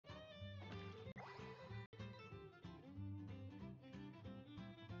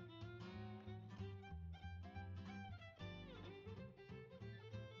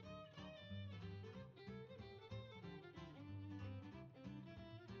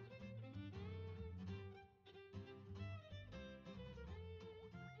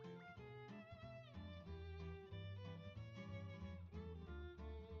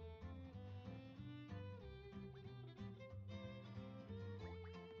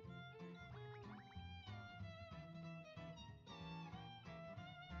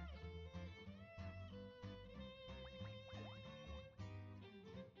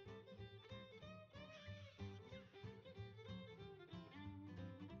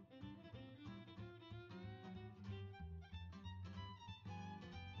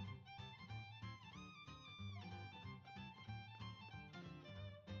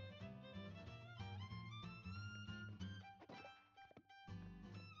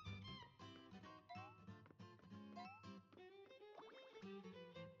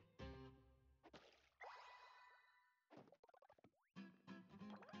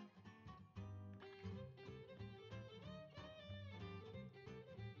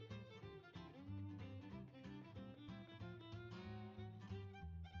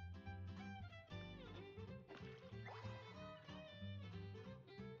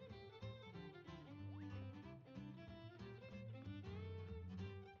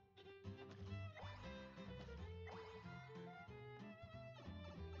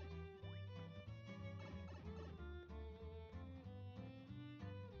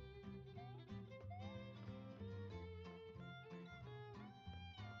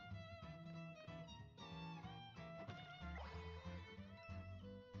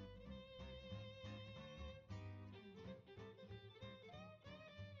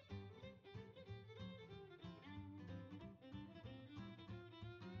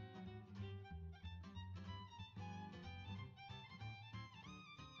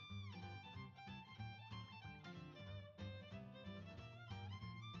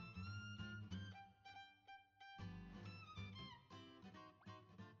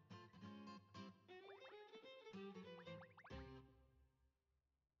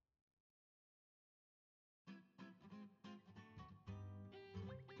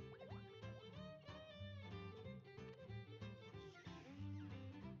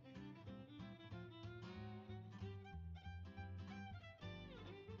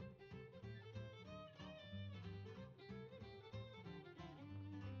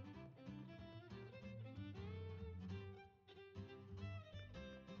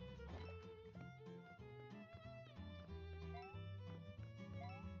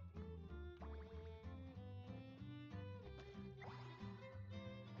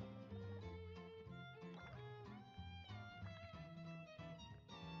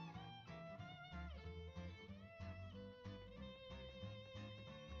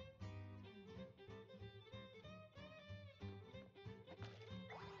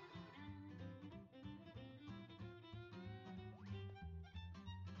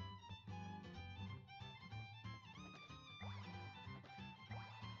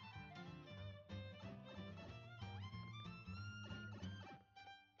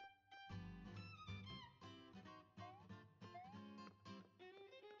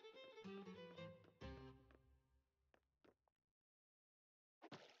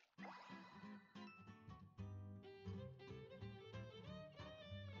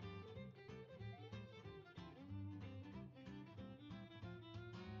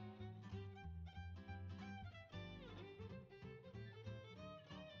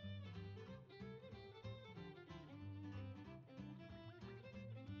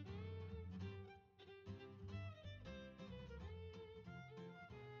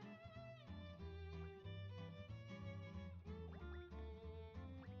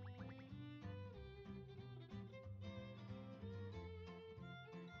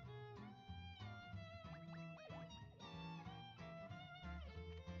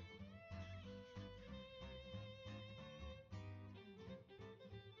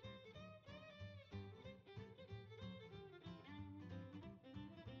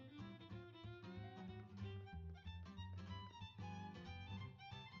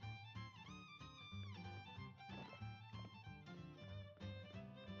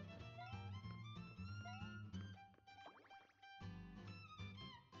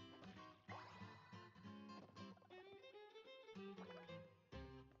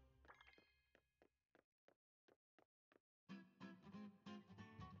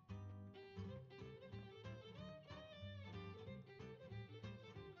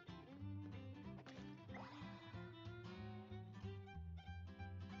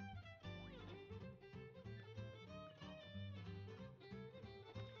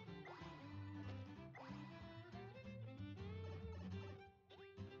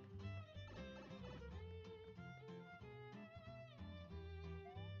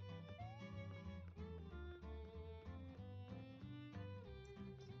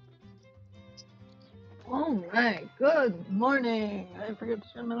Oh my good morning. I forgot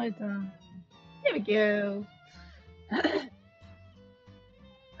to turn my lights on. Here we go.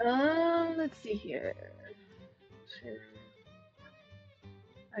 let's see here. Sure.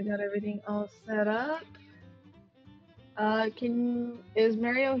 I got everything all set up. Is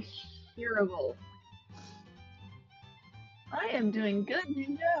Mario hearable? I am doing good,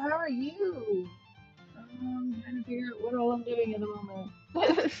 Ninja. How are you? Trying to figure out what all I'm doing at the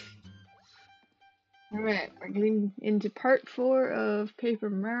moment. Alright, we're getting into part 4 of Paper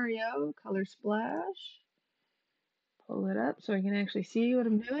Mario Color Splash. Pull it up so I can actually see what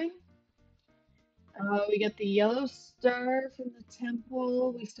I'm doing. We got the yellow star from the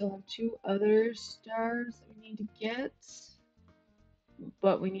temple. We still have 2 other stars that we need to get.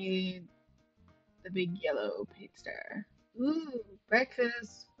 But we need the big yellow paint star. Ooh,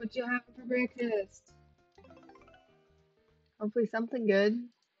 breakfast. What you having for breakfast? Hopefully something good.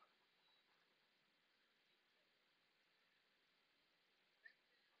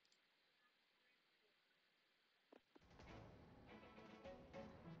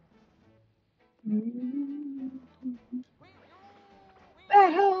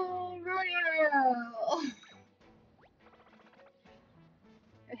 Battle Royale!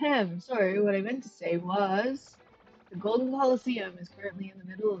 Ahem, sorry, what I meant to say was the Golden Coliseum is currently in the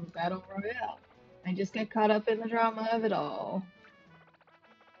middle of a Battle Royale. I just get caught up in the drama of it all.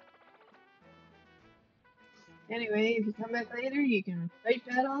 Anyway, if you come back later, you can fight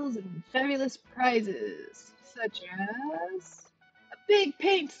battles and fabulous prizes, such as a big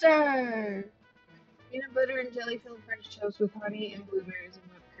paint star, peanut butter and jelly filled French toast with honey and blueberries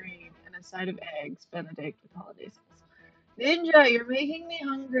and whipped cream, and a side of eggs Benedict with holiday sauce. Ninja, you're making me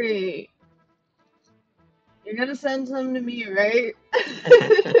hungry. You're gonna send some to me, right?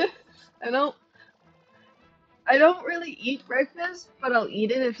 I don't. I don't really eat breakfast, but I'll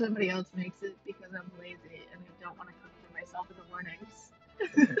eat it if somebody else makes it because I'm lazy and I don't want to cook for myself in the mornings.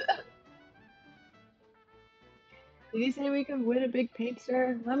 Did he say we could win a big paint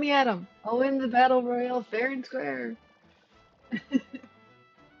star? Let me at him. I'll win the battle royale fair and square.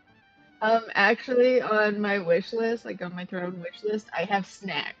 Actually, on my wish list, like on my throne wish list, I have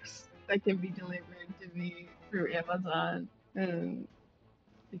snacks that can be delivered to me through Amazon,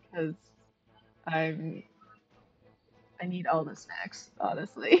 because I'm I need all the snacks,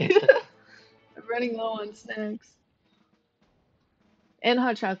 honestly. I'm running low on snacks. And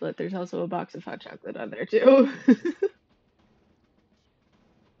hot chocolate. There's also a box of hot chocolate on there too.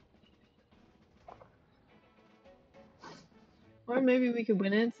 Or maybe we could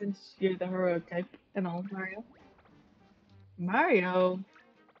win it since you're the heroic type and all, Mario. Mario?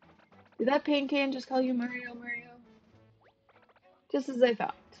 Did that paint can just call you Mario, Mario? Just as I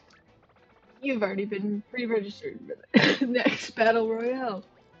thought. You've already been pre-registered for the next Battle Royale.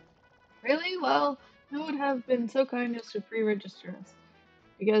 Really? Well, who would have been so kind as to pre-register us?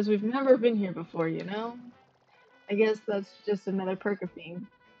 Because we've never been here before, you know? I guess that's just another perk of being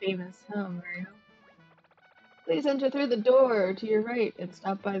famous, huh, Mario? Please enter through the door to your right and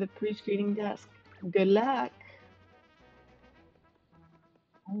stop by the pre-screening desk. Good luck.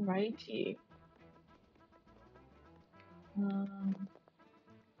 Alrighty. Um,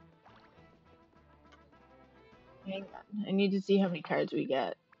 hang on. I need to see how many cards we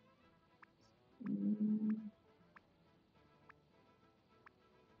get.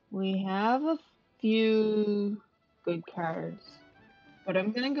 We have a few good cards, but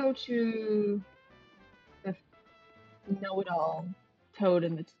I'm gonna go to the know-it-all Toad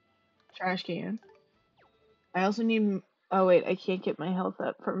in the trash can. I also need. Oh wait, I can't get my health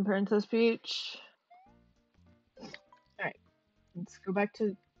up from Princess Peach. All right, let's go back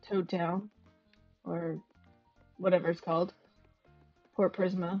to Toad Town, or whatever it's called, Port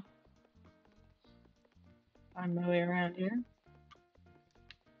Prisma. Find my way around here.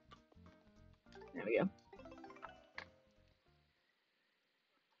 There we go.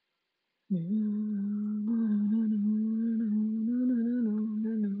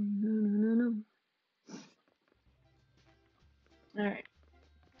 Alright.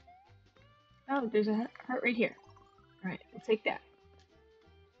 Oh, there's a heart right here. Alright, we'll take that.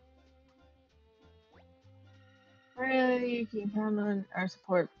 Really, you can count on our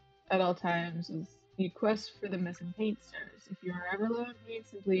support at all times as you quest for the missing paint stars. If you are ever low on paint,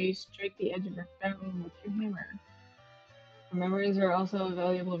 simply strike the edge of a fountain with your hammer. Our memories are also a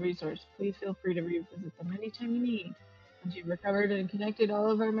valuable resource. Please feel free to revisit them anytime you need. Once you've recovered and connected all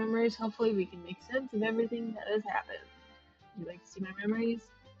of our memories, hopefully we can make sense of everything that has happened. Would you like to see my memories?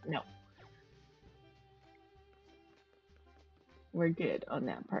 No. We're good on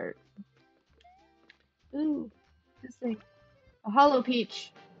that part. Ooh, this thing. A hollow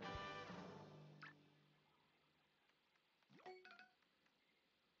peach.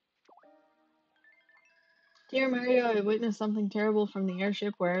 Dear Mario, I witnessed something terrible from the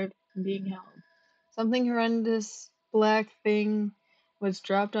airship where I'm being held. Something horrendous black thing was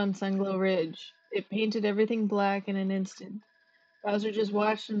dropped on Sunglow Ridge. It painted everything black in an instant. Bowser just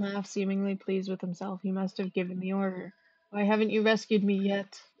watched and laughed, seemingly pleased with himself. He must have given the order. Why haven't you rescued me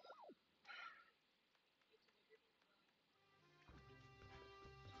yet?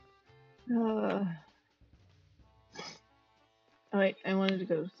 Oh wait, I wanted to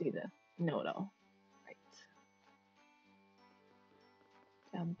go see the know-it-all. Right.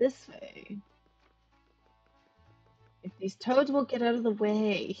 Down this way. If these toads will get out of the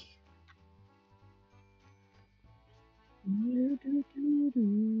way.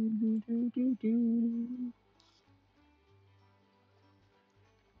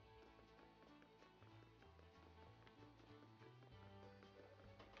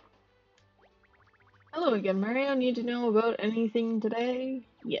 Hello again, Mario. Need to know about anything today?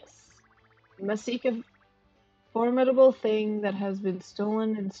 Yes. You must seek a formidable thing that has been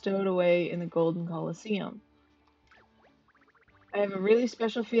stolen and stowed away in the Golden Colosseum. I have a really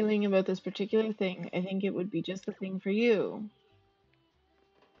special feeling about this particular thing. I think it would be just the thing for you.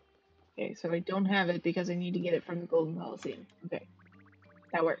 Okay, so I don't have it because I need to get it from the Golden Colosseum. Okay,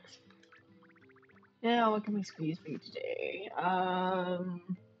 that works. Now, what can we squeeze for you today?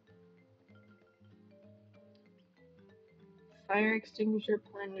 Fire extinguisher,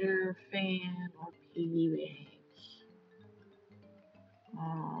 plunger, fan, or piggy bank.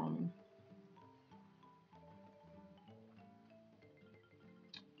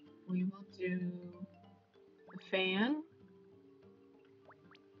 We will do the fan.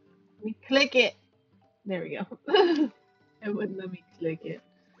 Let me click it. There we go. It wouldn't let me click it.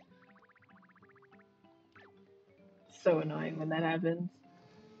 So annoying when that happens.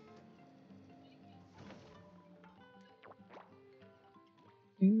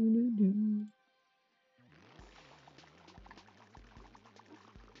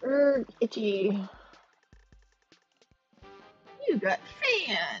 Itchy. You got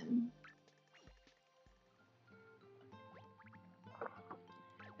fan.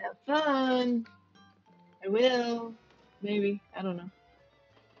 Have fun. I will. Maybe. I don't know.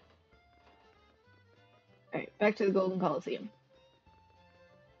 Alright, back to the Golden Coliseum.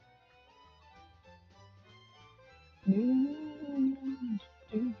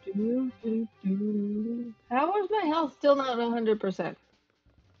 How is my health still not 100%?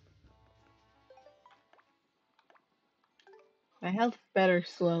 My health better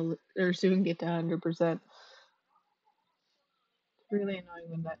slowly or soon get to 100%. It's really annoying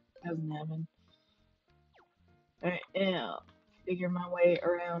when that doesn't happen. Alright, now figure my way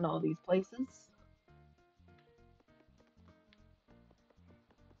around all these places.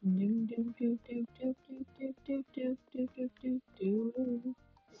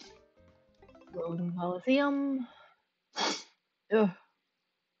 Golden Coliseum. Ugh.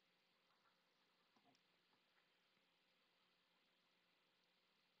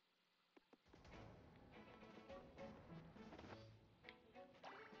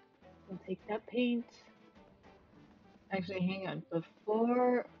 We'll take that paint. Actually, hang on.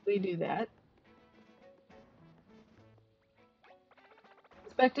 Before we do that,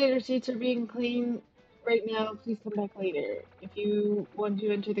 spectator seats are being cleaned right now. Please come back later. If you want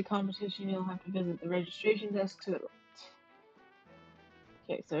to enter the competition, you'll have to visit the registration desk to.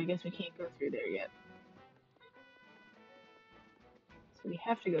 Okay, so I guess we can't go through there yet. So we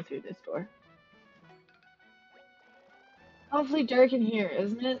have to go through this door. Awfully dark in here,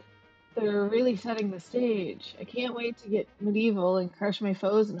 isn't it? They're really setting the stage. I can't wait to get medieval and crush my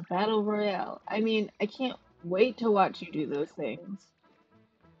foes in a battle royale. I mean, I can't wait to watch you do those things.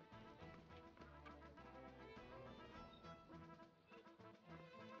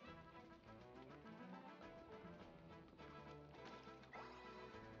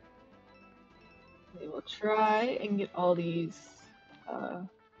 We will try and get all these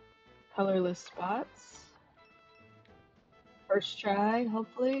colorless spots. First try,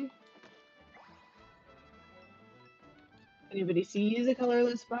 hopefully. Anybody sees a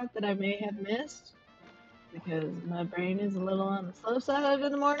colorless spot that I may have missed? Because my brain is a little on the slow side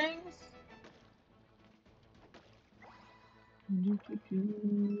in the mornings.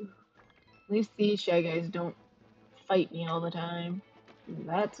 At least these Shy Guys don't fight me all the time.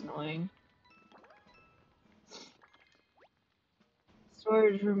 That's annoying.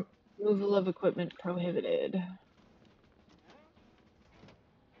 Storage removal of equipment prohibited.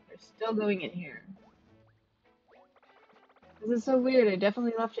 They're still going in here. This is so weird. I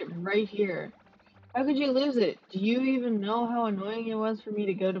definitely left it right here. How could you lose it? Do you even know how annoying it was for me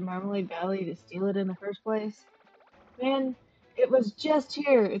to go to Marmalade Valley to steal it in the first place? Man, it was just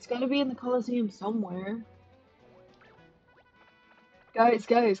here. It's gotta be in the Coliseum somewhere. Guys,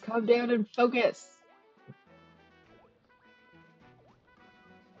 calm down and focus.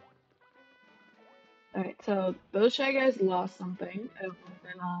 Alright, so those Shy Guys lost something. I don't know what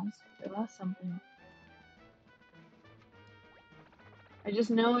they lost. They lost something. I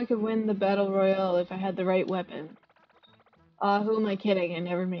just know I could win the Battle Royale if I had the right weapon. Who am I kidding? I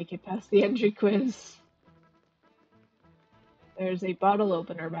never make it past the entry quiz. There's a bottle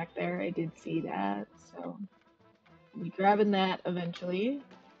opener back there. I did see that, so I'll be grabbing that eventually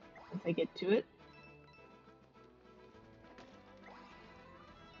if I get to it.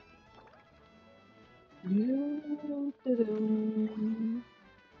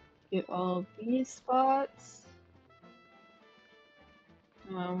 Get all these spots.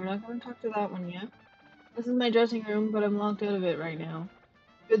 We're not going to talk to that one yet. This is my dressing room, but I'm locked out of it right now.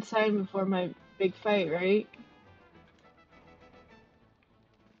 Good sign before my big fight, right?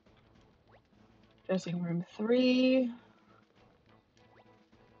 Dressing room 3.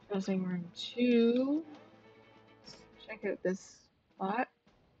 Dressing room 2. Let's check out this spot.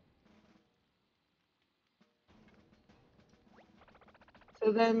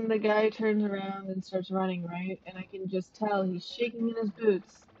 So then the guy turns around and starts running, right? And I can just tell he's shaking in his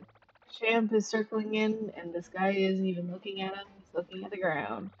boots. The champ is circling in, and this guy isn't even looking at him. He's looking at the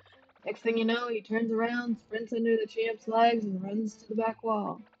ground. Next thing you know, he turns around, sprints under the champ's legs, and runs to the back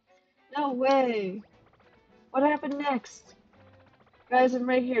wall. No way! What happened next? Guys, I'm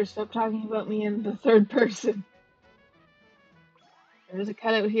right here. Stop talking about me in the third person. There's a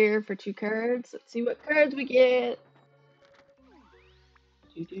cutout here for 2 cards. Let's see what cards we get.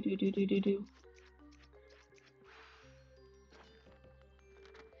 Do.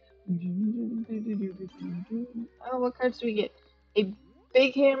 Oh, what cards do we get? A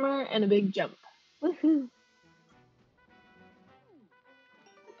big hammer and a big jump. Woohoo!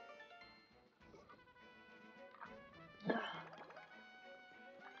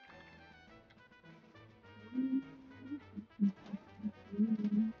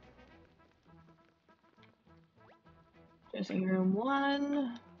 Dressing room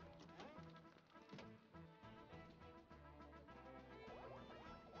 1.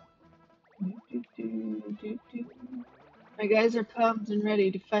 My guys are pumped and ready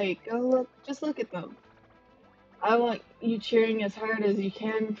to fight. Go look, just look at them. I want you cheering as hard as you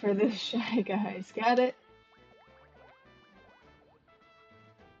can for this Shy Guys. Got it?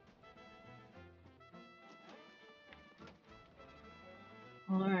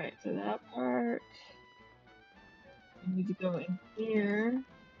 Alright, so that part. I need to go in here.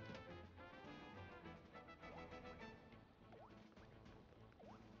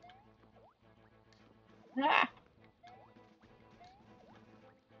 Ah!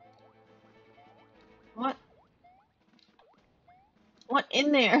 What? What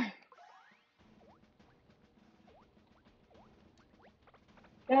in there?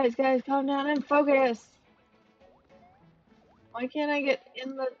 Guys, calm down and focus! Why can't I get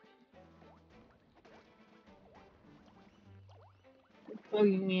in the... It's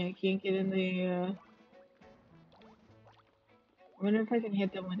bugging me, I can't get in the, I wonder if I can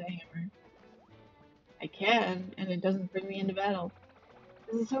hit them with a hammer. I can, and it doesn't bring me into battle.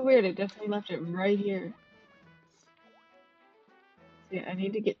 This is so weird, it definitely left it right here. See, I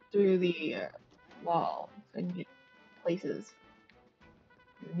need to get through the wall so I can get places.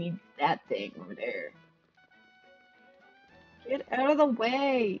 I need that thing over there. Get out of the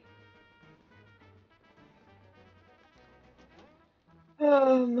way!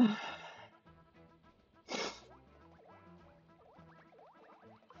 Um...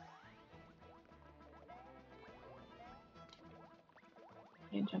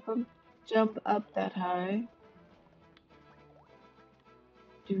 Can't jump up that high.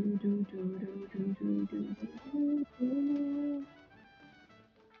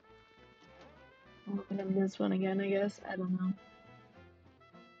 I'll open up this one again, I guess. I don't know.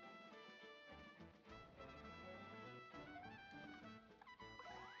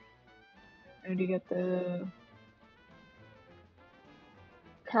 I already got the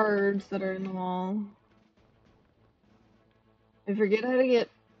cards that are in the wall. I forget how to get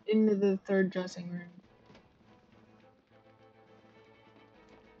into the third dressing room.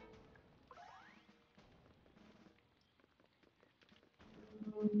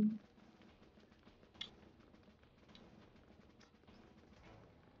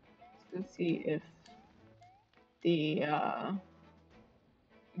 Let's see if the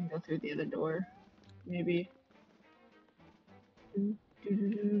can go through the other door, maybe.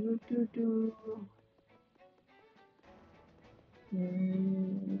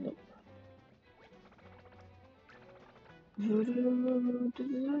 Nope.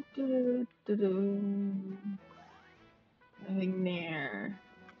 Nothing there.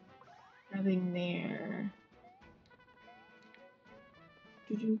 Nothing there.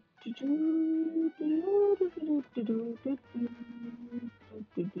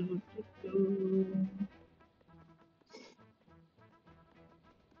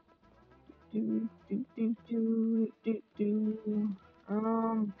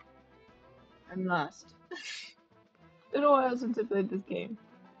 I'm lost. It's been a while since I played this game.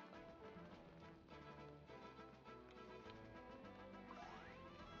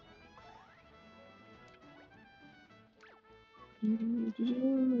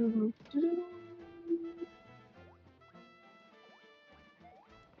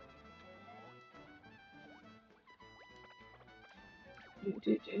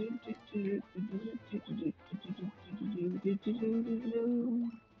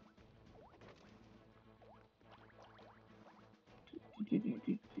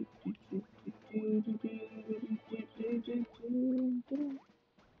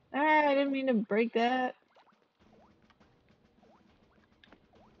 Ah, I didn't mean to break that.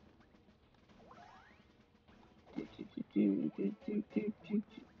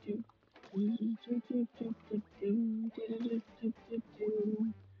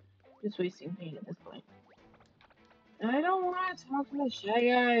 Just wasting paint at this point. I don't want to talk to the shy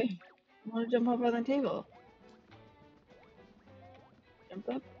guy. I want to jump up on the table. Jump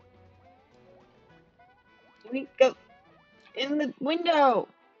up. Let me go in the window.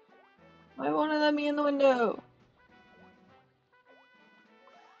 Why won't it let me in the window?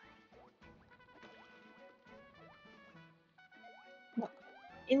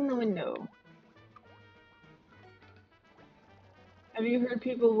 In the window. Have you heard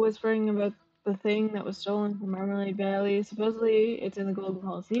people whispering about the thing that was stolen from Marmalade Valley? Supposedly, it's in the Golden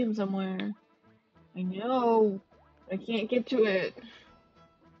Coliseum somewhere. I know. I can't get to it.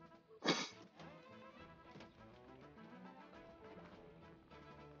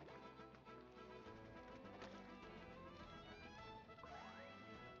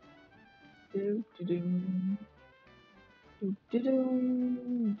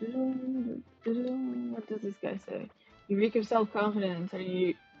 What does this guy say? You reek of self-confidence,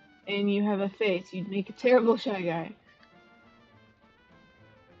 and you have a face. You'd make a terrible shy guy.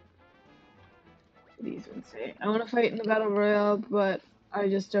 What do these ones say? I want to fight in the battle royale, but I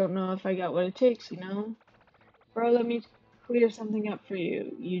just don't know if I got what it takes. You know, bro. Let me clear something up for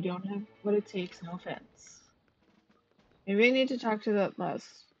you. You don't have what it takes. No offense. Maybe I need to talk to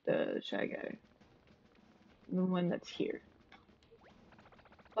the shy guy, the one that's here.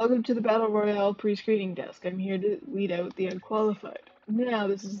 Welcome to the Battle Royale pre-screening desk. I'm here to weed out the unqualified. Now,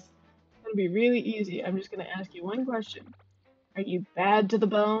 this is going to be really easy. I'm just going to ask you one question. Are you bad to the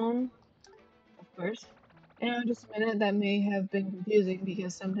bone? Of course. Now, just a minute, that may have been confusing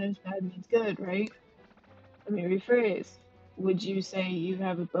because sometimes bad means good, right? Let me rephrase. Would you say you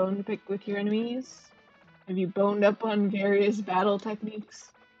have a bone to pick with your enemies? Have you boned up on various battle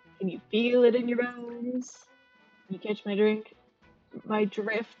techniques? Can you feel it in your bones? Can you catch my drift?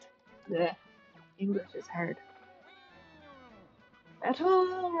 Blech. English is hard.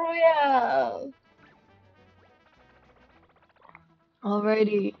 Battle Royale!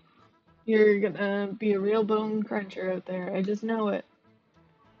 Alrighty. You're gonna be a real bone cruncher out there. I just know it.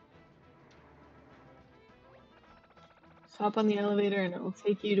 Just hop on the elevator and it will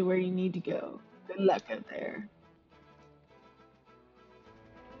take you to where you need to go. Good luck out there.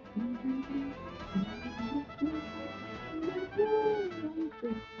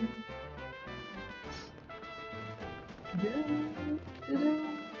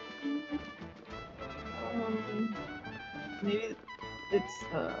 Maybe it's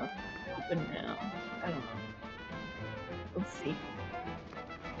open now. I don't know. Let's see.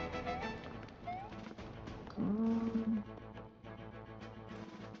 Hang on.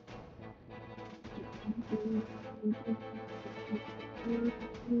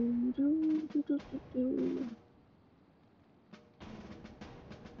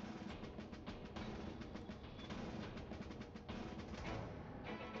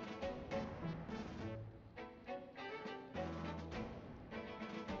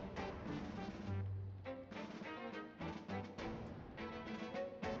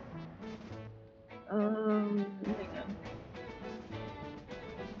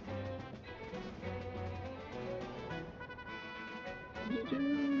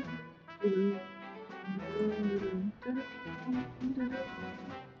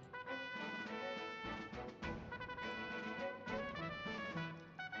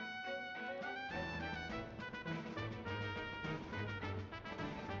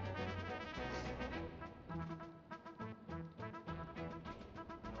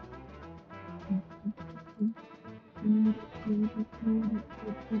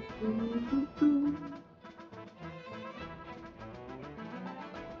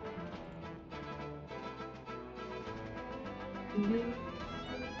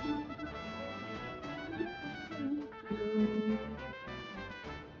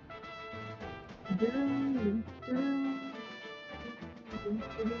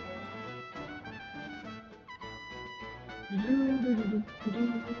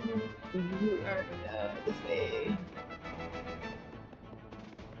 This way.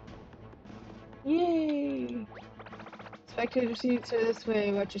 Yay! Spectator seats are this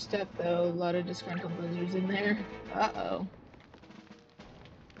way. Watch your step, though. A lot of disgruntled buzzers in there. Uh-oh.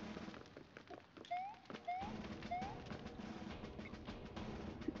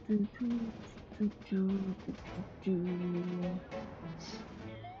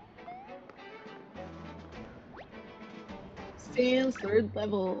 Stan's third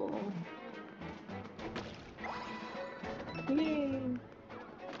level. Yay!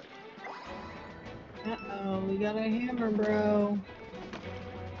 Uh-oh, we got a hammer, bro.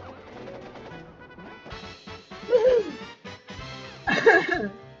 Woohoo!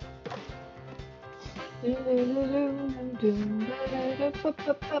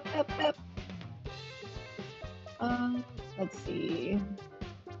 Let's see.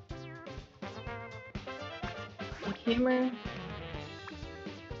 A hammer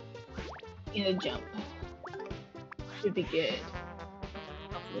and a jump. Should be good.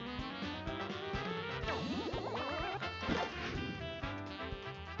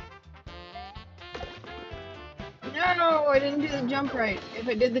 No, I didn't do the jump right. If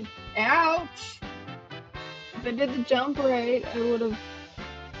I did the... Ouch! If I did the jump right, I would have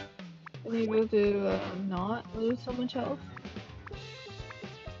been able to not lose so much health.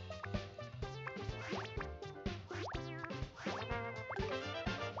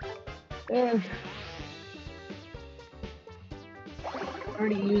 There.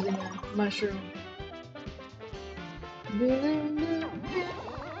 Already using a mushroom. There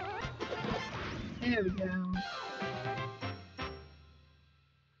we go.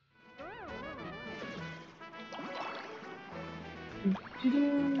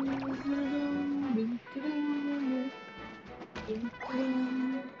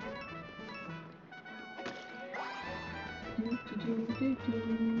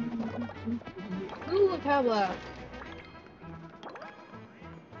 Ooh, a Pablo.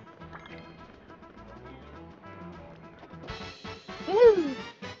 Woo!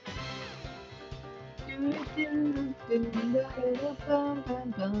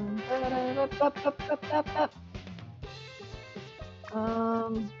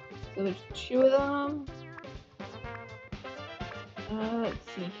 So there's two of them. Let's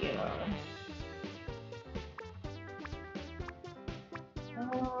see here.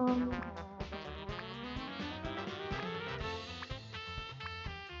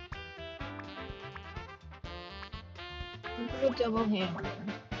 A double hammer.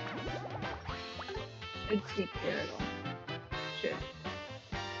 Should take care of them. Should.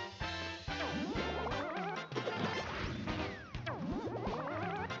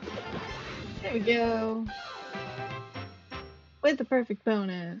 There we go. With the perfect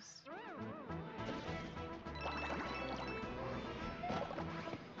bonus.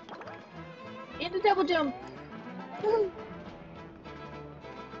 And a double jump. Woo.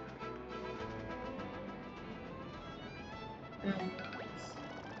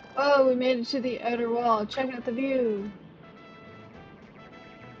 Oh, we made it to the outer wall. Check out the view.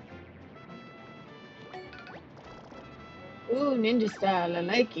 Ooh, ninja style. I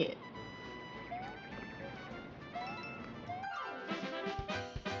like it.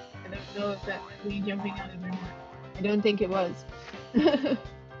 I don't know if that was me jumping out of or not. I don't think it was.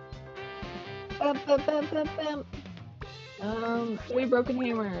 Bum, bum, bum, bum, bum. 3 broken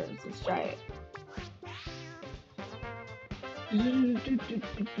hammers. Let's try it. Woohoo!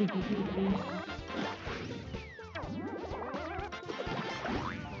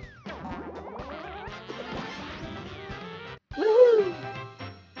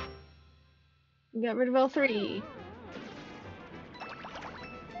 We got rid of all 3.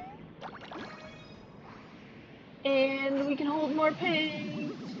 And we can hold more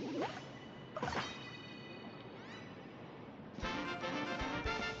paint.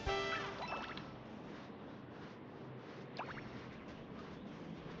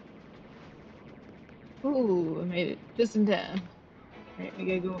 Ooh, I made it just in time. Alright, we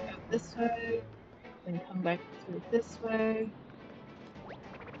gotta go out this way, then come back through this way.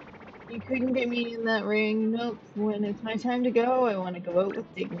 You couldn't get me in that ring. Nope. When it's my time to go, I want to go out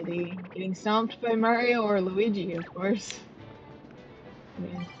with dignity. Getting stomped by Mario or Luigi, of course. I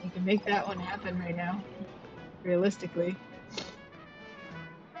mean, you can make that one happen right now. realistically.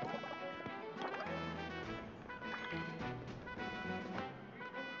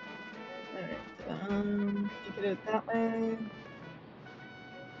 Alright, take it out that way.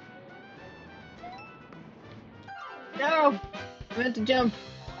 No! I meant to jump.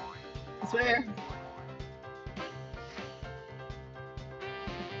 I swear.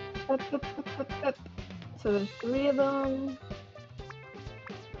 Up, up, up, up, up. So there's 3 of them.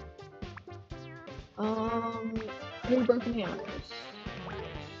 3 broken hammers.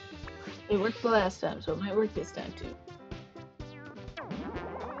 It worked the last time, so it might work this time too.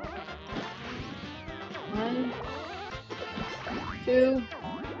 1, 2,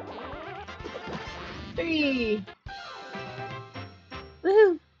 3.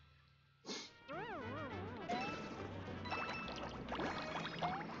 Woohoo!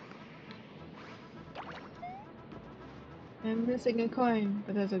 I'm missing a coin,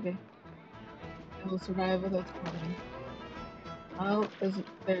 but that's okay. I will survive without the coin. Oh,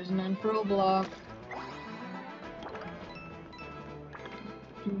 there's an unfurl block.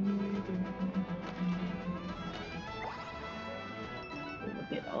 We'll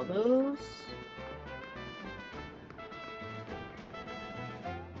get all those.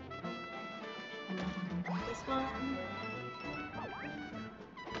 This one.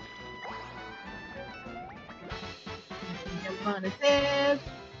 Jump on its head.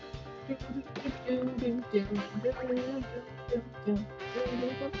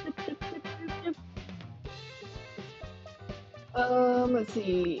 Let's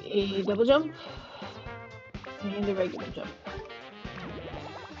see, a double jump and a regular jump.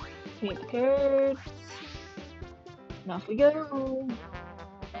 Paint the carrots. And off we go.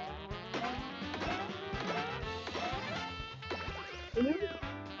 There's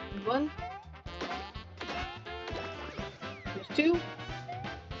 1. There's 2.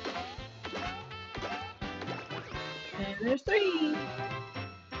 And there's 3.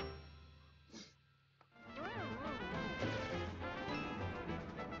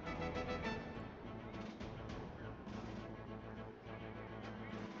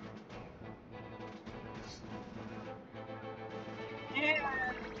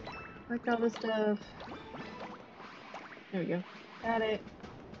 Yeah. Like all the stuff. There we go. Got it.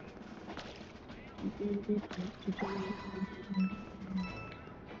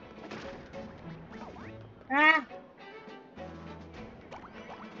 Ah!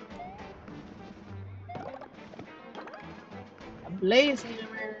 A blaze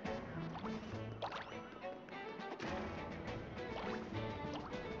hammer.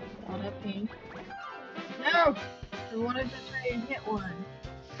 All that pink. No! I wanted to try and hit one.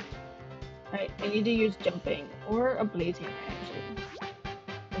 Alright, I need to use jumping. Or a blaze hammer, actually.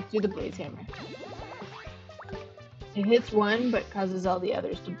 Let's do the blaze hammer. It hits one, but causes all the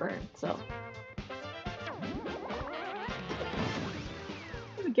others to burn, so.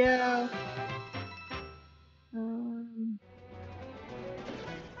 Here we go.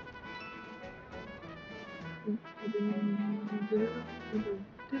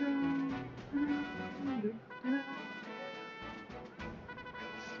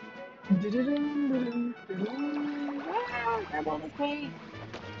 Grab all this paint.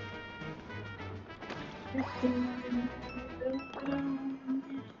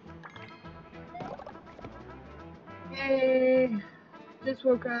 Yay! Just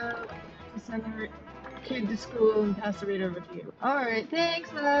woke up to send the kid to school and pass the read over to you. Alright,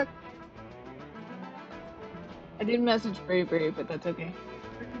 thanks, Luck! I didn't message Bravery, but that's okay.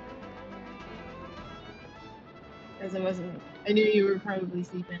 Because I knew you were probably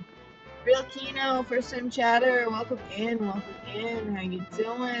sleeping. Real Kino, first time chatter, welcome in, how you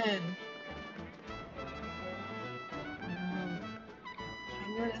doing? Can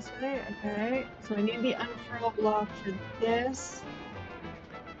I go this way? Okay, so I need the unfurl block for this.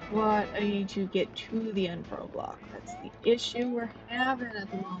 But I need to get to the unfurl block. That's the issue we're having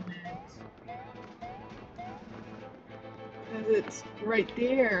at the moment. Because it's right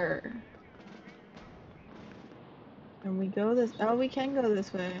there. Can we go this? Oh, we can go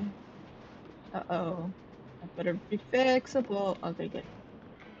this way. Uh-oh. That better be fixable. Okay, good.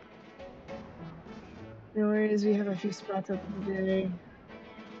 No worries, we have a few spots open today.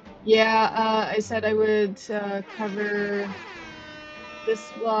 Yeah, I said I would cover this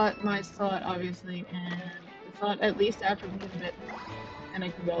slot, my slot, obviously, and the slot at least after we hit a bit. And I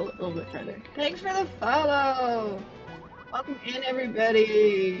can go a little bit further. Thanks for the follow! Welcome in,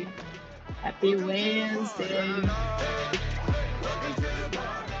 everybody! Happy Wednesday!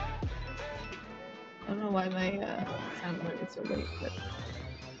 I don't know why my sound alert is so late, but...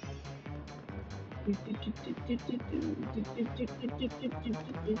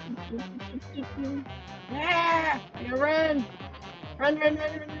 Ah! I gotta run! Run, run, run,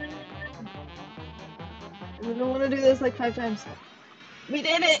 run, run, run, run. I don't want to do this like 5 times. We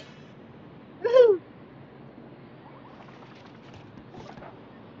did it! Woohoo!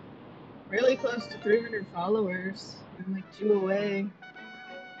 Really close to 300 followers. I'm like 2 away.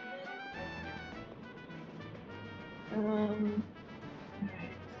 Alright.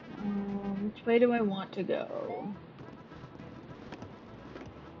 Which way do I want to go?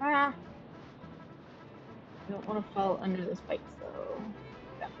 Ah! I don't want to fall under the spikes though.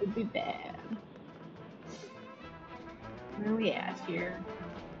 That would be bad. Where are we at here?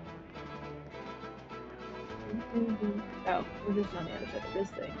 Oh, we're just on the other side of this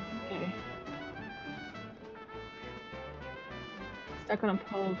thing. Okay. Stuck on a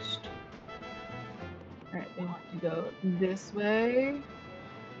post. Alright, they want to go this way.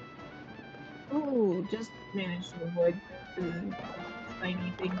 Ooh, just managed to avoid the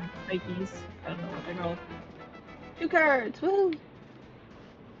spiny thing, spikies. I don't know what they're called. 2 cards! Woo!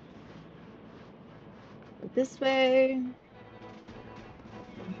 Go this way.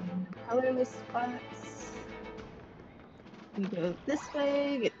 Colorless spots. We go this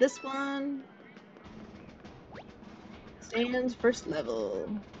way, get this one. Stands first level.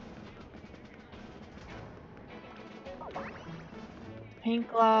 Paint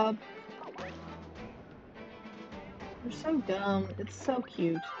glob. They're so dumb. It's so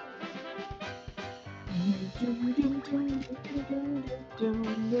cute.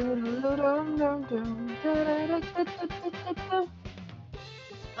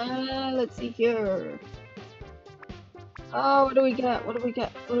 Let's see here. Oh, what do we get? What do we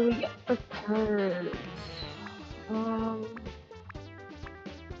get? What do we get for cards? Let's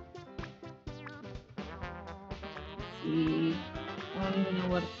see. I don't even know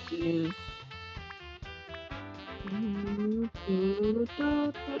what to use.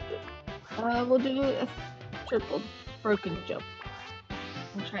 We'll do a triple broken jump.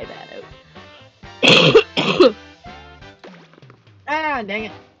 We'll try that out. Ah, dang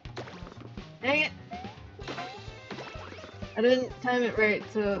it. Dang it. I didn't time it right,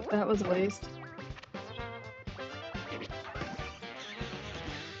 so that was a waste.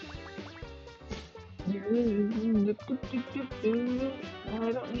 I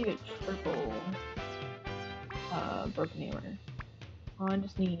don't need a triple broken hammer. I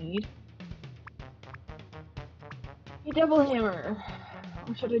just need a double hammer.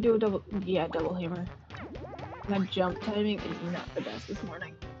 Or should I do a double? Yeah, double hammer. My jump timing is not the best this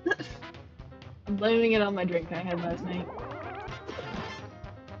morning. I'm blaming it on my drink I had last night.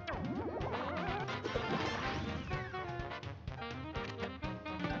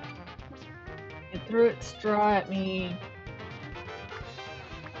 It threw its straw at me.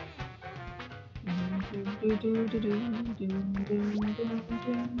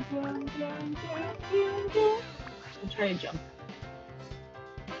 I'll try a jump.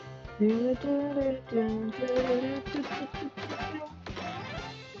 There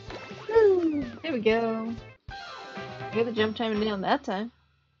we go. I got the jump timing down that time.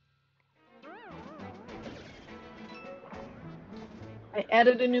 I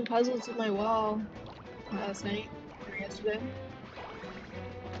added a new puzzle to my wall last night or yesterday.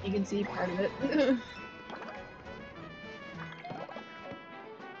 You can see part of it.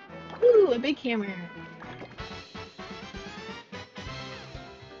 Ooh, a big hammer.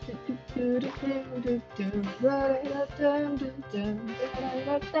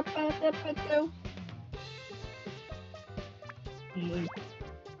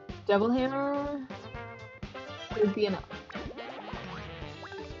 Double hammer should be enough.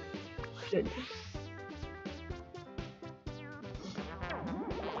 Should be.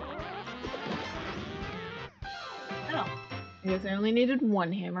 Oh, I guess I only needed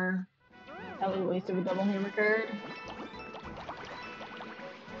 1 hammer. That was a waste of a double hammer card.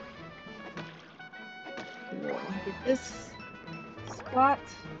 Get this spot.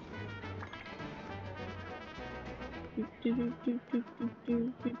 There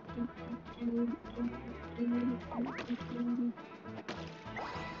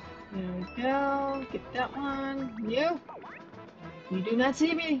we go. Get that one. You do not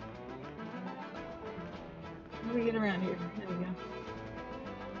see me. How do we get around here? There we go.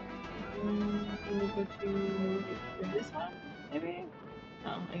 We'll go to this one, maybe?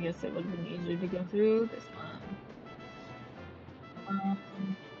 Oh, I guess it would have been easier to go through this one.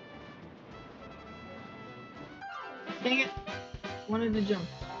 Dang it! Wanted to jump.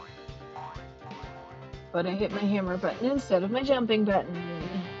 But I hit my hammer button instead of my jumping button.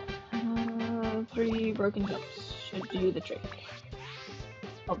 3 broken jumps should do the trick.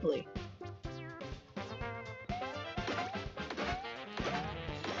 Hopefully.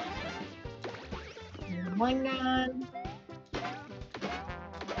 Boing gun.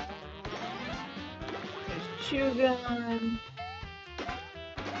 There's chew gun.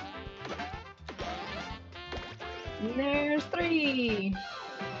 And there's 3.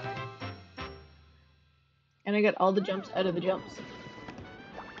 And I got all the jumps out of the jumps.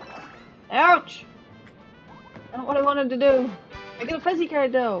 Ouch! Not what I wanted to do. I got a fuzzy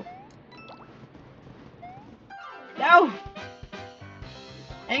card though. No!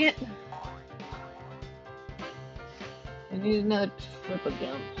 Dang it! I need another triple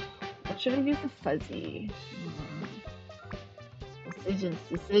jump. What should I use the fuzzy?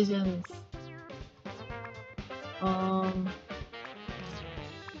 Decisions. I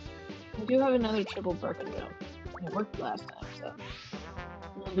do have another triple broken jump. It worked last time, so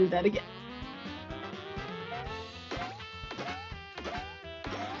we'll do that again.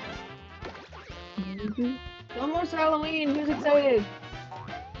 It's almost Halloween. Who's excited?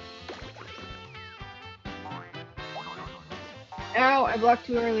 Ow! I blocked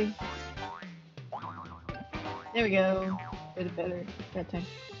too early. There we go. Did it better that time.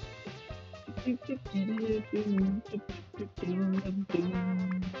 Let's see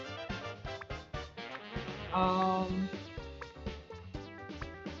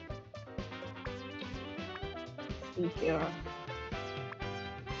here.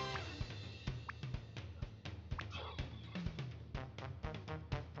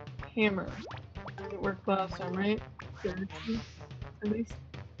 Hammer. It worked last time, right? At least.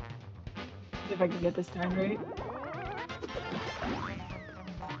 See if I can get this time right.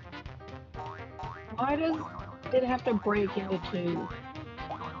 Why does it have to break into 2?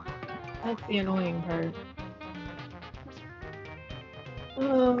 That's the annoying part.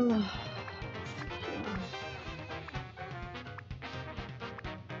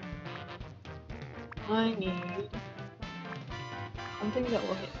 I need something that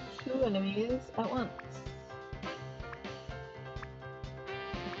will hit 2 enemies at once.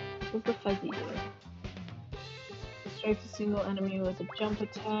 What's the fuzzy do? Strikes a single enemy with a jump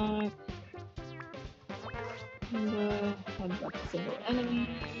attack. And heads up a single enemy.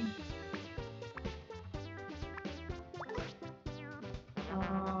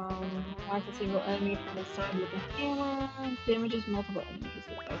 Attack a single enemy from the side with a hammer. Damages multiple enemies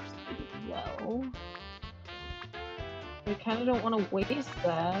with execute well. I kinda don't want to waste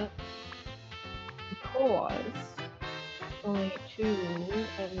that because only 2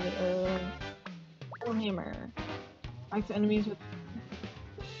 and full hammer. Attacks enemies with.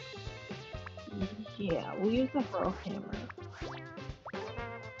 Yeah, we'll use the hurl hammer.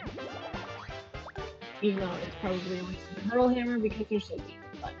 Even though it's probably a waste of the hurl hammer because they're so weak,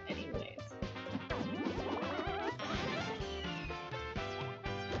 but anyways.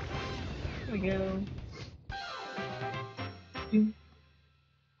 There we go.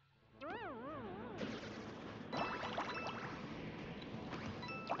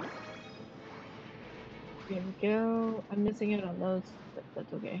 There we go. I'm missing it on those, but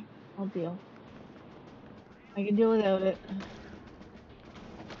that's okay. I'll deal. I can deal without it.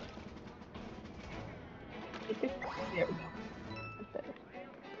 There we go. That's better.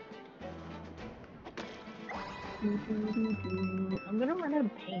 I'm gonna run out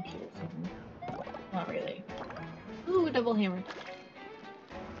of paint here soon. Not really. Ooh, a double hammer.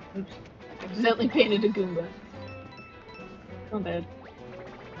 Oops. Accidentally painted a Goomba. Not bad.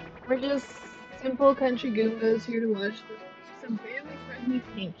 We're just simple country Goombas here to watch some family-friendly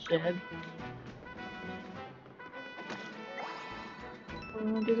paint shed.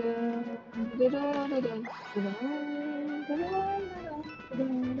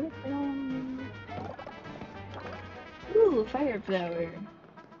 Ooh, fire flower.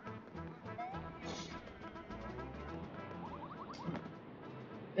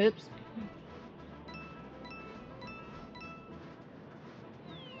 Oops.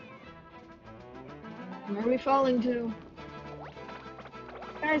 Where are we falling to?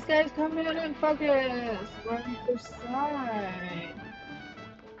 Guys, come in and focus! We're on the other side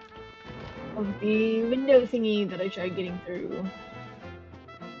of the window thingy that I tried getting through.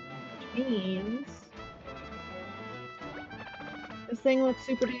 Which means this thing looks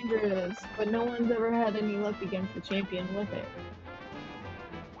super dangerous, but no one's ever had any luck against the champion with it.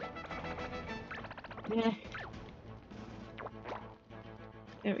 Yeah.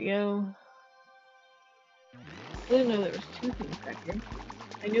 There we go. I didn't know there was 2 things back here.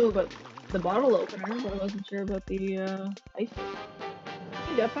 I knew about the bottle opener, but I wasn't sure about the ice pick.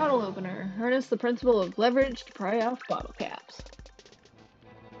 You got bottle opener. Harness the principle of leverage to pry off bottle caps.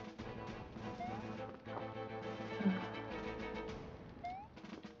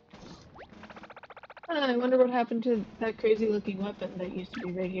 I wonder what happened to that crazy looking weapon that used to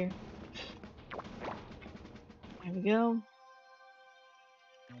be right here. There we go.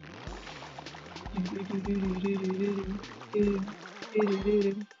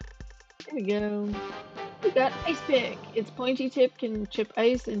 There we go. We got Ice Pick. Its pointy tip can chip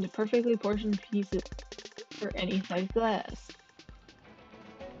ice into perfectly portioned pieces for any size glass.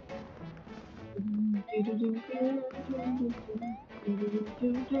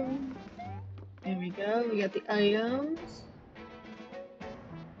 There we go. We got the items.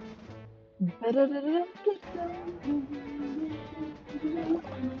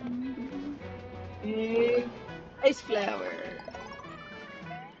 Big ice flower.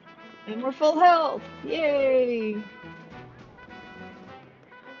 And we're full health! Yay! That's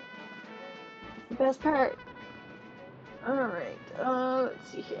the best part. Alright, let's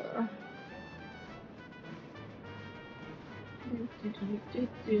see here.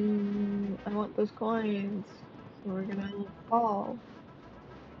 I want those coins. So we're gonna fall.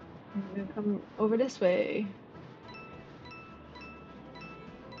 We're gonna come over this way.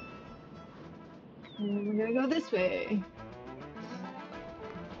 And we're gonna go this way.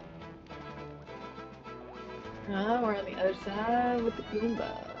 Now we're on the other side with the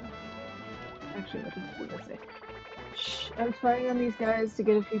Goomba. Actually, let's do this way. Shh, I'm spying on these guys to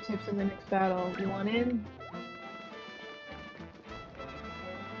get a few tips in the next battle. You want in?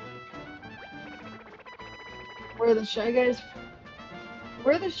 We're the Shy Guys.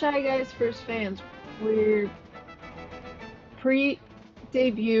 We're the Shy Guys' first fans. We're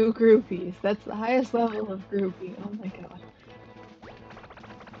pre-debut groupies. That's the highest level of groupie. Oh my god.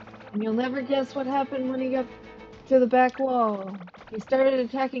 And you'll never guess what happened when he got to the back wall. He started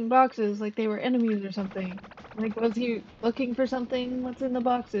attacking boxes like they were enemies or something. Like, was he looking for something? What's in the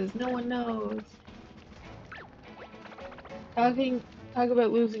boxes? No one knows. Talk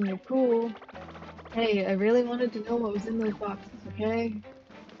about losing your cool. Hey, I really wanted to know what was in those boxes, okay?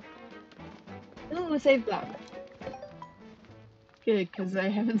 Ooh, a save block. Good, because I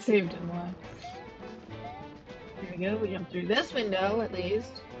haven't saved in a while. There we go, we jumped through this window, at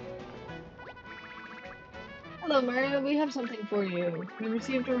least. Hello, Mario, we have something for you. We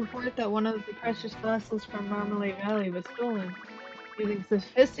received a report that one of the precious glasses from Marmalade Valley was stolen. Using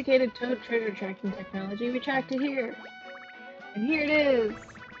sophisticated Toad trader tracking technology, we tracked it here. And here it is!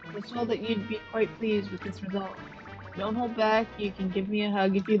 I was told that you'd be quite pleased with this result. Don't hold back, you can give me a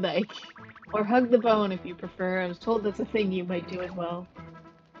hug if you'd like. Or hug the bone if you prefer. I was told that's a thing you might do as well.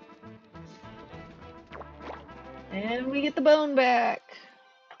 And we get the bone back!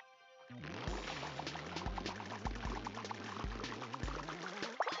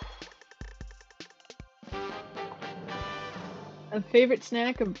 A favorite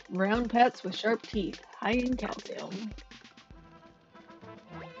snack of round pets with sharp teeth, high in calcium.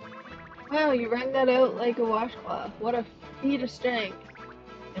 Wow, you wrung that out like a washcloth. What a feat of strength.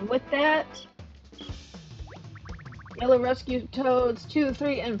 And with that, Yellow Rescue Toads 2,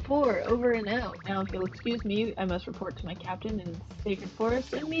 3, and 4 over and out. Now, if you'll excuse me, I must report to my captain in Sacred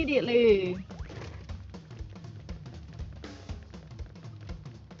Forest immediately.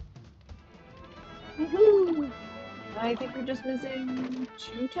 Woohoo! I think we're just missing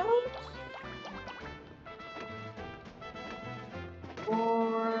 2 toads?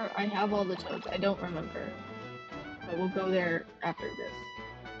 Or I have all the toads. I don't remember. But we'll go there after this.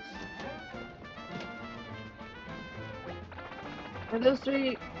 Are those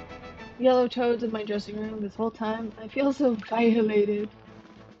 3 yellow toads in my dressing room this whole time? I feel so violated.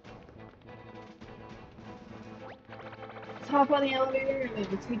 Let's hop on the elevator and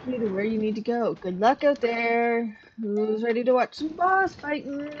it will take you to where you need to go. Good luck out there. Who's ready to watch some boss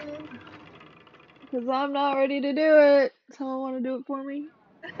fighting? Because I'm not ready to do it. Someone want to do it for me?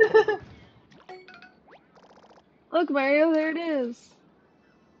 Look, Mario, there it is.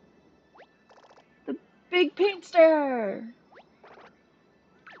 The big paint star.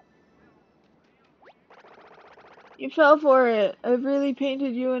 You fell for it. I've really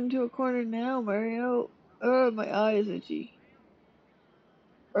painted you into a corner now, Mario. Ugh, my eye is itchy.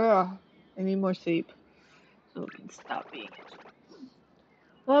 Ugh, I need more sleep so it can stop being itchy.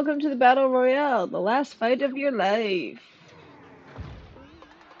 Welcome to the Battle Royale, the last fight of your life.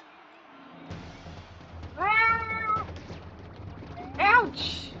 Ah!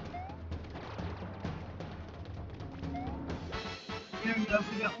 Ouch! There we go,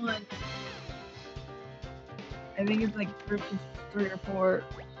 we got one. I think it's like group of 3 or 4.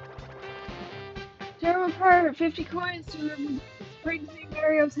 Tear them apart! 50 coins to bring me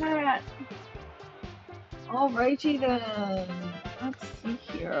Mario's hat! Alrighty then. Let's see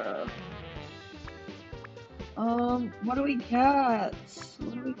here. What do we got?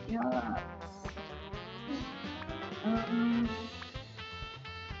 What do we got? Um,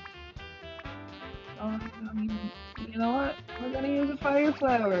 You know what? We're gonna use a fire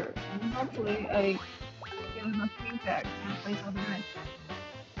flower. And hopefully I get enough paint packs to replace all the red.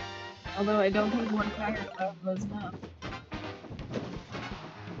 Although I don't think one fire flower was enough.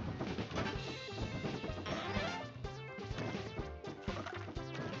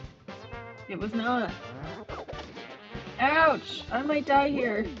 It was not. Ouch! I might die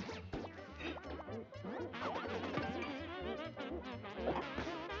here.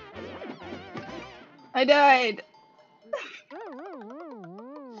 I died!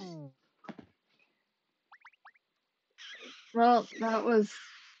 Well,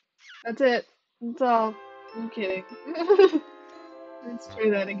 that's it. That's all. I'm kidding. Let's try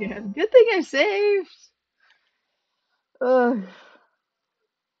that again. Good thing I saved! Ugh.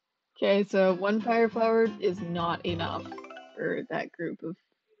 Okay, so one fire flower is not enough for that group of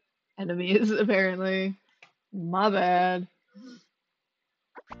enemies, apparently. My bad.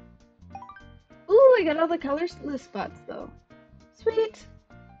 Ooh, I got all the colorless spots though. Sweet!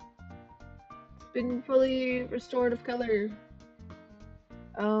 It's been fully restored of color.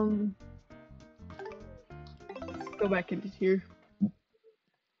 Let's go back into here.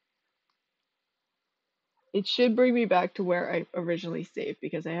 It should bring me back to where I originally saved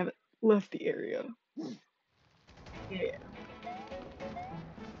because I haven't left the area. Yeah.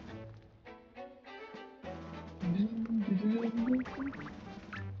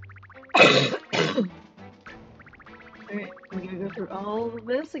 Alright, we're gonna go through all of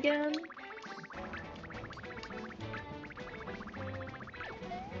this again.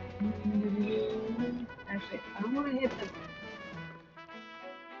 Actually, I don't want to hit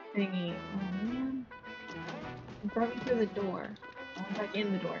the thingy. Oh man. It brought me through the door. I went back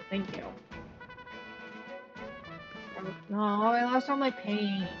in the door. Thank you. No, I lost all my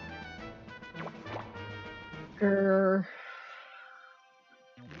paint. Grr.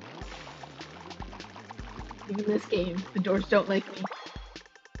 Even this game, the doors don't like me.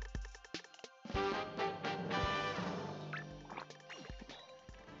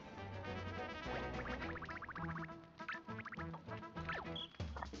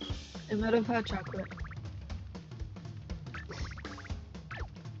 I'm out of hot chocolate.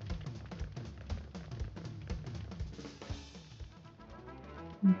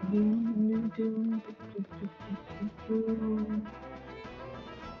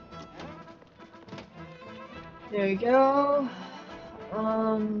 There you go.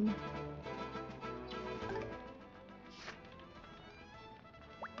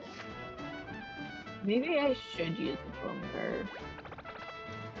 Maybe I should use the bone curve.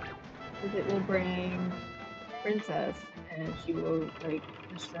 Because it will bring Princess and she will, like,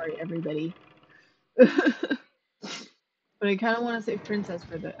 destroy everybody. But I kind of want to save Princess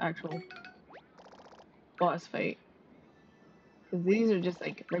for the actual boss fight. Because these are just,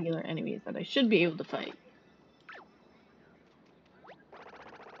 like, regular enemies that I should be able to fight.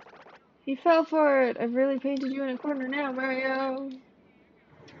 He fell for it! I've really painted you in a corner now, Mario!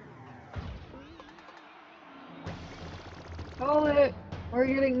 Call it! We're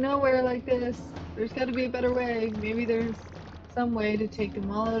getting nowhere like this. There's gotta be a better way. Maybe there's some way to take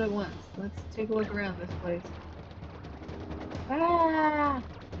them all out at once. Let's take a look around this place. Ah!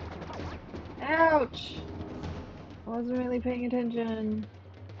 Ouch! I wasn't really paying attention.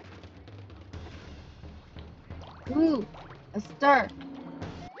 Ooh! A star!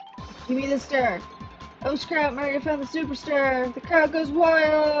 Give me the star! Oh scrap, Mario found the superstar! The crowd goes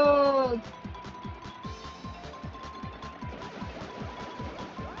wild!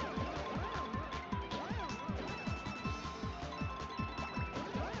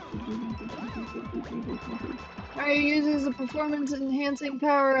 Mario uses a performance enhancing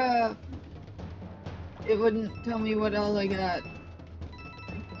power up! It wouldn't tell me what all I got.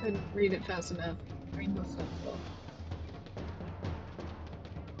 I couldn't read it fast enough. Rainbow stuff though.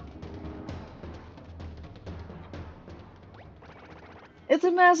 It's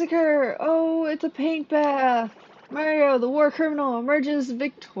a massacre! Oh, it's a paint bath! Mario, the war criminal, emerges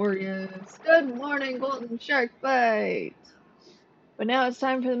victorious. Good morning, Golden Shark Bite! But now it's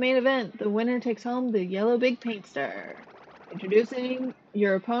time for the main event. The winner takes home the yellow big paint star. Introducing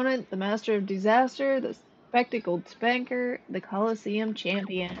your opponent, the Master of Disaster, the Spectacled Spanker, the Coliseum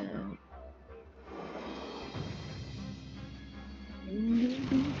Champion.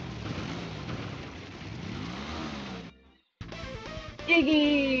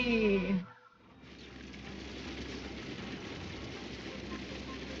 Iggy!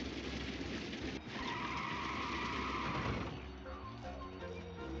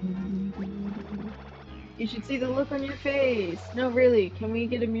 You should see the look on your face. No, really, can we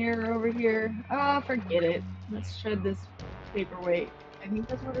get a mirror over here? Ah, forget it. Let's shred this paperweight. I think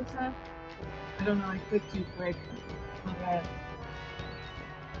that's what it said. I don't know, I clicked too quick. My bad.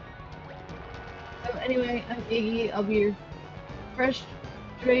 So anyway, I'm Iggy. I'll be your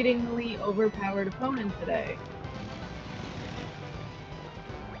frustratingly overpowered opponent today.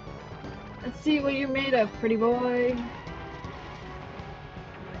 Let's see what you're made of, pretty boy.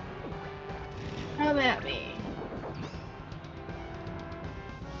 Come at me.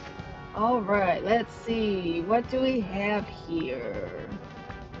 Alright, let's see. What do we have here?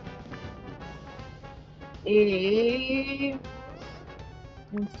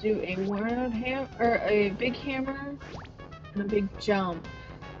 Let's do a world hammer, or a big hammer, and a big jump.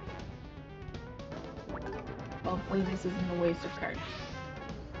 Hopefully this isn't a waste of cards.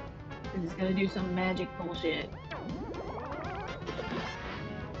 This is gonna do some magic bullshit.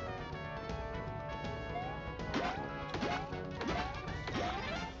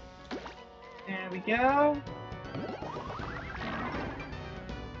 There we go.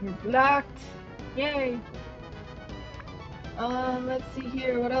 You're blocked. Yay. Let's see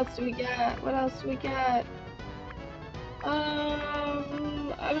here. What else do we got? What else do we got?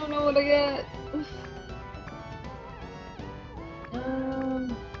 I don't know what I got.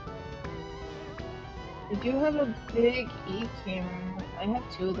 I do have a big E-camera. I have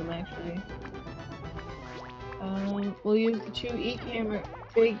two of them actually. We'll use the two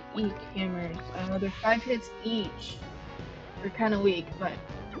big E-cameras. They're 5 hits each. They're kind of weak, but.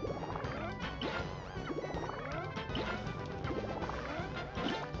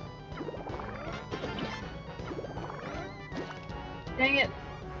 Dang it!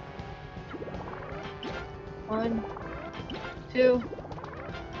 1, 2,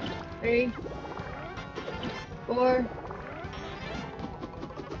 3, 4,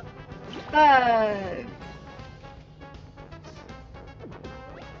 5.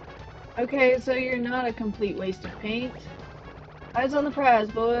 Okay, so you're not a complete waste of paint. Eyes on the prize,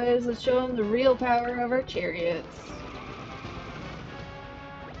 boys. Let's show them the real power of our chariots.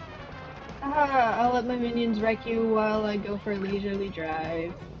 Haha, I'll let my minions wreck you while I go for a leisurely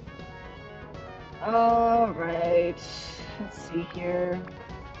drive. Alright, let's see here.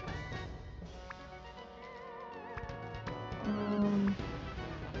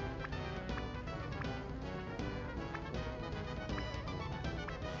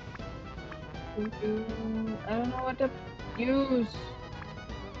 I don't know what to use.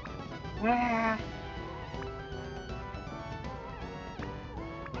 Ah.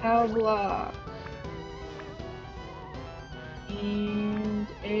 Power block. And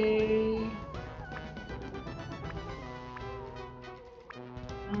a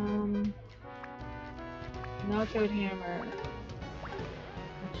knockout hammer.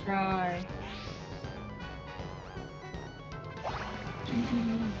 I'll try.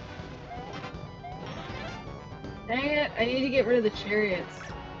 Dang it, I need to get rid of the chariots.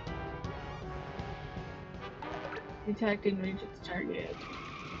 The attack didn't reach its target.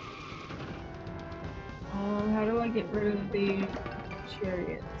 How do I get rid of the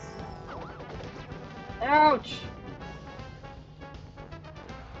chariots? Ouch!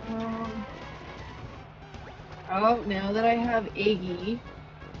 Oh, now that I have Iggy,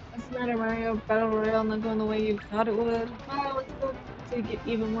 what's the matter, Mario? Battle Royale not going the way you thought it would? Oh, let's go to get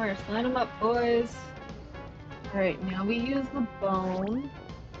even worse. Line them up, boys. Alright, now we use the bone.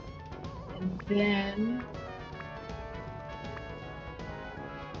 And then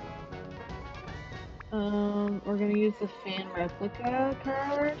we're gonna use the fan replica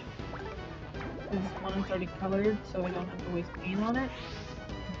card. This one is already colored, so I don't have to waste paint on it.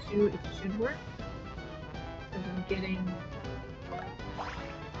 It should work. Because I'm getting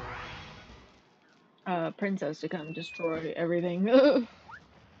Princess to come destroy everything.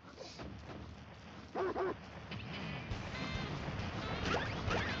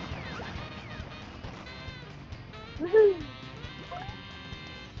 Woohoo!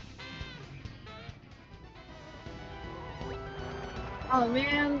 Oh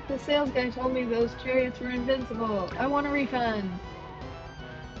man, the sales guy told me those chariots were invincible. I want a refund.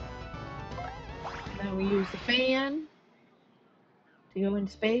 Now we use the fan to go in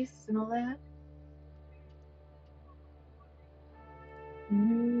space and all that.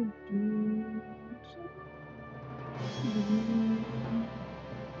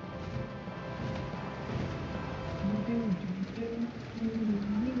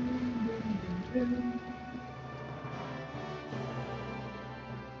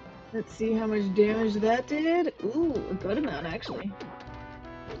 Let's see how much damage that did. Ooh, a good amount actually.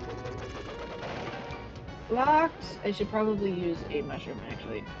 Blocked. I should probably use a mushroom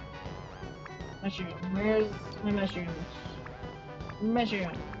actually. Mushroom. Where's my mushrooms?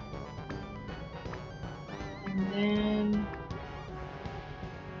 Mushroom. And then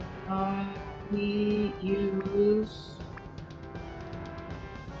we use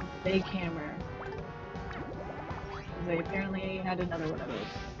Big Hammer. Because I apparently had another one of those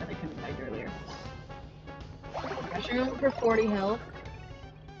that I couldn't find earlier. Mushroom for 40 health.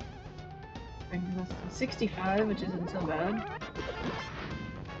 Brings us to 65, which isn't so bad.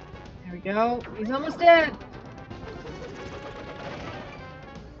 There we go. He's almost dead!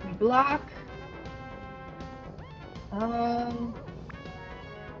 We block.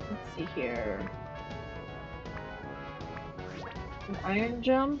 Let's see here. An iron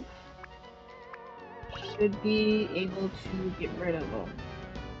jump should be able to get rid of them.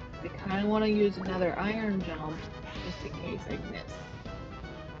 I kind of want to use another iron jump just in case I miss.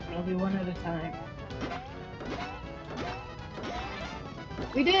 But I'll do one at a time.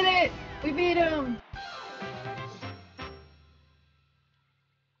 We did it! We beat him!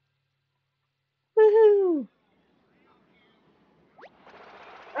 Woohoo!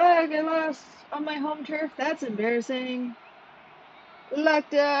 I got lost on my home turf. That's embarrassing. Luck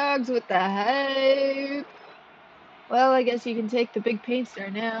dogs with the hype. Well, I guess you can take the big paint star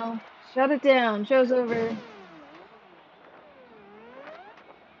now. Shut it down. Show's over.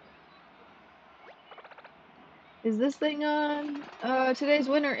 Is this thing on? Today's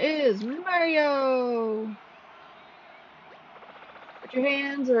winner is Mario! Put your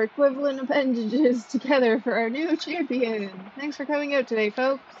hands or equivalent appendages together for our new champion. Thanks for coming out today,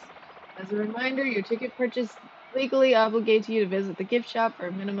 folks. As a reminder, your ticket purchase legally obligates you to visit the gift shop for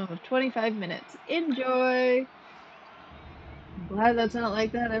a minimum of 25 minutes. Enjoy! I'm glad that's not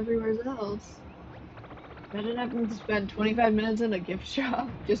like that everywhere else. Imagine having to spend 25 minutes in a gift shop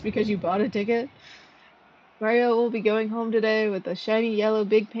just because you bought a ticket. Mario will be going home today with a shiny yellow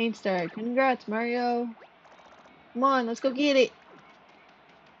big paint star. Congrats, Mario! Come on, let's go get it!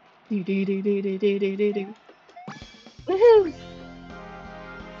 Do do do do do do do do do. Woohoo!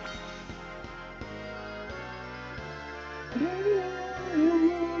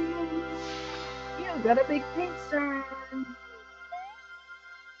 You got a big paint star!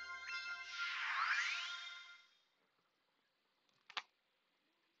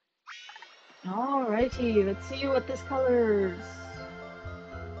 Alrighty, let's see what this colors.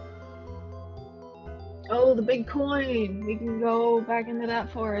 Oh, the big coin! We can go back into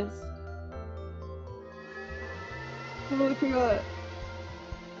that forest. Oh, I forgot.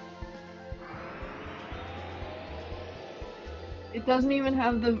 It doesn't even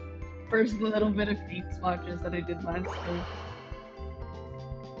have the first little bit of feet swatches that I did last week.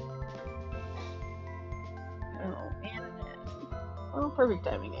 Oh, and an end. Well, perfect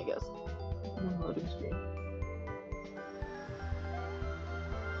timing, I guess. One loading screen.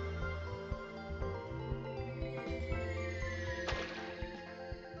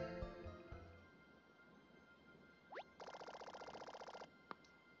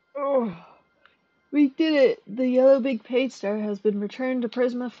 Oh, we did it! The yellow big paint star has been returned to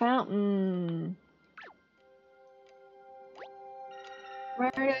Prisma Fountain.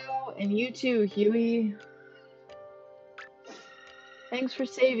 Mario, and you too, Huey. Thanks for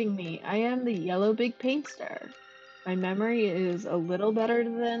saving me. I am the yellow big paint star. My memory is a little better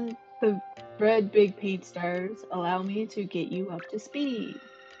than the red big paint stars. Allow me to get you up to speed.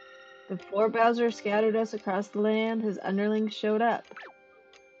 Before Bowser scattered us across the land, his underlings showed up.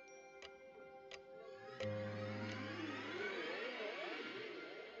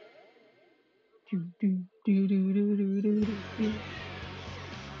 Do, do, do, do, do, do, do, do.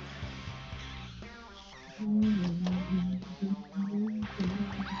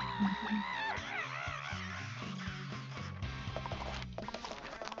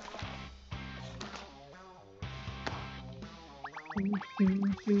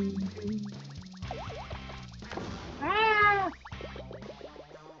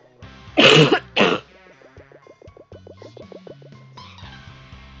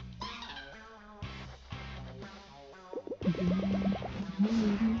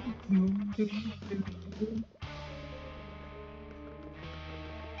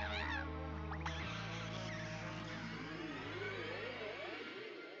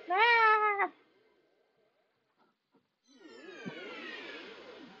 Ah!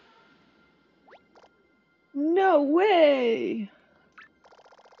 No way!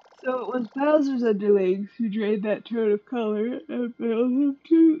 So it was Bowser's underlings who drained that turn of color and mailed him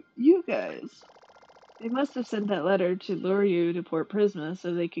to you guys. They must have sent that letter to lure you to Port Prisma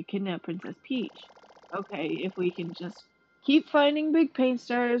so they could kidnap Princess Peach. Okay, if we can just keep finding big paint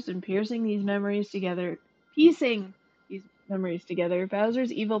stars and piecing these memories together,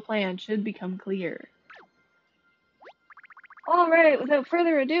 Bowser's evil plan should become clear. Alright, without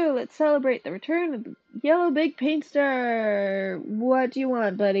further ado, let's celebrate the return of the yellow big paint star. What do you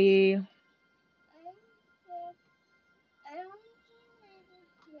want, buddy?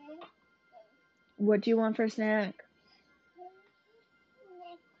 What do you want for a snack?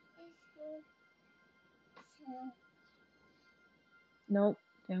 Nope.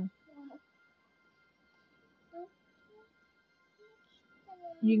 No.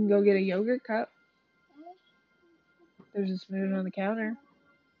 You can go get a yogurt cup. There's a spoon on the counter.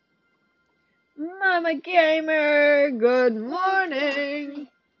 Mama Gamer, good morning.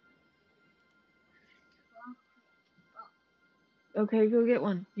 Okay, go get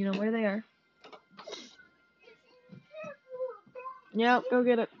one. You know where they are. Yep, go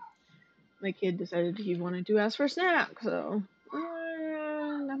get it. My kid decided he wanted to ask for a snack, so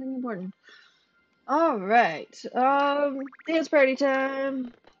nothing important. All right, dance party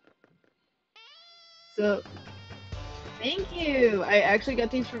time. So, thank you. I actually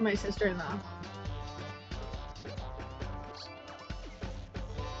got these from my sister-in-law.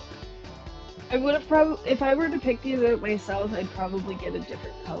 I would have probably, if I were to pick these out myself, I'd probably get a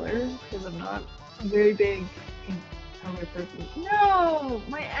different color because I'm not very big in color person. No,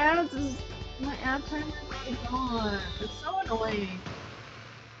 my ad timer is gone. It's so annoying.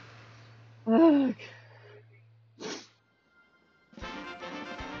 Ugh.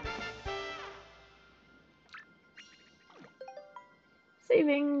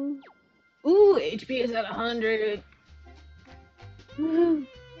 Saving. Ooh, HP is at 100.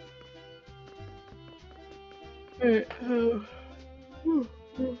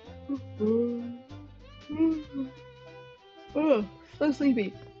 Oh, so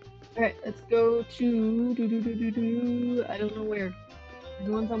sleepy. Alright, let's go to I don't know where. There's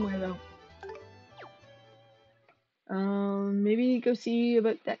one somewhere though. Maybe go see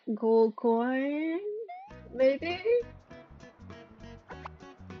about that gold coin? Maybe?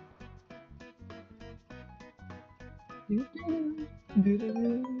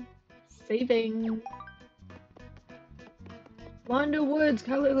 Saving. Wonder Woods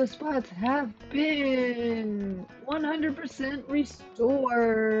colorless spots have been 100%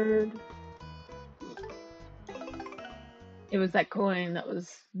 restored. It was that coin that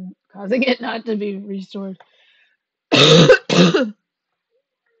was causing it not to be restored.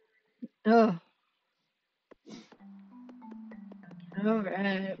 Oh.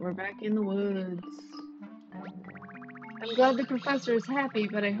 Alright, we're back in the woods. I'm glad the professor is happy,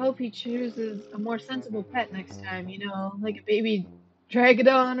 but I hope he chooses a more sensible pet next time, you know, like a baby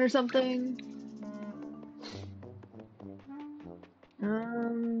Dragodon or something.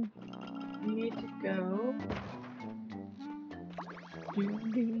 We need to go.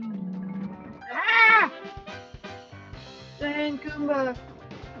 Ah! Dang, Goomba!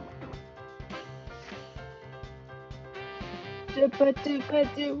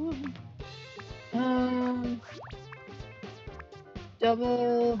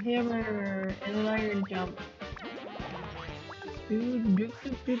 Double hammer and an iron jump. 1,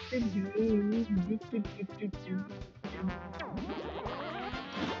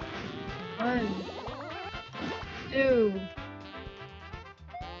 2,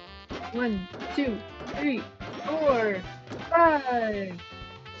 1, 2, 3, 4, 5.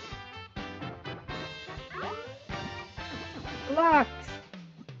 Locked.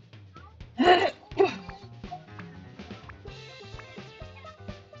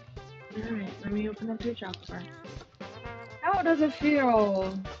 Alright, let me open up your chocolate bar. How does it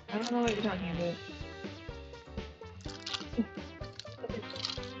feel? I don't know what you're talking about. Here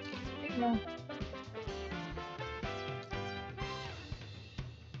you go.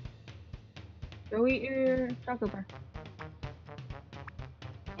 Go eat your chocolate bar.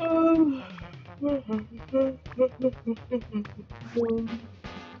 I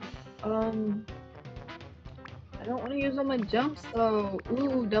don't want to use all my jumps though.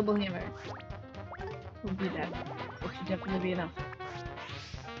 Ooh, double hammer. We'll do that. That should definitely be enough.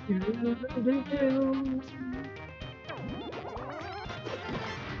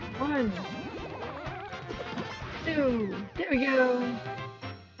 1, 2. There we go.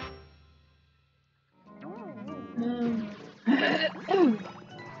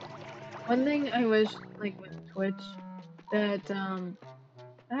 One thing I wish, like with Twitch, that no!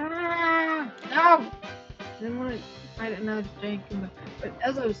 I didn't want to fight another jank, but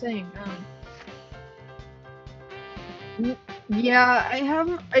as I was saying, yeah,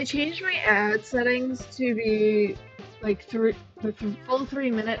 I changed my ad settings to be like full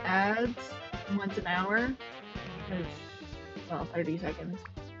 3-minute ads once an hour, because well, 30 seconds,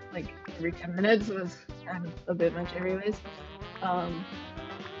 like every 10 minutes was kind of a bit much, anyways.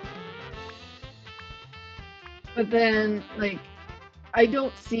 But then, like, I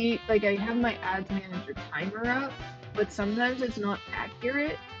don't see, like, I have my ads manager timer up, but sometimes it's not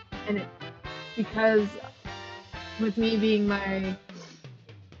accurate, and it, because with me being my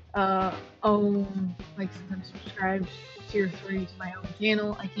uh, own, like since I'm subscribed tier 3 to my own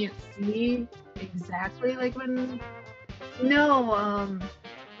channel, I can't see exactly like when. No,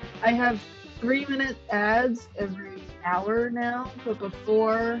 I have 3-minute ads every hour now, but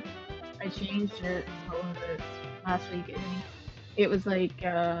before I changed it, what was it, last week, I think, it was like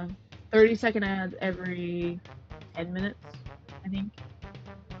 30-second ads every 10 minutes, I think.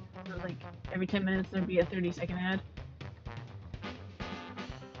 So like every 10 minutes there'd be a 30-second ad.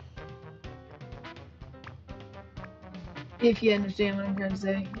 If you understand what I'm trying to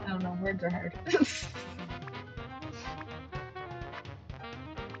say. I don't know, words are hard.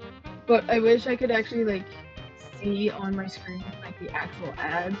 But I wish I could actually like see on my screen like the actual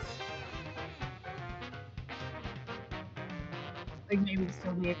ads. Like maybe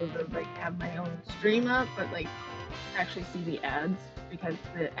still be able to like have my own stream up, but like actually see the ads because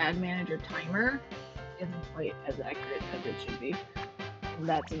the ad manager timer isn't quite as accurate as it should be. And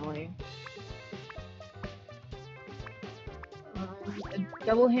that's annoying. A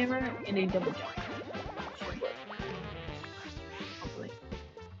double hammer and a double jump. Should work. Hopefully.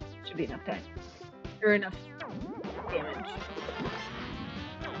 Should be enough time. Or enough damage.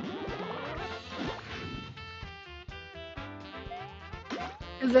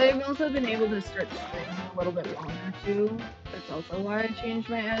 Because I've also been able to stretch streaming a little bit longer too. That's also why I changed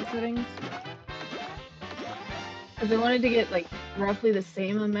my ad settings. Because I wanted to get like roughly the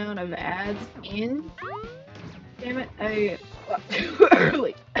same amount of ads in. Damn it, I got too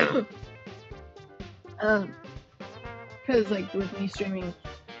early. Because like with me streaming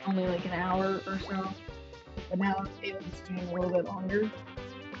only like an hour or so, but now I'm able to stream a little bit longer,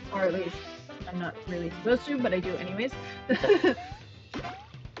 or at least I'm not really supposed to, but I do anyways.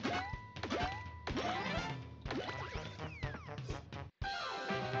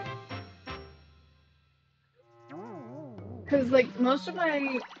 Because like most of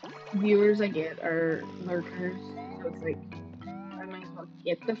my viewers I get are lurkers, so it's like I might as well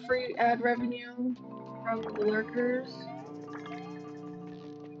get the free ad revenue from the lurkers.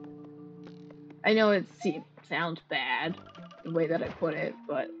 I know it sounds bad the way that I put it,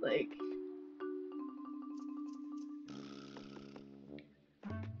 but like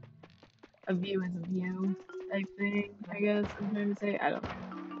a view is a view type thing, I guess I'm trying to say. I don't know.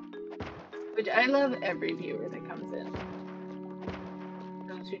 Which I love every viewer that comes in.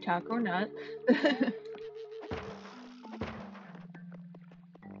 Those who talk or not. I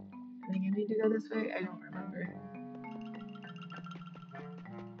think I need to go this way. I don't remember.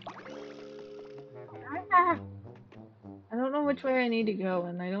 I don't know which way I need to go,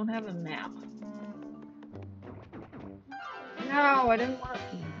 and I don't have a map. No, I didn't want.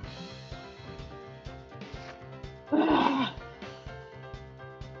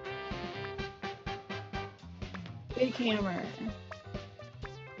 Big hammer.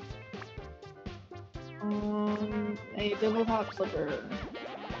 A double hop slipper.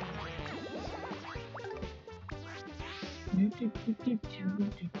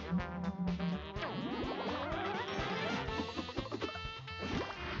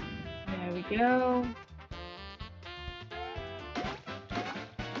 There we go.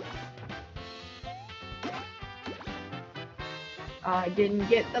 I didn't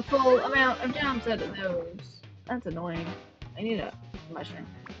get the full amount of jumps out of those. That's annoying. I need a mushroom.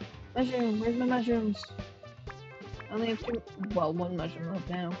 Mushroom, where's my mushrooms? I only have two, well, one mushroom left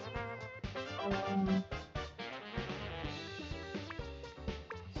now.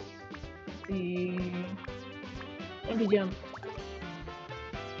 Let's see. Empty jump.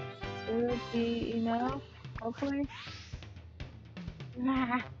 Should be enough, hopefully.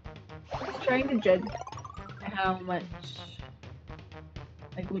 Just trying to judge how much,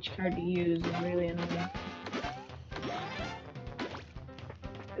 like which card to use is really annoying.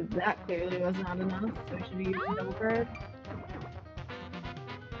 Because that clearly was not enough, so I should be using double card.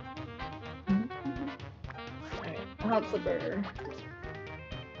 Alright, hot slipper.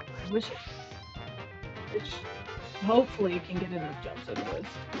 Which hopefully can get enough jumps out of this.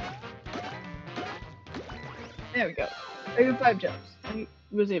 There we go. I got 5 jumps. I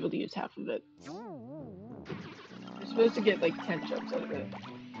was able to use half of it. You're supposed to get like 10 jumps out of it.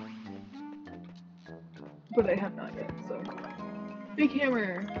 But I have not yet, so. Big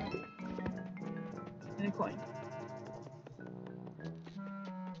hammer! And a coin.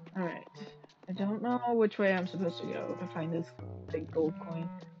 Alright. I don't know which way I'm supposed to go to find this big gold coin.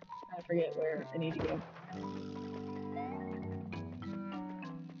 I forget where I need to go.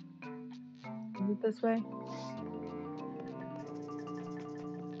 Is it this way?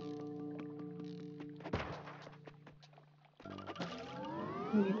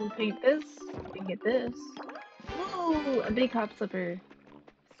 We can paint this. We can get this. Ooh, a big hop slipper.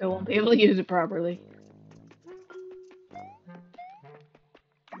 So I won't be able to use it properly.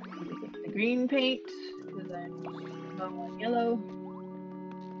 The green paint, because I'm low on yellow.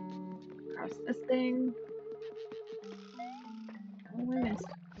 Across this thing. Oh, I missed.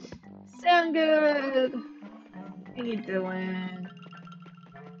 Sound good! How you doing?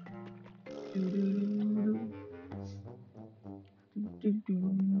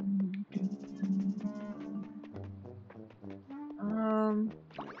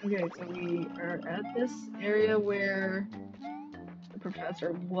 Okay, so we are at this area where the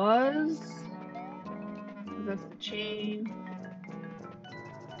professor was. That's the chain.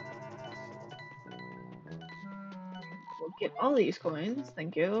 We'll get all these coins.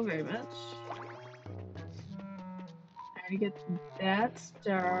 Thank you very much. I already get that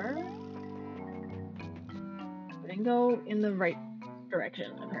star. I didn't go in the right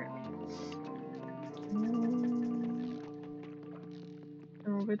direction, apparently.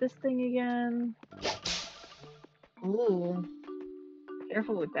 Over this thing again. Ooh.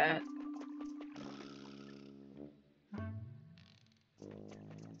 Careful with that.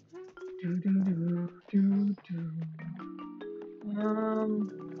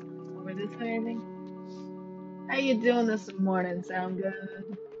 Over this way, I think. How you doing this morning? Sound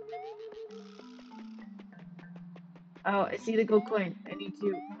good? Oh, I see the gold coin. I need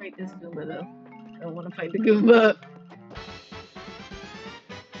to fight this Goomba, though. I don't want to fight the Goomba.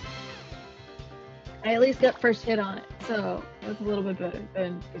 I at least got first hit on it, so that's a little bit better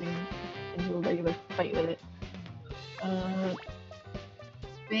than getting into a regular fight with it.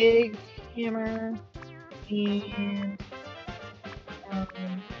 Big hammer, and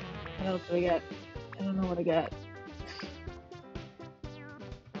what else do I got? I don't know what I got.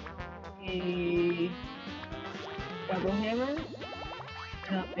 A double hammer,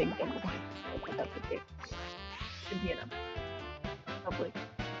 not big double hammer. So that's okay. Should be enough. Hopefully.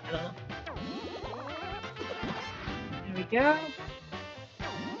 I don't know. There we go.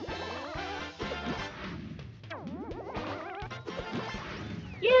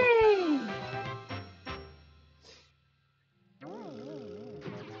 Yay!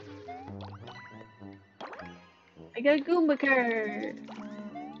 I got a Goomba card!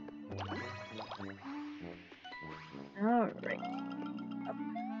 Alright. Up.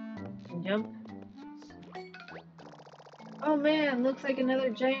 And jump. Oh man, looks like another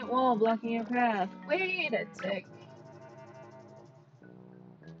giant wall blocking your path. Wait a sec.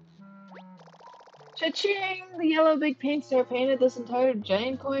 Cha-ching! The yellow big paint star painted this entire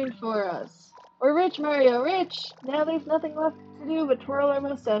giant coin for us. We're rich, Mario, rich! Now there's nothing left to do but twirl our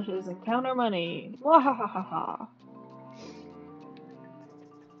mustaches and count our money. Wahahaha.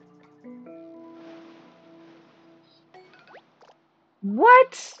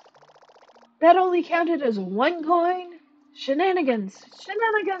 What? That only counted as one coin? Shenanigans!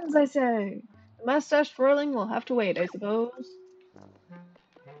 Shenanigans, I say! The mustache twirling will have to wait, I suppose.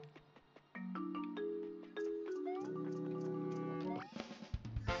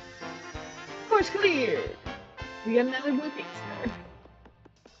 Course clear! We got another blue pink star.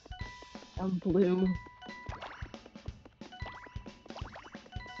 I'm blue.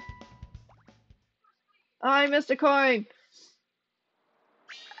 I missed a coin!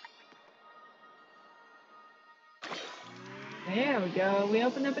 There we go. We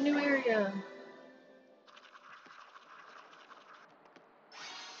opened up a new area.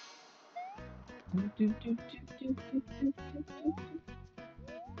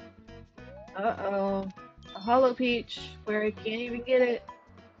 Uh-oh. A hollow peach where I can't even get it.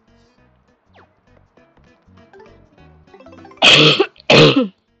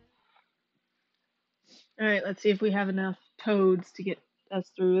 Alright, let's see if we have enough toads to get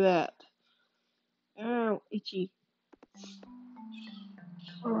us through that. Oh, itchy.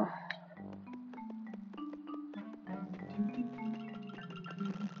 Ugh.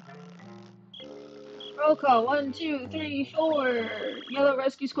 Roll call 1, 2, 3, 4. Yellow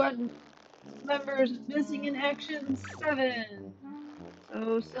Rescue Squad members missing in action 7.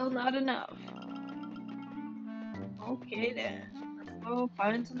 So still not enough. Okay then. Let's go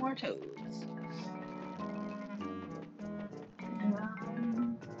find some more toads.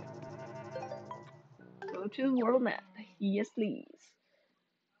 Go to world map. Yes, please.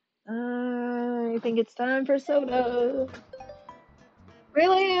 I think it's time for soda.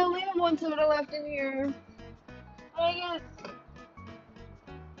 Really? I only have one soda left in here. Dang it.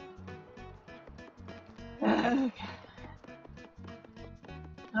 Okay.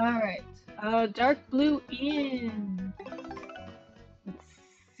 Alright. Dark blue in. Let's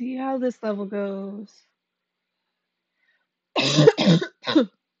see how this level goes.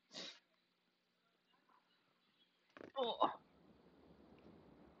 Oh.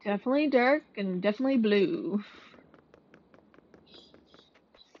 Definitely dark and definitely blue.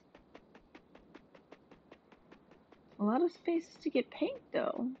 A lot of spaces to get paint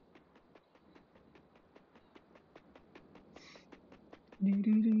though.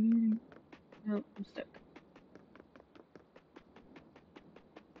 Nope, I'm stuck.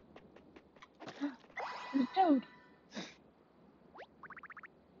 There's a toad.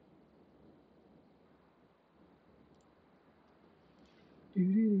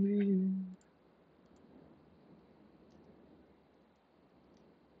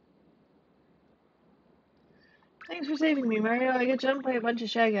 Thanks for saving me, Mario. I got jumped by a bunch of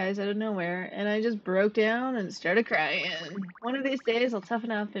Shy Guys out of nowhere, and I just broke down and started crying. One of these days, I'll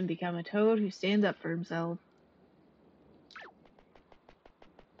toughen up and become a toad who stands up for himself.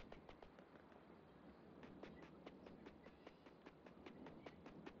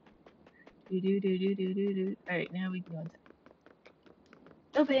 Alright, now we can go inside.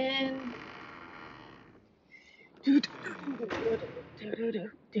 Open!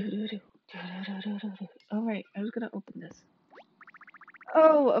 Alright, I was gonna open this.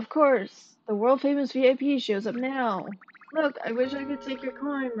 Oh, of course! The world famous VIP shows up now! Look, I wish I could take your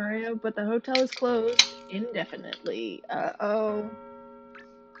coin, Mario, but the hotel is closed indefinitely. Uh-oh.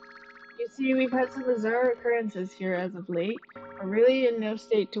 You see, we've had some bizarre occurrences here as of late. We're really in no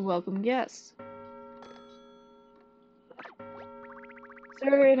state to welcome guests.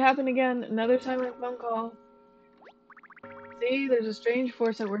 Sir, it happened again. Another silent phone call. See, there's a strange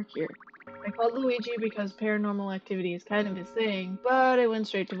force at work here. I called Luigi because paranormal activity is kind of his thing, but it went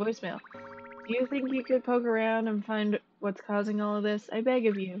straight to voicemail. Do you think you could poke around and find what's causing all of this? I beg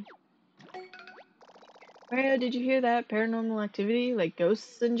of you. Mario, did you hear that? Paranormal activity? Like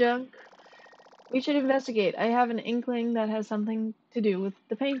ghosts and junk? We should investigate. I have an inkling that has something to do with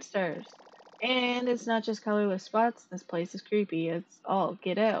the paint stars. And it's not just colorless spots. This place is creepy. It's all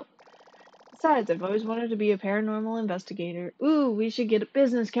get out. Besides, I've always wanted to be a paranormal investigator. Ooh, we should get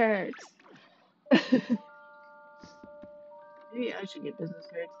business cards. Maybe I should get business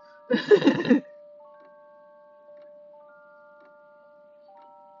cards.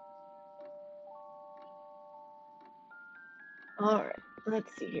 Alright,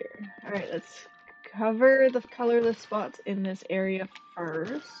 let's see here. Alright, let's cover the colorless spots in this area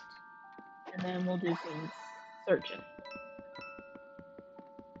first. And then we'll do some searching.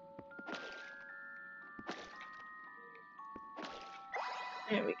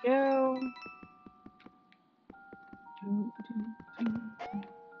 There we go. Ew.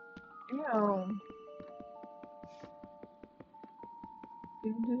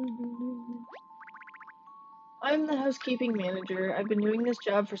 I'm the housekeeping manager. I've been doing this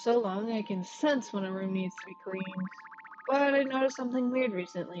job for so long I can sense when a room needs to be cleaned. But I noticed something weird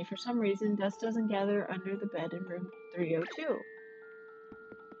recently. For some reason, dust doesn't gather under the bed in room 302.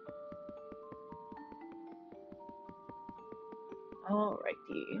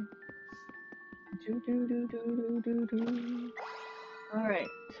 Alrighty. Alright.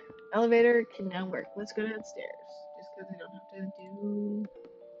 Elevator can now work. Let's go downstairs. Just because I don't have to do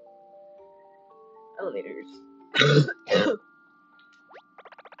elevators.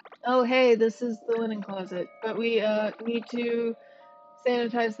 Oh, hey, this is the linen closet. But we need to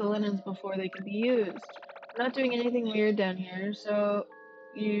sanitize the linens before they can be used. I'm not doing anything weird down here, so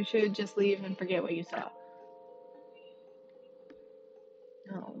you should just leave and forget what you saw.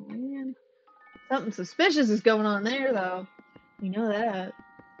 Oh, man. Something suspicious is going on there, though. You know that.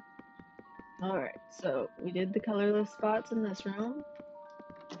 Alright, so we did the colorless spots in this room.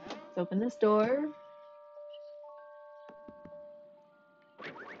 Let's open this door.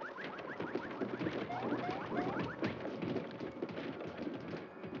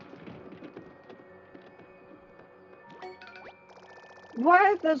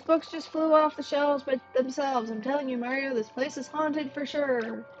 What? Those books just flew off the shelves by themselves. I'm telling you, Mario, this place is haunted for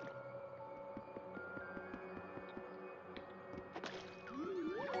sure.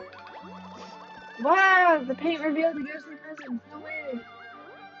 Wow, the paint revealed the ghostly presence. No way.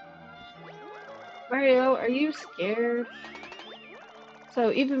 Mario, are you scared?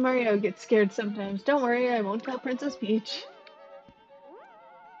 So even Mario gets scared sometimes. Don't worry, I won't tell Princess Peach.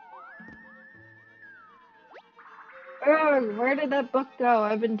 Ugh, where did that book go?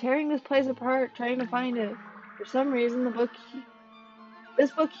 I've been tearing this place apart trying to find it. For some reason,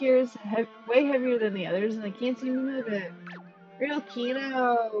 this book here is way heavier than the others, and I can't seem to move it. Real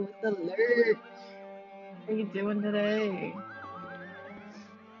Kino with the lurk. How you doing today?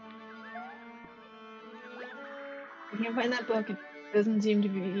 I can't find that book. It doesn't seem to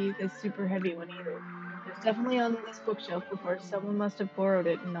be this super heavy one either. It's definitely on this bookshelf before. Someone must have borrowed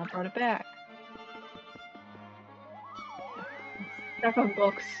it and not brought it back. Stuck on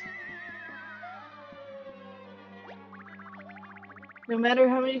books. No matter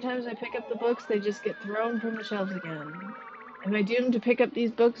how many times I pick up the books, they just get thrown from the shelves again. Am I doomed to pick up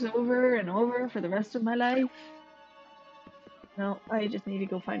these books over and over for the rest of my life? No, I just need to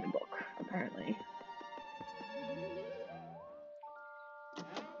go find a book, apparently.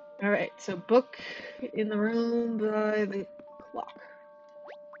 Alright, so book in the room by the clock.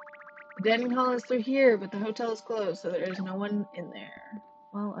 The dining hall is through here, but the hotel is closed, so there is no one in there.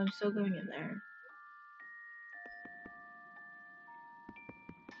 Well, I'm still going in there.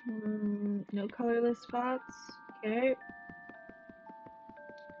 No colorless spots. Okay.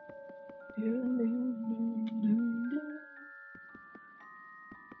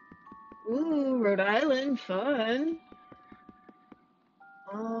 Ooh, Rhode Island, fun.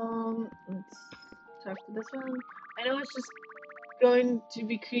 Let's talk to this one. I know it's just going to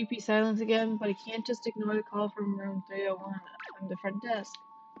be creepy silence again, but I can't just ignore the call from room 301 from the front desk.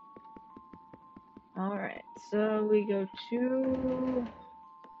 Alright, so we go to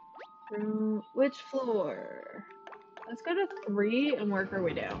room, which floor? Let's go to 3 and work our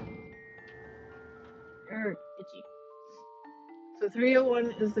way down. Itchy. So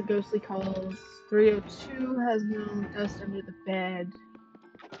 301 is the ghostly calls. 302 has no dust under the bed.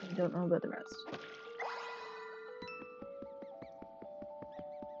 I don't know about the rest.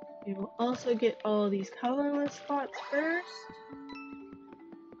 We will also get all these colorless spots first.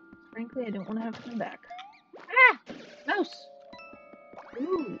 Frankly, I don't want to have to come back. Ah! Mouse!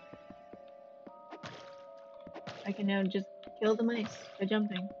 Ooh. I can now just kill the mice by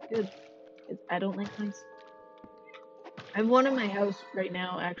jumping. Good. Because I don't like mice. I have one in my house right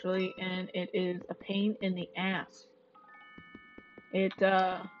now, actually, and it is a pain in the ass. It,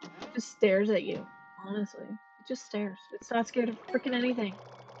 just stares at you, honestly. It just stares. It's not scared of freaking anything.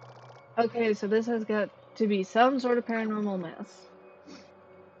 Okay, so this has got to be some sort of paranormal mess.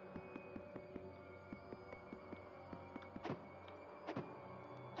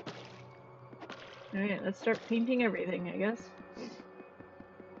 Alright, let's start painting everything, I guess.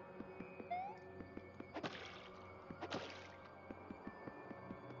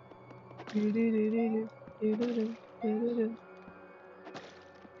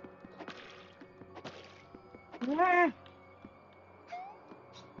 Ah!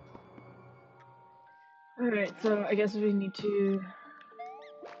 Alright, so I guess we need to...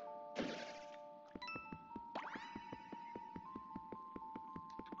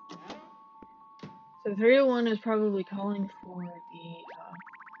 So 301 is probably calling for the,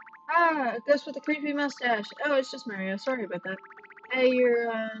 Ah! Ghost with a creepy mustache! Oh, it's just Mario. Sorry about that. Hey, you're,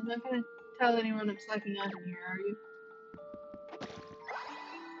 not gonna tell anyone I'm slacking out in here, are you?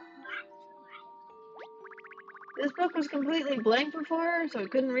 This book was completely blank before, so I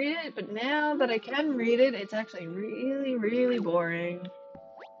couldn't read it, but now that I can read it, it's actually really, really boring.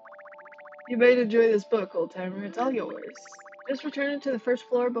 You might enjoy this book, old timer. It's all yours. Just return it to the first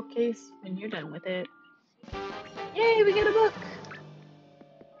floor bookcase when you're done with it. Yay, we get a book!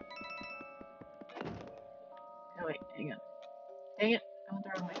 Oh wait, hang on. Dang it, I went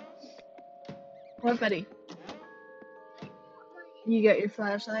the wrong way. What, buddy? You got your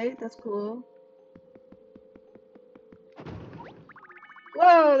flashlight? That's cool.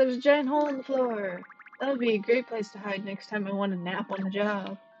 Whoa, there's a giant hole in the floor. That would be a great place to hide next time I want to nap on the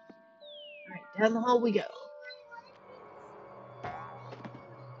job. Alright, down the hall we go.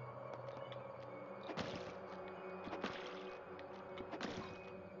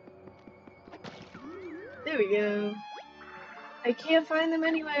 There we go. I can't find them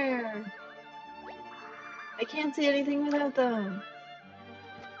anywhere. I can't see anything without them.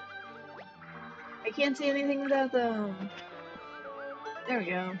 I can't see anything without them. There we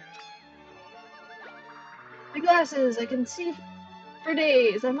go. My glasses, I can see for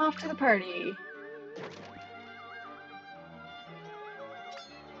days. I'm off to the party.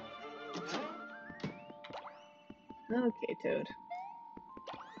 Okay, Toad.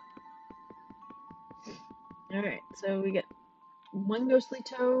 Alright, so we get one ghostly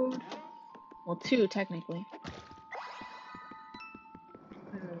Toad. Well, two, technically.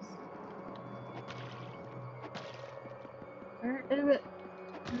 Where is it?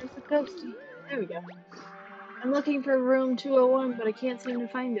 Where's the ghosty? There we go. I'm looking for room 201, but I can't seem to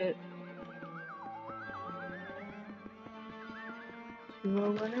find it.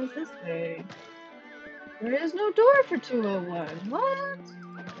 201 is this way. There is no door for 201. What?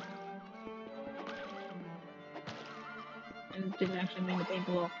 I didn't actually mean to paint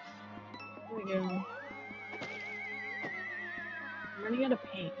the wall. There we go. I'm running out of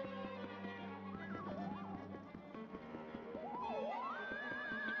paint.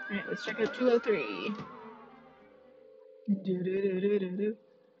 Alright, let's check out 203. Do, do, do, do, do, do.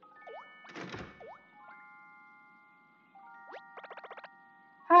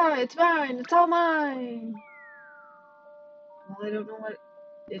 Hi, it's mine. It's all mine. Well, I don't know what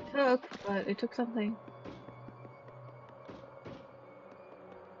it took, but it took something.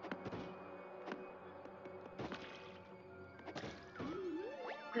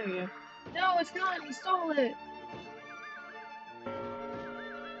 There we go. No, it's gone. He stole it.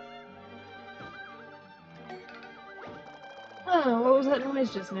 Huh, what was that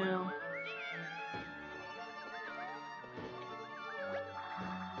noise just now?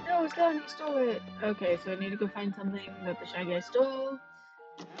 No, it's gone. He stole it. Okay, so I need to go find something that the Shy Guy stole.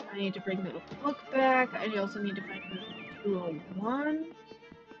 I need to bring the book back. I also need to find room 201.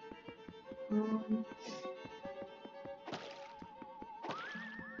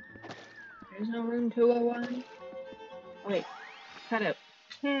 There's no room 201. Oh, wait. Cut out.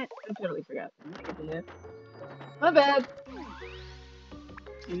 I totally forgot. I could do that. My bad.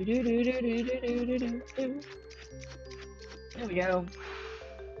 Do do do do do do do do do. There we go.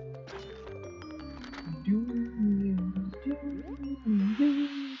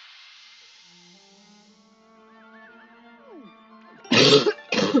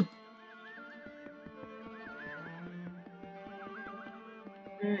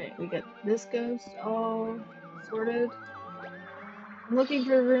 Alright, we got this ghost all sorted. I'm looking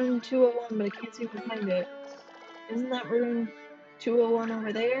for room 201, but I can't seem to find it. Isn't that room 201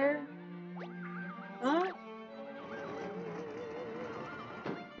 over there? Huh?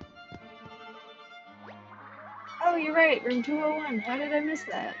 Oh, you're right, room 201. How did I miss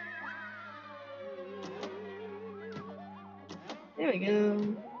that? There we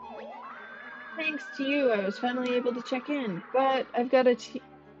go. Thanks to you, I was finally able to check in, but I've got a tea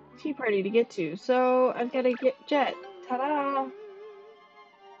party to get to, so I've got to get jet. Ta-da!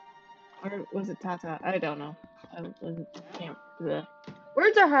 Or was it ta-ta? I don't know. I wasn't, can't, the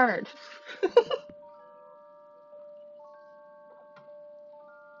words are hard.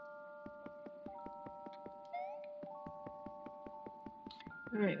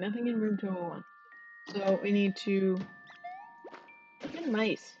 Alright, nothing in room 201. So we need to... Freaking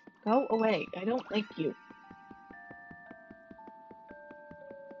mice. Go away. I don't like you.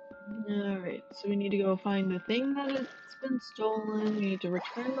 Alright, so we need to go find the thing that it's been stolen. We need to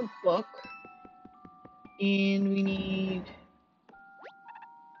return the book. And we need...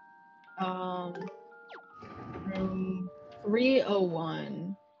 room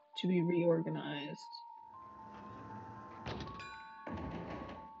 301 to be reorganized.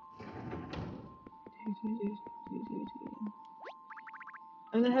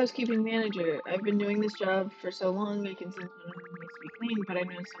 I'm the housekeeping manager. I've been doing this job for so long I can sense when it needs to be cleaned, but I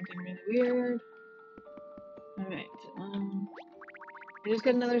noticed something really weird. Alright, I just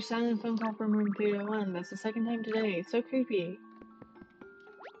got another silent phone call from room 301. That's the second time today. It's so creepy.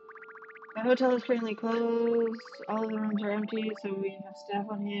 The hotel is currently closed. All of the rooms are empty, so we have staff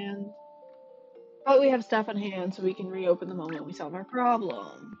on hand. But we have staff on hand, so we can reopen the moment we solve our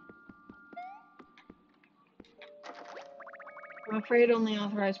problem. I'm afraid only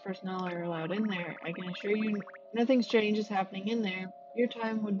authorized personnel are allowed in there. I can assure you nothing strange is happening in there. Your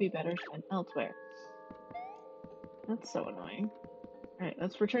time would be better spent elsewhere. That's so annoying. Alright,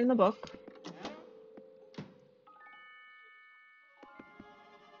 let's return the book.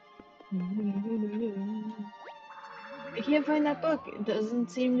 I can't find that book. It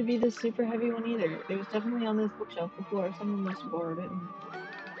doesn't seem to be the super heavy one either. It was definitely on this bookshelf before. Someone must have borrowed it and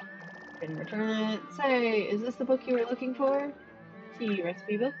didn't return it. Say, is this the book you were looking for? Tea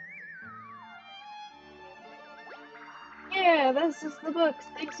recipe book? Yeah, this is the book.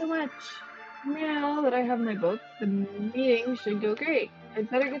 Thanks so much. Now that I have my book, the meeting should go great. I'd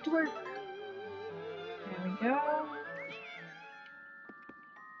better get to work. There we go.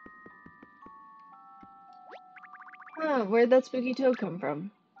 Huh, where'd that spooky toad come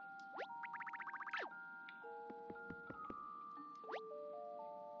from?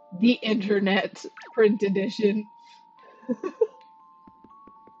 The Internet print edition.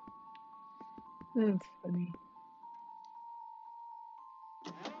 That's funny.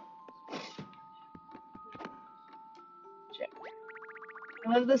 Check. I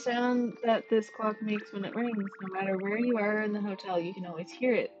love the sound that this clock makes when it rings. No matter where you are in the hotel, you can always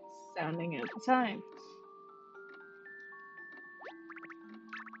hear it sounding at the time.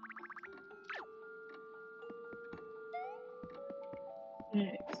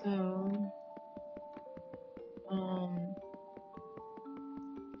 Alright, so...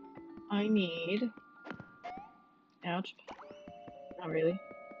 I need... Ouch. Not really.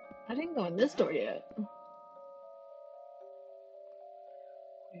 I didn't go in this door yet.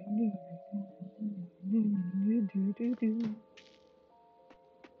 I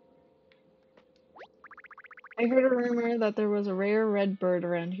heard a rumor that there was a rare red bird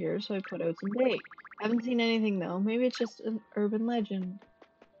around here, so I put out some bait. Haven't seen anything though. Maybe it's just an urban legend.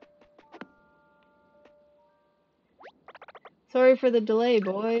 Sorry for the delay,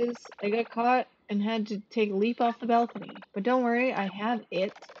 boys. I got caught and had to take a leap off the balcony. But don't worry, I have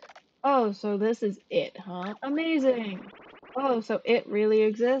it. Oh, so this is it, huh? Amazing! Oh, so it really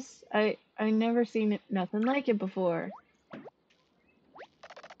exists? I never seen it, nothing like it before.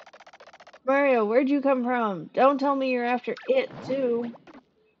 Mario, where'd you come from? Don't tell me you're after it, too.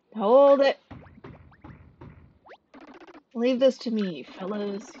 Hold it. Leave this to me,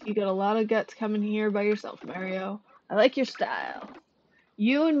 fellas. You got a lot of guts coming here by yourself, Mario. I like your style.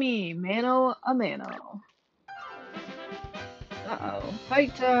 You and me, mano a mano. Uh-oh.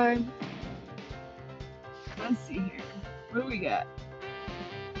 Fight time. Let's see here. What do we got?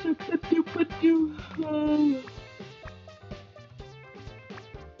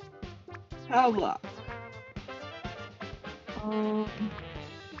 Power block. Um...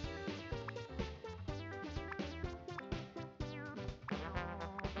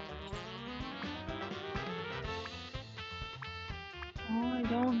 Oh, I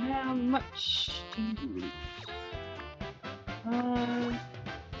don't have much to use.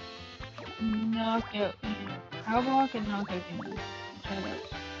 Knockout. Power block and knockout damage. Try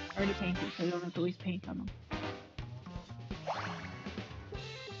those. Already painted, so I don't have to waste paint on them.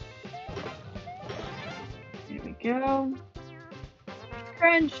 There we go.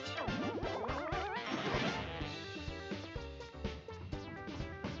 Crunched.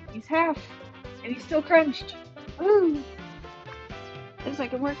 He's half, and he's still crunched. Ooh. This I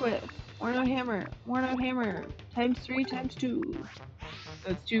can work with. Worn out hammer. Worn out hammer. Times 3 times 2. So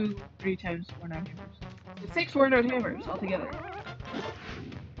it's 2, 3 times worn out hammers. It's 6 worn out hammers altogether.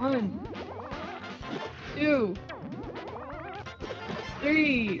 1, 2,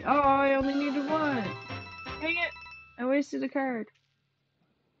 3. Oh, I only needed 1. Dang it. I wasted a card.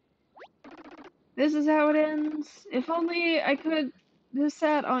 This is how it ends. If only I could just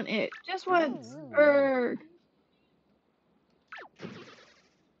sat on it. Just once. Erg.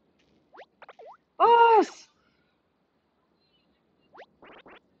 Boss!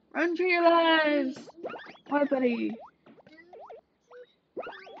 Run for your lives! What, buddy?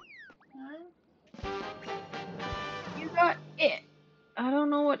 You got it. I don't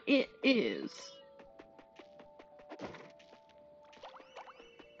know what it is.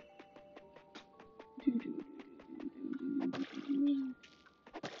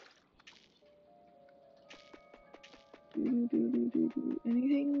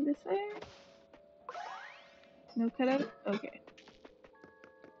 Anything this way? No cutout? Okay.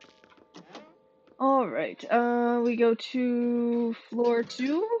 Alright, we go to floor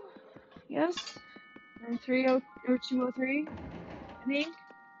 2? Yes? Room 30 or 203? I think?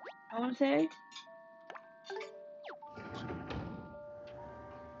 I wanna say?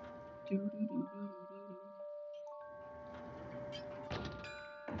 Here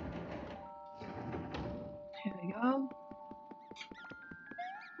we go.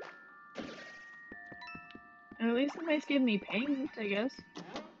 And at least the mice give me paint, I guess.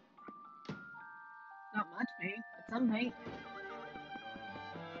 Not much paint, but some paint.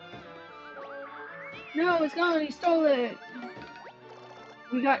 No, it's gone! He stole it!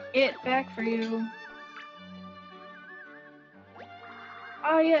 We got it back for you.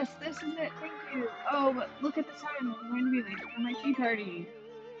 Ah, yes, this is it. Thank you. Oh, but look at the time. I'm going to be late for my tea party.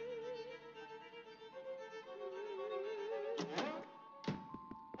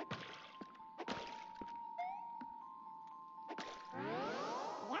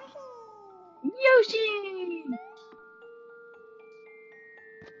 Yoshi!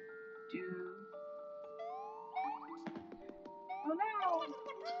 Oh no!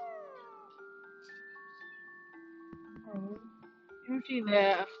 Oh, Yoshi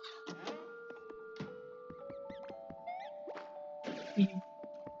left.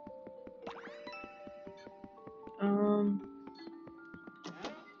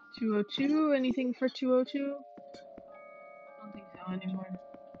 202? Anything for 202? I don't think so anymore.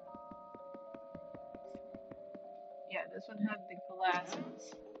 Yeah, this one had the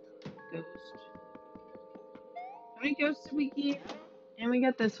glasses. Ghost. How many ghosts did we keep? And we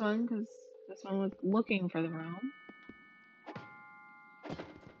got this one, because this one was looking for the room. Can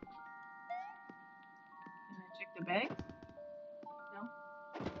I check the bag? No?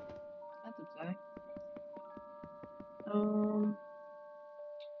 That's upsetting.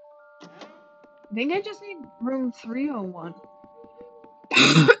 I think I just need room 301.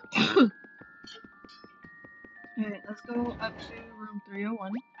 Alright, let's go up to room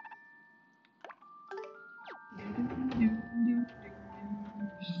 301.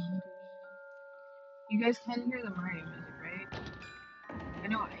 You guys can hear the Mario music, right? I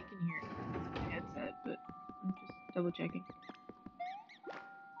know I can hear it because it's my headset, but I'm just double checking.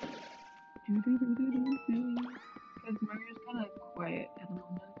 Because Mario's kind of quiet at the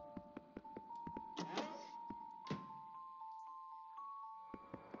moment.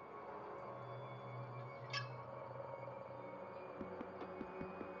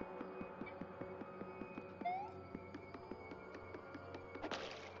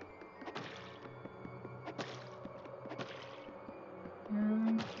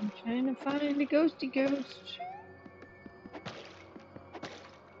 I'm trying to find a ghosty ghost.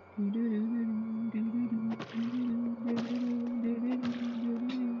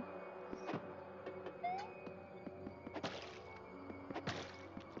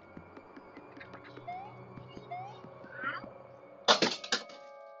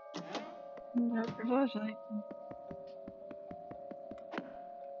 That's your flashlight.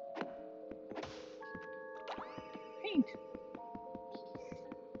 Paint.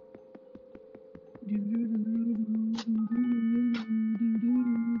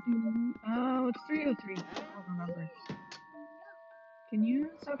 Oh, it's 303. I don't remember. Can you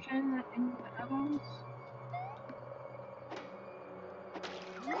stop shining that in the eyeballs?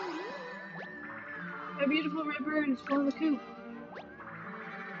 My beautiful red bird is full of the coop.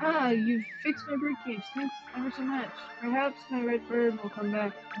 Ah, you've fixed my birdcage. Thanks ever so much. Perhaps my red bird will come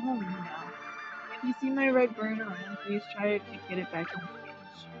back home now. If you see my red bird around, please try to get it back in the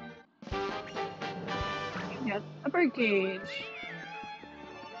cage. You got a birdcage.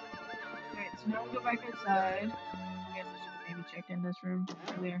 Alright, so now we'll go back outside. I guess I should have maybe checked in this room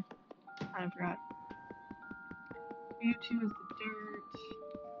earlier. I forgot. View 2 is the dirt.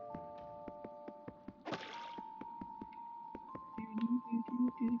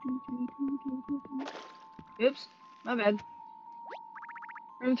 Oops, my bad.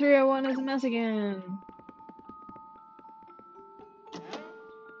 Room 301 is a mess again.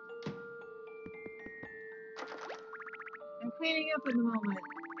 I'm cleaning up at the moment.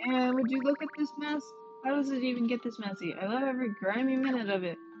 And would you look at this mess? How does it even get this messy? I love every grimy minute of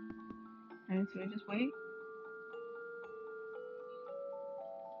it. Alright, so I just wait?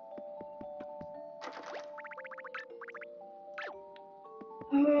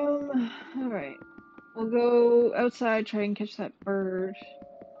 Alright. We'll go outside, try and catch that bird.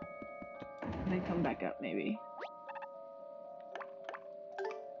 And then come back up, maybe.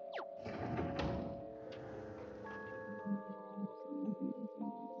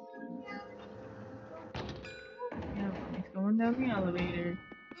 Yeah, mommy's going down the elevator.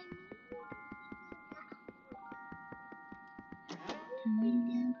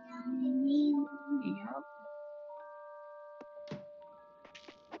 Yep.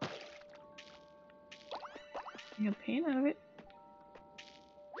 You got paint out of it.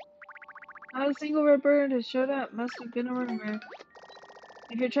 Not a single red bird has showed up. Must have been a rumor.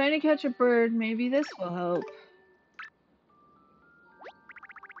 If you're trying to catch a bird, maybe this will help.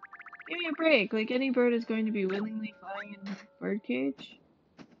 Give me a break. Like any bird is going to be willingly flying in a birdcage.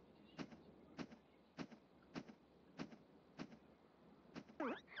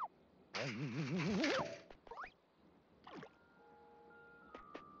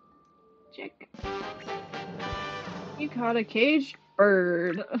 Check. You caught a caged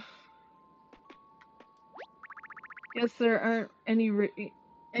bird. Guess there aren't any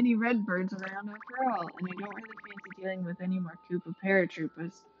red birds around after all, and I don't really fancy dealing with any more Koopa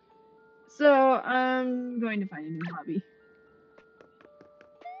paratroopers. So I'm going to find a new hobby.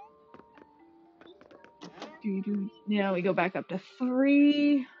 Now we go back up to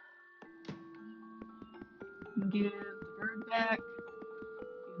 3. Give the bird back.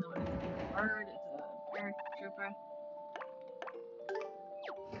 Even though it isn't even a bird, it's a paratrooper.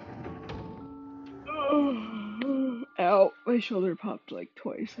 Ow, my shoulder popped like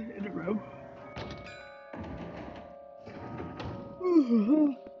twice in a row.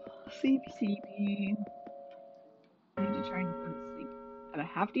 Sleepy, sleepy. I need to try and go to sleep at a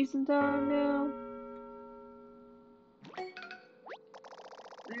half decent time now.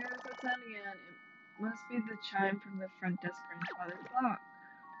 There's that sound again. It must be the chime from the front desk grandfather's clock.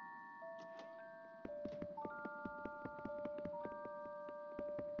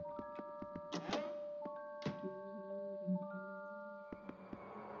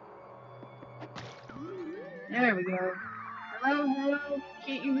 There we go. Hello, hello.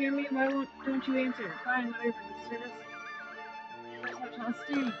 Can't you hear me? Why don't you answer? Fine, whatever. The service hotel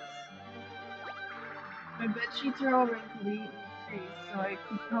stinks. My bed sheets are all wrinkly and creased, so I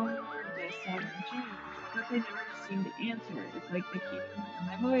could call them for this to have them changed. But they never seem to answer. It's like they keep ignoring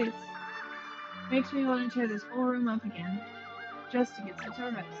my voice. Makes me want to tear this whole room up again, just to get some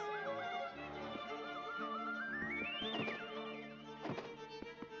service.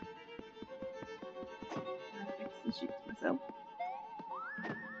 Can I fix the sheets myself?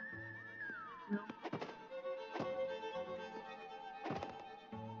 No.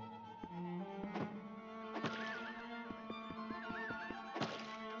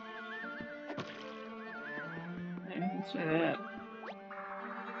 There, let's try that.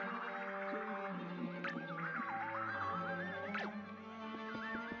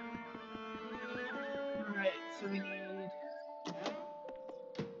 Alright, so we need...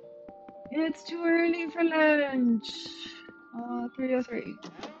 It's too early for lunch! 3:03.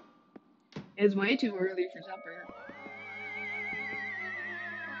 It's way too early for supper.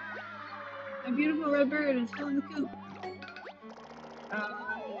 My beautiful red bird is still in the coop. Is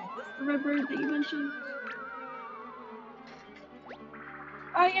this the red bird that you mentioned?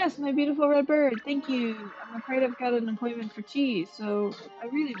 Ah, yes, my beautiful red bird. Thank you. I'm afraid I've got an appointment for tea, so I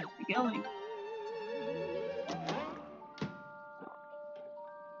really must be going.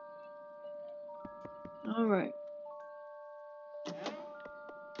 Alright.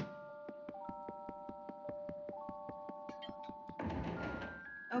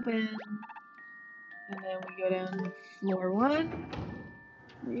 Open. And then we go down to floor 1.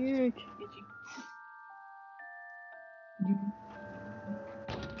 Here, kitchen.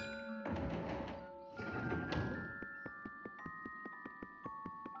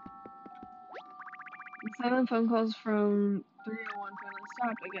 Silent phone calls from 301 finally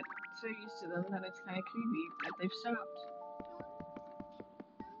stopped. I get so used to them that it's kind of creepy that they've stopped.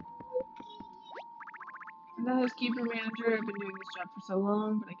 I'm the housekeeper manager. I've been doing this job for so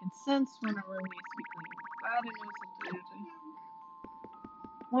long, but I can sense when a room needs to be cleaned. Glad I know something to do.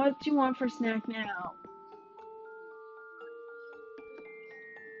 What do you want for snack now?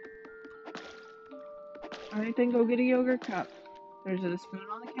 Alright, then go get a yogurt cup. There's a spoon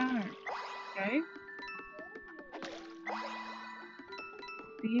on the counter. Okay?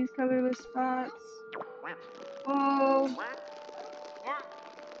 These colorless spots. Oh,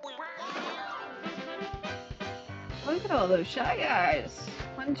 look at all those shy guys.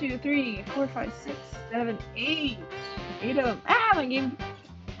 1, 2, 3, 4, 5, 6, 7, 8. 8 of them. Ah, my game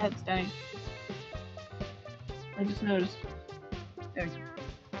head's dying. I just noticed. There.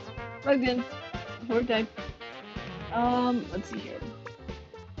 Plugged in. Before it died. Let's see here.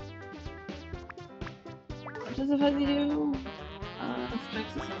 What does a fuzzy do?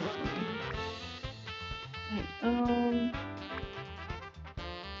 Strikes us out.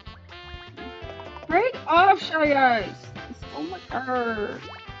 Break off, Shy Guys! It's so much hurt.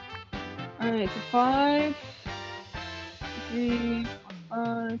 Alright, so 5, 3, 4,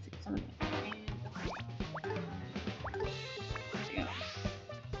 5, 6, 7, 8. Yeah.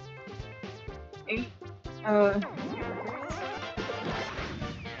 8.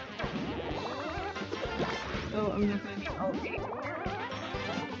 So I'm not gonna need all 8.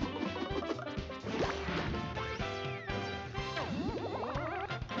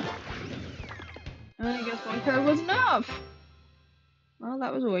 I guess 1 card was enough! Well,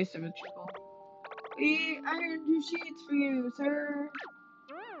 that was a waste of a triple. We ironed your sheets for you, sir!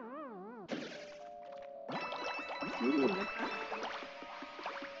 Ooh, look at that.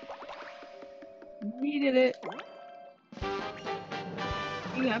 Needed it.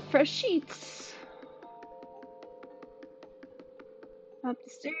 You got fresh sheets. Up the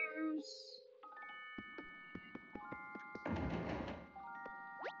stairs.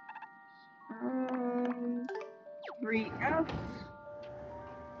 3F.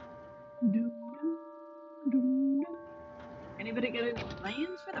 Anybody got any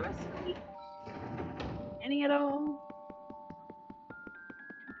plans for the rest of the week? Any at all?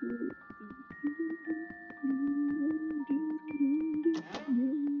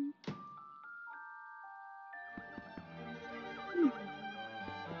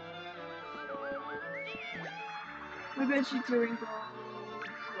 My bed sheets are wrinkled.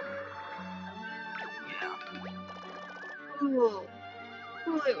 Yeah. Cool.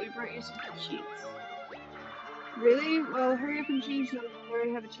 Cool it, we brought you some good sheets. Really? Well, hurry up and change them before I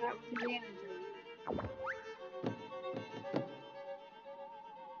have a chat with the manager.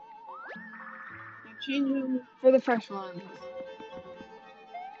 Now change them for the fresh ones.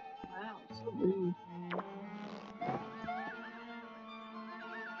 Wow, so rude.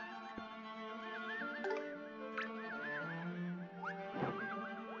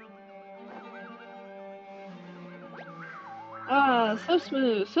 Ah, so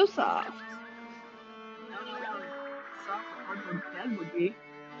smooth, so soft. Soft cardboard bed would be.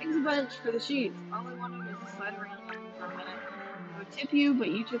 Thanks a bunch for the sheets. All I wanted was to slide around on them for a minute. I'll tip you, but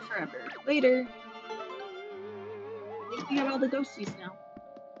you took forever. Later. I think we got all the ghosties now.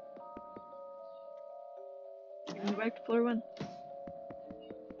 Go back to floor 1.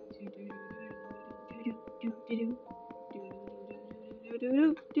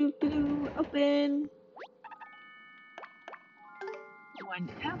 Open.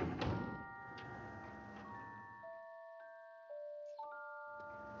 1F.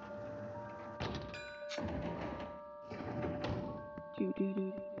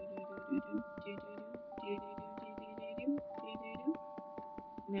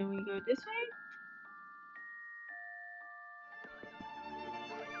 Then we go this way.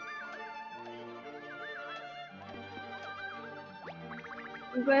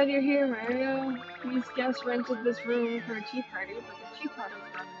 I'm glad you're here, Mario. These guests rented this room for a tea party, but the teapot has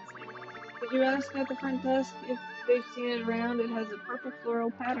gone missing. Could you ask at the front desk if they've seen it around? It has a purple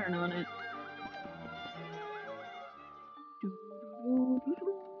floral pattern on it.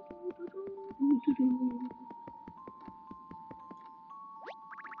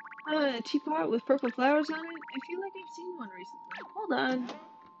 A teapot with purple flowers on it? I feel like I've seen one recently. Hold on.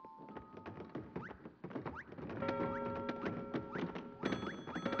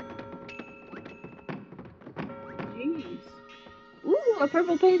 Jeez. Ooh, a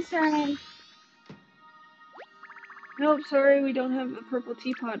purple paint stand! Nope, sorry, we don't have a purple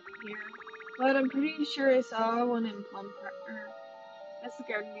teapot here. But I'm pretty sure I saw one in Plum Park. That's the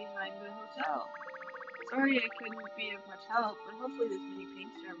garden behind the hotel. Sorry I couldn't be of much help, but hopefully this mini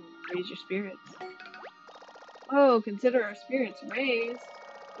paint star will raise your spirits. Oh, consider our spirits raised.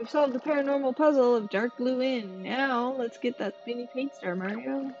 We've solved the paranormal puzzle of Dark Blue Inn. Now, let's get that mini paint star,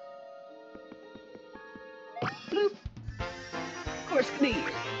 Mario. Bloop! Course clear!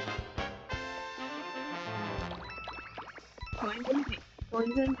 Coins and paint.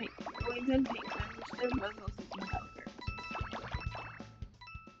 Coins and paint. Coins and paint. Understood puzzle system developers.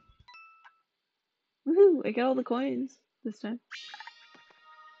 Woohoo! I got all the coins this time.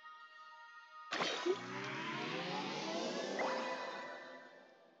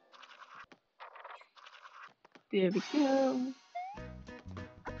 There we go.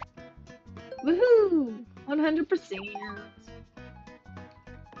 Woohoo! 100%.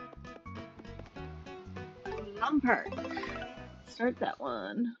 Lumper. Start that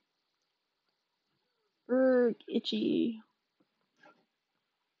one. Berg, itchy.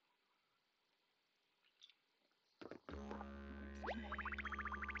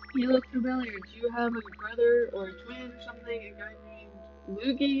 You look familiar. Do you have a brother or a twin or something? A guy named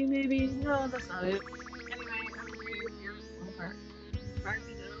Loogie, maybe? No, that's not it. Anyway, I'm Mario here with Plum Park. The park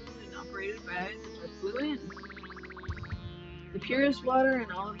is owned and operated by the Dark Blue Inn. The purest water in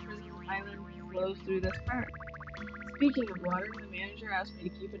all of Prism Island flows through this park. Speaking of water, the manager asked me to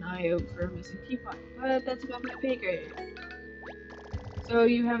keep an eye out for a missing teapot, but that's above my pay grade. So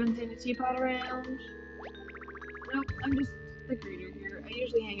you haven't seen a teapot around? Nope, I'm just the greeter here. I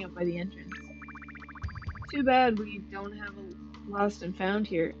usually hang out by the entrance. Too bad we don't have a lost and found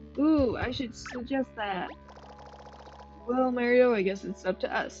here. Ooh, I should suggest that. Well, Mario, I guess it's up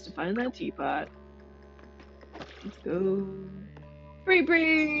to us to find that teapot. Let's go. Bree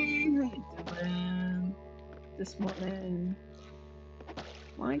Bree! How you doing this morning?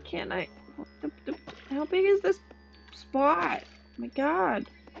 Why can't I? How big is this spot? Oh my god.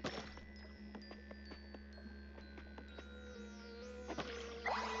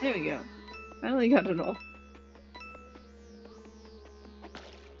 There we go. Finally got it all.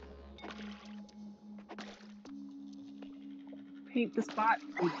 Paint the spot,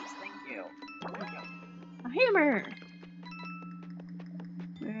 please. Thank you. There we go. A hammer!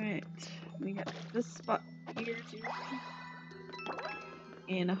 Alright. We got this spot here too.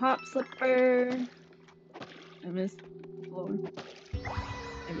 And a hop slipper. I missed the floor.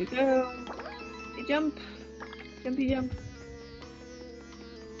 There we go. Hey, jump! Jumpy jump.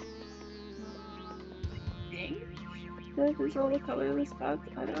 Dang. That is all the colorless spots?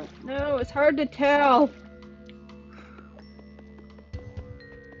 I don't know. It's hard to tell.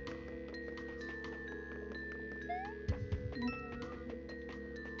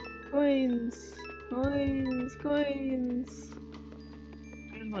 Coins. Coins. Coins.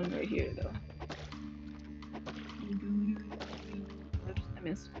 There's one right here, though. Oops, I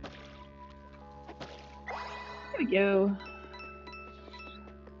missed. There we go.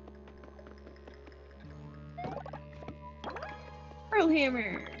 Pearl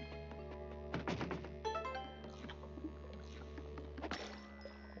hammer.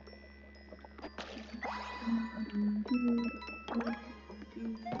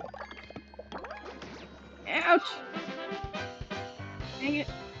 Ouch! Dang it.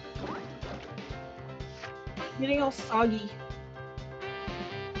 I'm getting all soggy.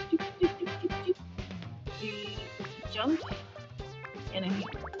 You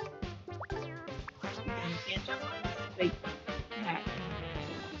can't jump on this big hat.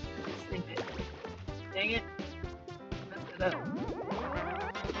 Snip it. Dang it. Messed it up.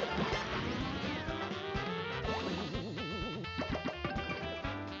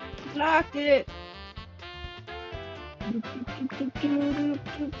 Blocked it!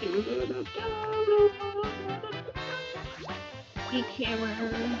 E-camera.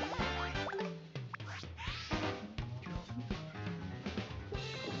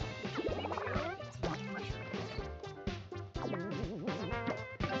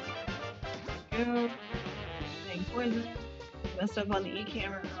 Go. Getting poison. Messed up on the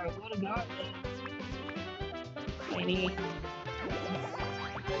E-camera. Alright, what about it? Tiny.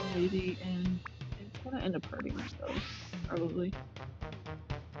 Lazy, and it's gonna end up hurting myself. Probably.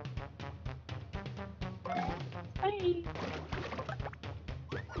 Bye!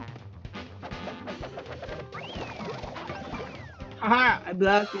 Haha! I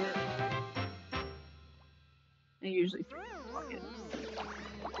blocked it. I usually block it.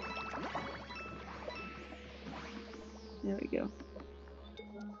 There we go.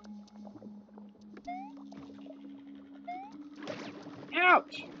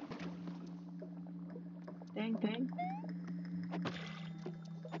 Ouch! Dang thing.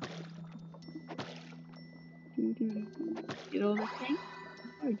 Get all this thing.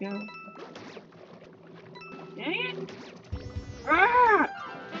 There we go. Dang it! Ah!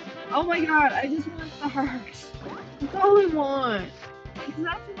 Oh my god, I just want the hearts. That's all I want. Is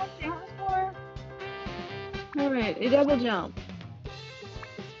that too much to ask for? Alright, a double jump.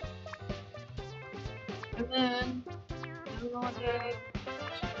 And then I don't know what to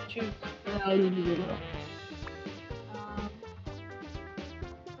choose. Should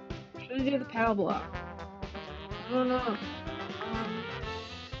I do the power block? I don't know.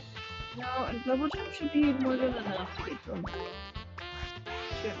 No, a double jump should be more than enough to get thrown back.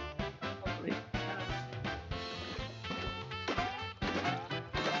 Should. Hopefully.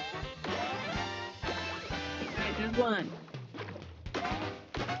 Alright, there's one.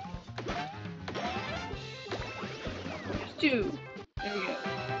 There's two. There we go.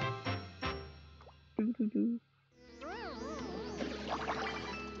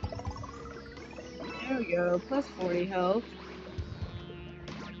 There we go. Plus 40 health.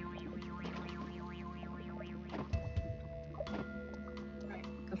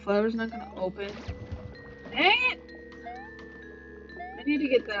 The flower's not gonna open. Dang it! I need to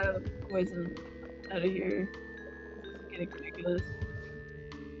get the poison out of here. It's getting ridiculous.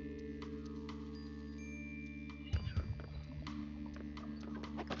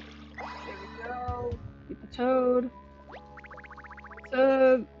 There we go. Get the toad.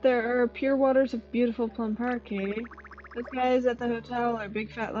 So, there are pure waters of beautiful Plum Park, eh? Those guys at the hotel are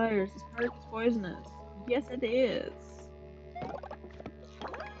big fat liars. This park is poisonous. Yes, it is.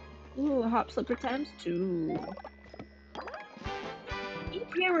 Ooh, hop slipper times 2.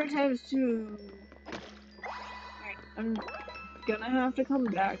 E-camera times 2. Alright, I'm gonna have to come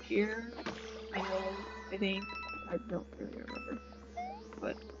back here. I think. I don't really remember.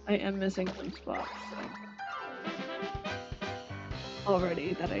 But I am missing some spots, so.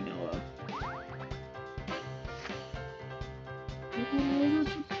 Already that I know of.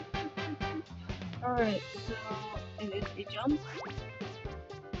 Alright, so it is a jump.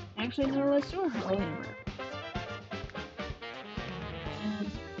 Actually, no, let's do a hurl hammer.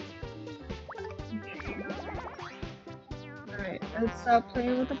 Alright, let's stop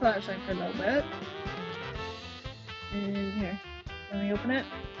playing with the flashlight for a little bit. And here, let me open it.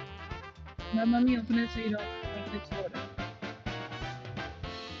 Let me open it so you don't make it explode.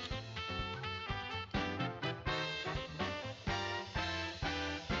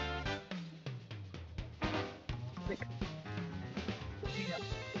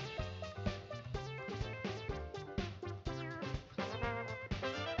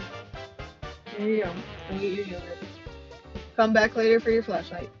 There you go. Go eat your yogurt. Come back later for your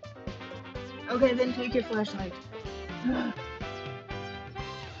flashlight. Okay, then take your flashlight.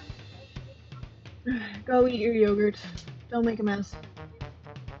 Go eat your yogurt. Don't make a mess.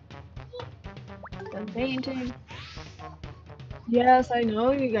 Done painting. Yes, I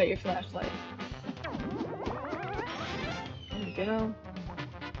know you got your flashlight. There we go.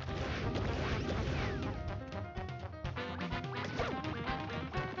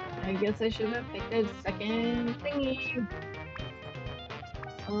 I guess I should have picked a second thingy.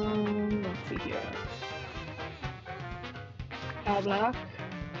 Let's see here. Power block.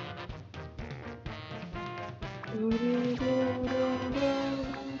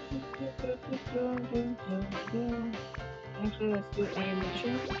 Actually, let's do a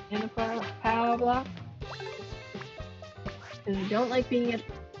mission and a power block. Because I don't like being at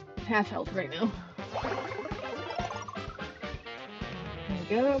half health right now. There we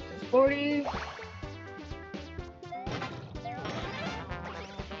go, plus 40.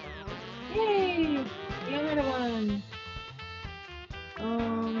 Yay! We got rid of one.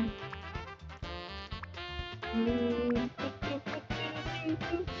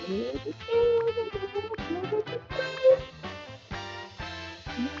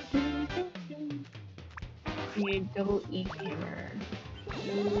 Need double E hammer.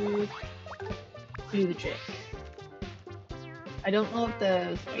 Do the trick. I don't know if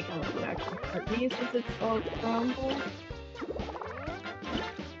the spike element would actually hurt me since it's all combo.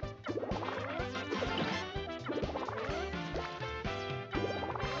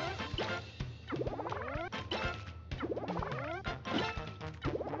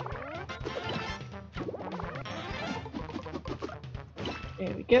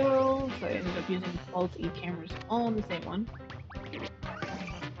 There we go. So I ended up using both E cameras on the same one.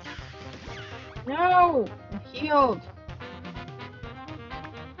 No! I'm healed!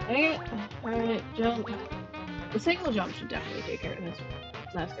 Dang it! Alright, jump. The single jump should definitely take care of this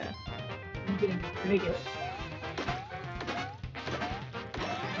last guy. I'm getting ridiculous.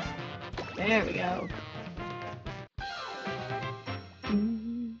 There we go.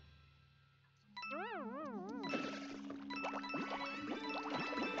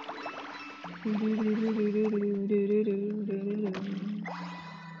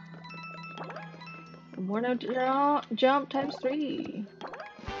 More now jump times 3.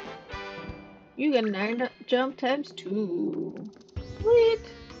 You get 9 jump times 2. Sweet.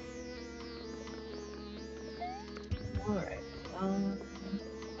 Alright.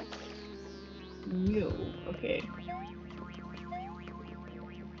 You. Okay.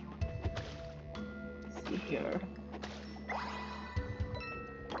 Let's see here.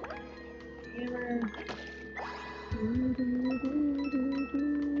 Hammer.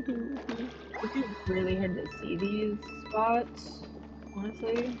 It'd be really hard to see these spots,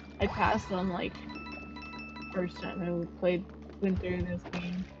 honestly. I passed them like first time I went through this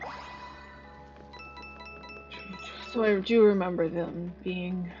game. So I do remember them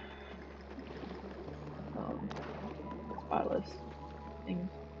being spotless things.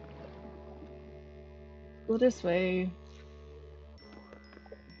 Go this way.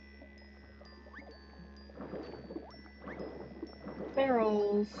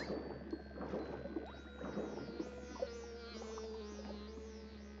 Barrels.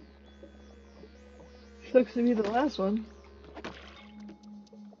 Looks to be the last one.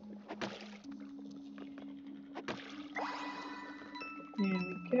 There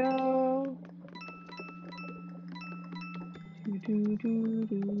we go. There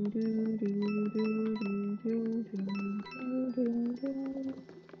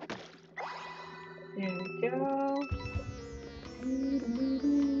we go.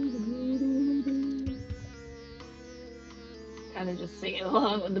 Kind of just singing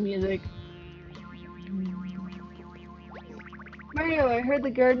along with the music. Mario, I heard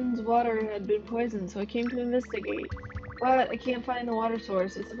the garden's water had been poisoned, so I came to investigate. But I can't find the water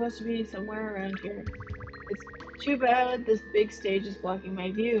source. It's supposed to be somewhere around here. It's too bad this big stage is blocking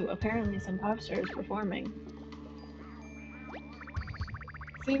my view. Apparently some pop star is performing.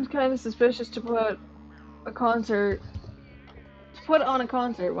 Seems kind of suspicious to put on a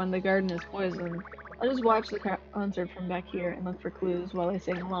concert when the garden is poisoned. I'll just watch the concert from back here and look for clues while I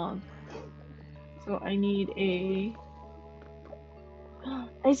sing along. So I need a...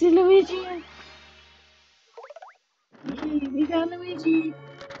 I see Luigi! Yay, we found Luigi!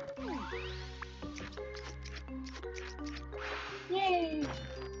 Yay!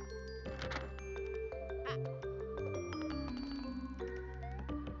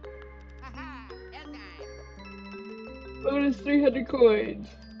 Bonus 300 coins!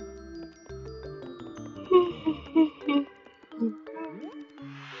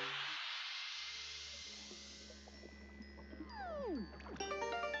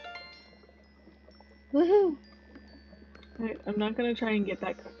 Woohoo! Alright, I'm not gonna try and get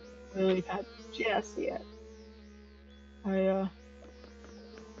that really bad just yet. I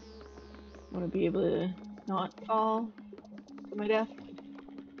want to be able to not fall to my death.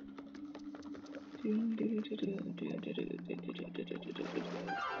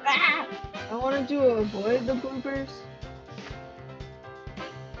 Ah! I wanted to avoid the bloopers.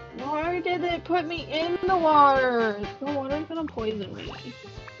 Why did they put me in the water? The water's gonna poison me.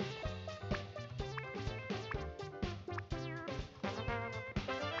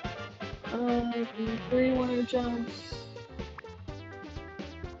 3 water jumps.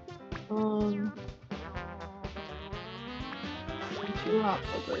 2 hop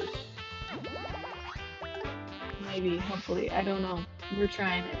flippers. Maybe, hopefully, I don't know. We're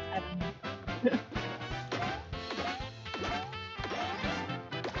trying it. I don't know.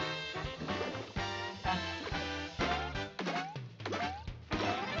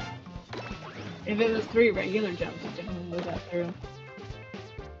 If it was 3 regular jumps, it definitely would have got through.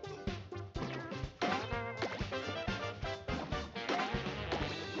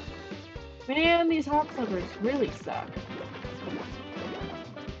 Man, these hop slippers really suck.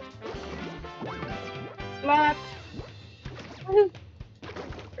 Slapped!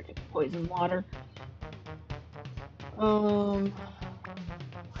 Freaking poison water.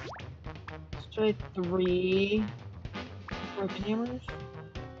 Let's try 3 broken hammers.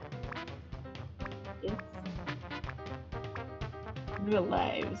 Yes. Real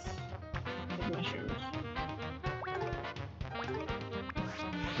lives. With mushrooms.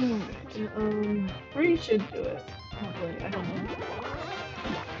 Alright, 3 should do it. Hopefully, I don't know.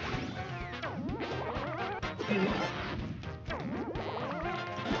 Maybe not.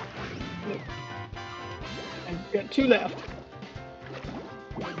 I've got 2 left.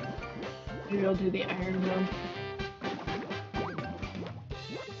 Maybe I'll do the iron jump.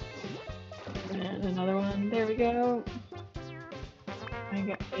 And another one. There we go. I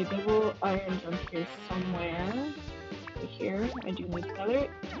got a double iron jump here somewhere. Right here. I do need to color it.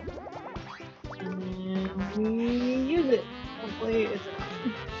 And then we use it. Hopefully it's enough.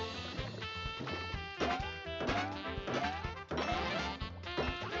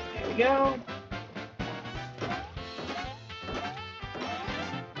 There we go.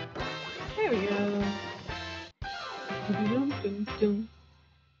 There we go. Dum, dum, dum.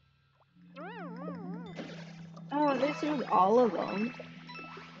 Oh, this is all of them.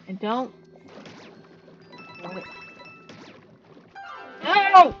 I don't. What?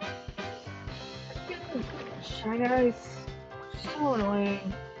 No! Shy guys. So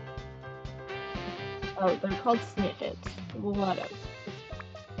annoying. Oh, they're called snippets. Whatever.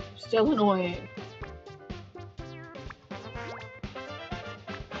 Still annoying.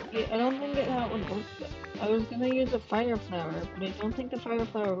 Yeah, I don't think that would work. I was gonna use a fire flower, but I don't think the fire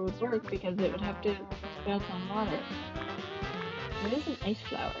flower would work because it would have to spout on water. What is an ice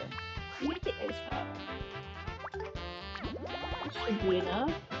flower? Use the ice flower. That should be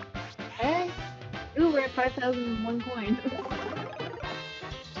enough. Okay. Ooh, we're at 5,001 coins.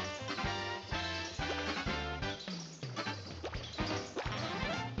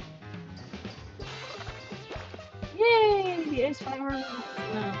 Yay! The ice flower.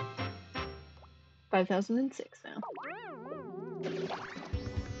 No. 5,006 now.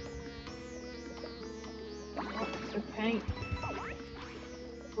 Oh, the paint.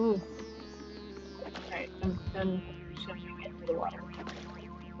 Ooh. Alright, I'm done swimming into the water.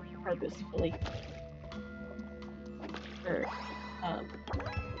 Purposefully. For,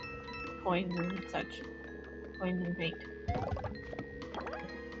 coins and such. Coins and paint.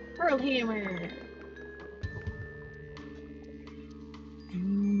 Pearl Hammer!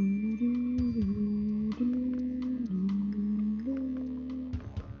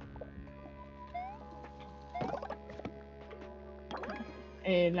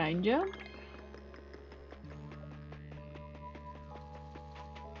 A line jump.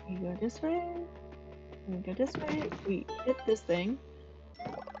 We go this way. We go this way. We hit this thing.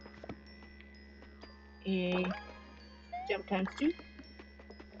 A jump times 2.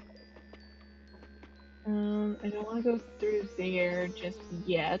 I don't want to go through there just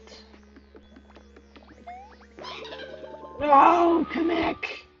yet. No, Kamek!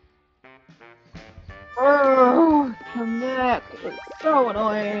 Oh, Kamek! It's so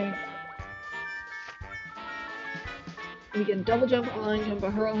annoying. You can double jump, a line jump, a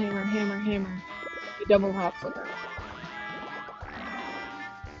hurl hammer, hammer, hammer. You double hop flipper.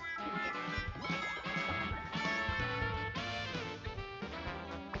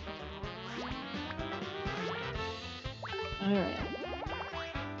 Alright.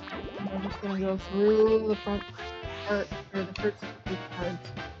 I'm just gonna go through the front part, or the first 3 cards.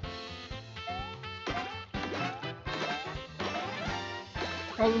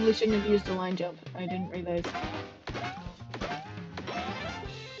 Probably shouldn't have used a line jump. I didn't realize.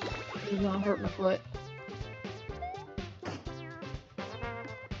 It was gonna hurt my foot.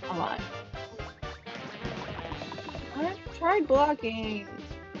 A lot. I tried blocking.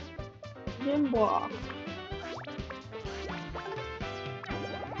 Didn't block.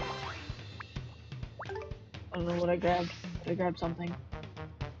 I don't know what I grabbed. I grabbed something.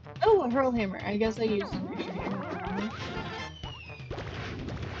 Oh, a hurl hammer. I guess I used an extra hammer.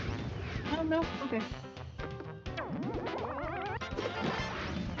 Oh, no. Okay.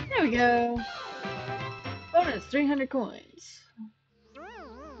 There we go. Bonus, 300 coins.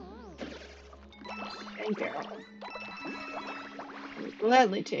 And Carol.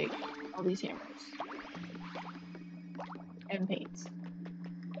 gladly take all these hammers and paints.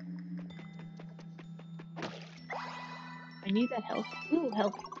 I need that health. Ooh,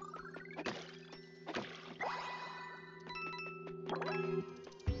 health.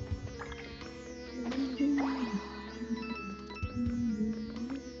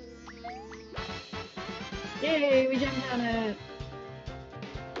 Yay, we jumped on it.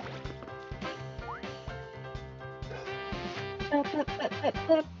 Up, up, up, up,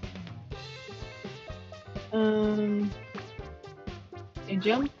 up. And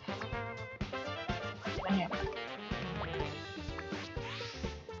jump. My hammer.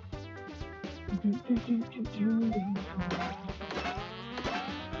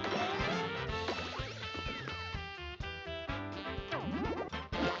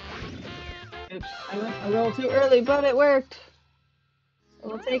 Oops, I went a little too early, but it worked. So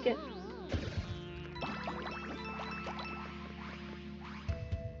we'll take it.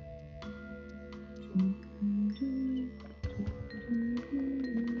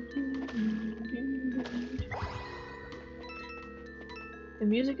 The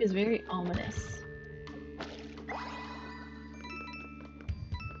music is very ominous.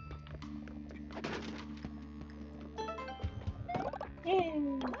 Yay!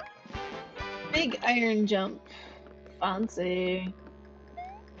 Big iron jump. Fancy.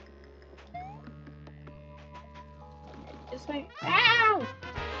 Just like, ow!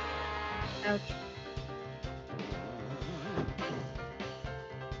 Ouch.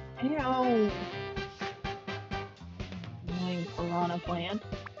 Ow! Annoying piranha plant.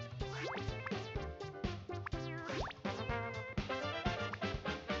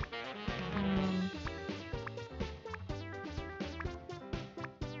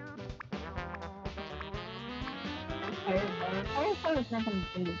 Fire flower is not going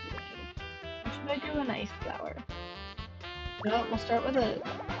to do today. What should I do? An ice flower. You know what? We'll start with a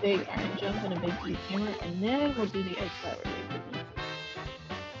big iron jump and a big heat hammer, and then we'll do the ice flower later.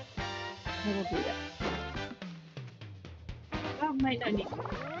 And we'll do that. Well, might not need to.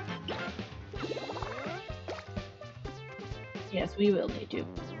 Yes, we will need to.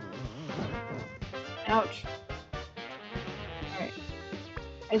 Ouch. Alright.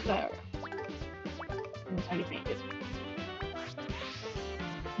 Ice flower. It's already painted.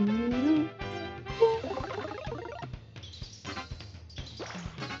 Yay!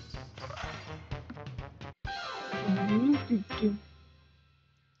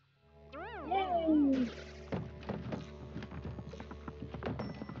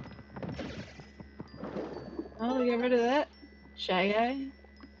 Oh, we got rid of that. Shy guy.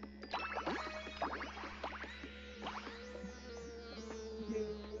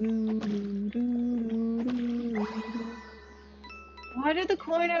 Why did the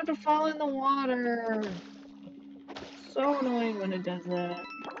coin have to fall in the water? So annoying when it does that.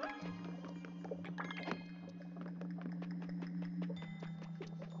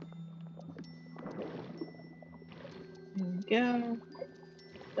 There we go.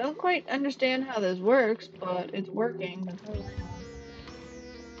 Don't quite understand how this works, but it's working. That's all I know.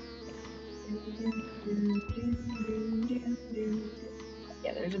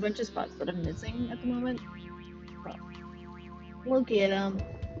 Yeah, there's a bunch of spots that I'm missing at the moment. But we'll get them.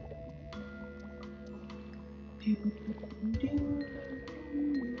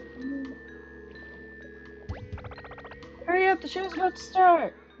 Hurry up, the show's about to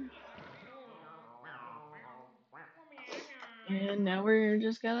start! And now we're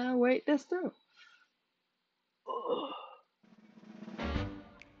just gonna wait this through.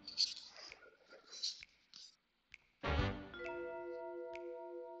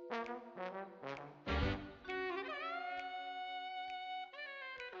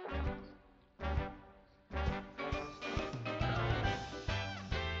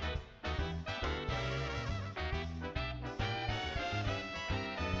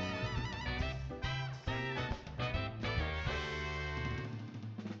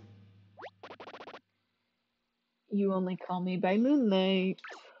 You only call me by moonlight.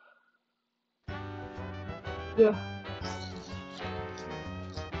 Yeah.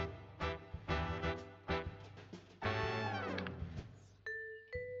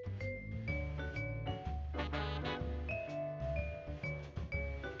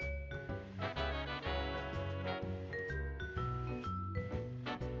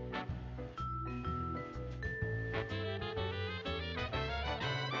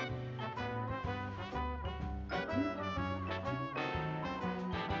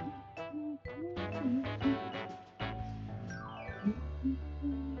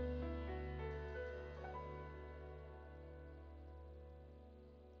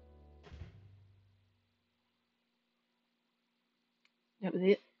 That was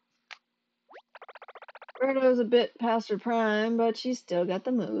it. Birdo's a bit past her prime, but she's still got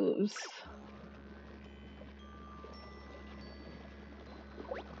the moves.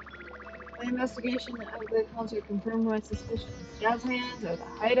 My investigation of the concert confirmed my suspicions. Jazz hands are the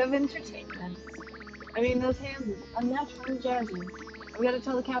height of entertainment. I mean, those hands are unnatural and jazzy. I've got to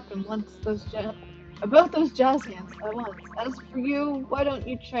tell the captain about those jazz hands at once. As for you, why don't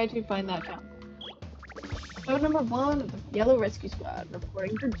you try to find that fountain? Show number 1 of the Yellow Rescue Squad,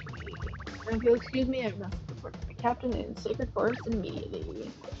 reporting for duty. And if you'll excuse me, I must report to the captain in Sacred Forest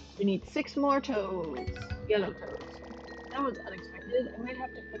immediately. We need 6 more toads. Yellow toads. That was unexpected. I might have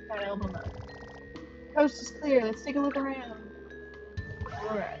to pick that album up. Coast is clear. Let's take a look around.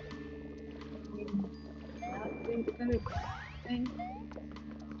 Alright. Not doing the good thing.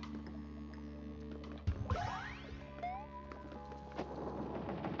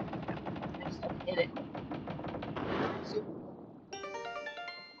 I just have to hit it. Super.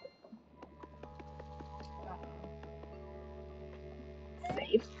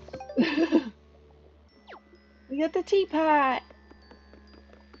 Safe. We got the teapot.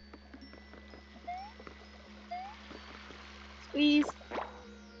 Squeeze.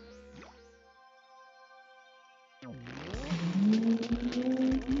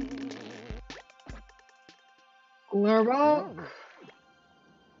 Glurbuck.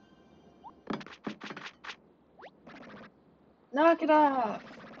 Knock it off.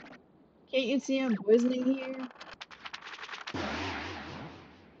 Can't you see I'm poisoning here?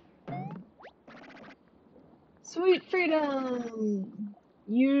 Sweet freedom!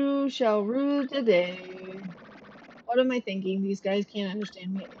 You shall rue the day. What am I thinking? These guys can't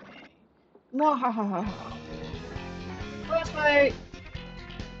understand me anyway. Mwahaha. Boss fight!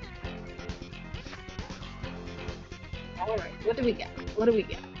 Alright, what do we get? What do we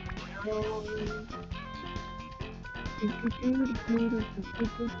get?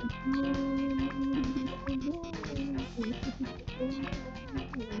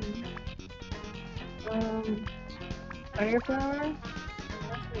 Fireflower?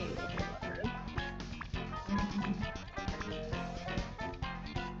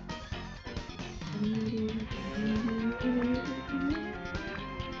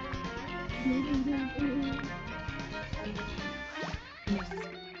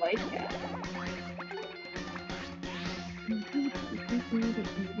 White cat.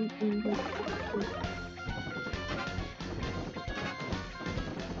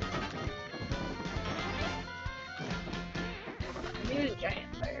 I need a giant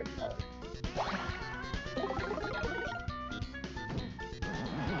fireflower.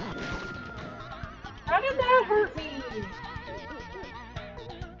 How did that hurt me?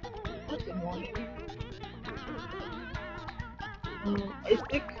 That's annoying. Ice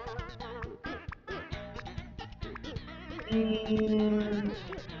pick. And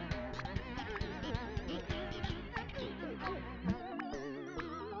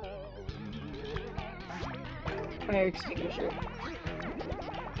fire extinguisher.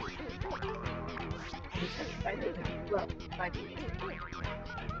 Well, 5 minutes.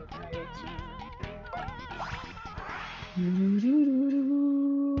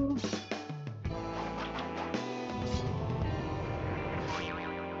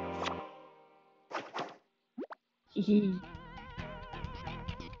 Hee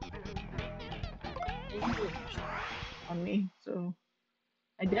on me, so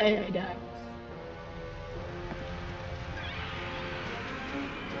I die.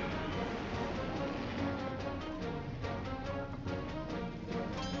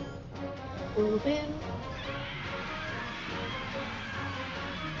 Open.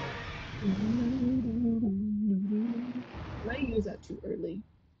 Might use that too early.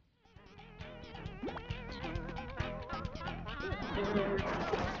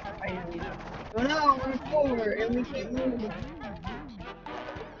 Oh no, we're at 4 and we can't move.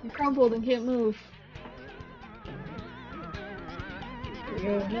 We crumpled and can't move. Here we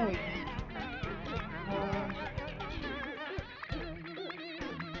go. No, we can't.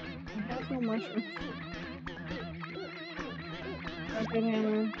 That's no mushrooms. Rocket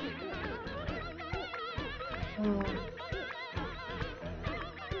hammer.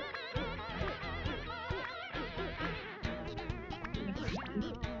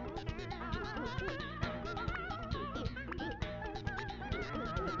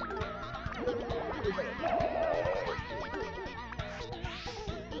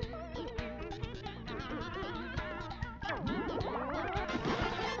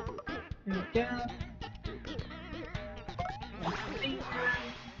 There we go.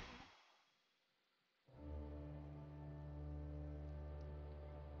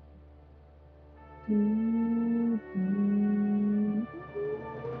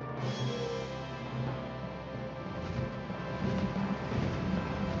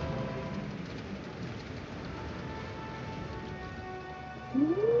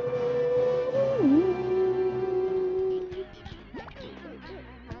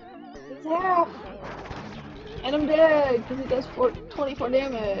 It's half! And I'm dead, because he does 24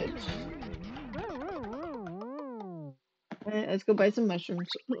 damage. Alright, let's go buy some mushrooms.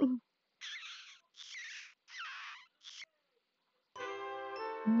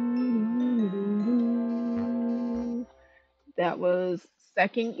 That was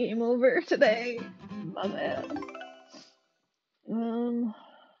second game over today. My bad. Alright,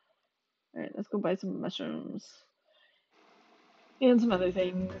 let's go buy some mushrooms. And some other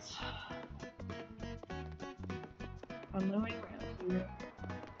things. On my way around here.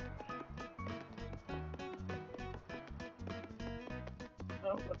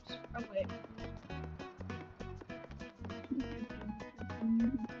 Oh, whoops. Wrong way.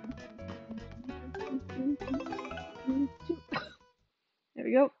 There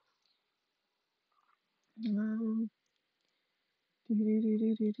we go.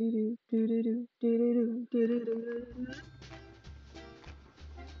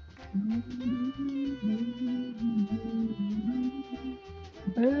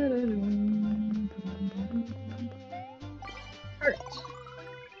 Hurt.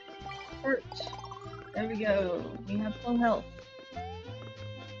 Hurt. There we go. We have full health.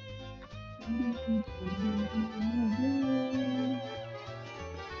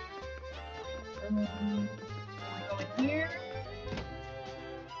 Go in here.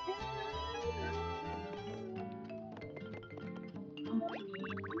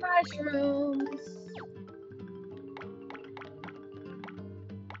 Mushrooms.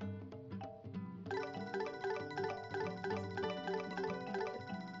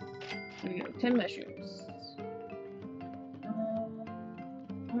 There we go. 10 mushrooms.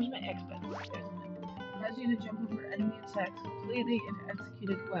 Where's my X-Button? Allows you to jump over enemy attacks completely if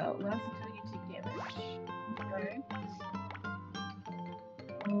executed well. Lasts until you take damage. Okay.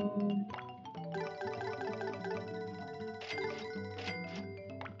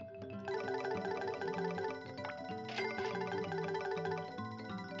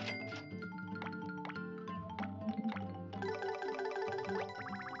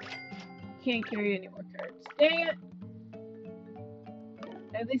 Can't carry any more cards. Dang it!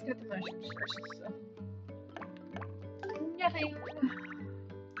 I at least got the mushrooms first, so. Nothing!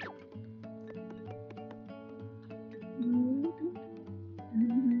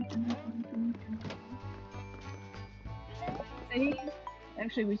 Save?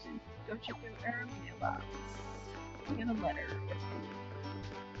 Actually, we should go check our mailbox. We get a letter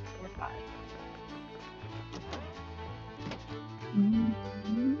or 5.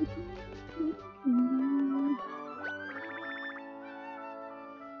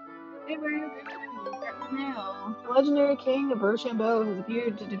 Hey, where are you going now? The legendary king of Rochambeau has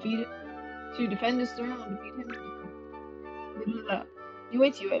appeared to defend his throne. Defeat him. He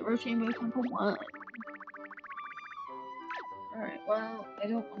waits you at Rochambeau Temple 1. Alright, well, I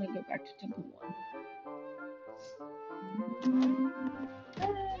don't want to go back to Temple 1.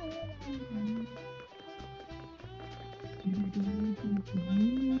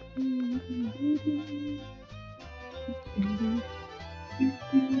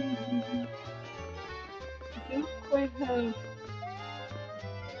 I don't quite have...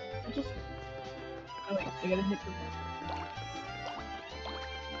 Oh wait, I gotta hit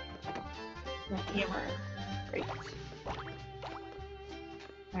the hammer. Great.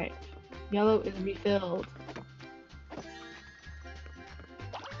 Alright. Yellow is refilled.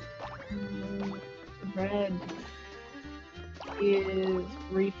 Red is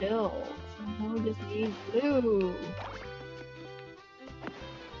refilled. Now we just need blue.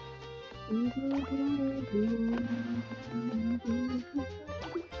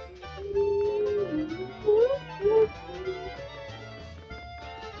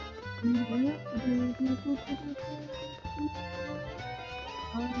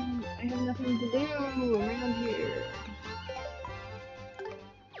 I have nothing to do around here.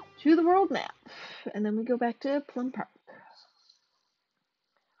 To the world map. And then we go back to Plum Park.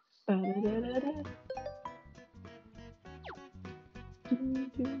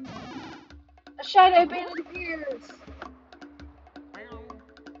 A shadow bandit appears!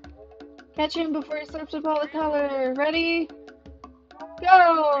 Catch him before he slips up all the color. Ready?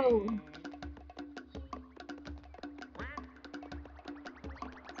 Go!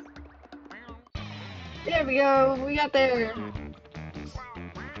 There we go. We got there.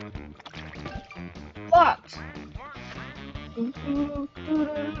 Blocked.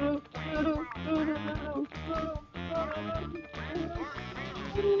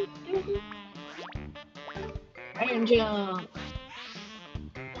 Iron jump.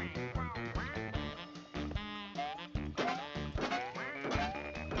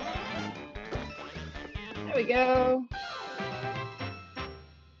 There we go.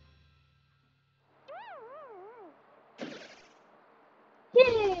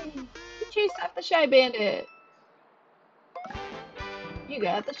 Slap the Shy Bandit. You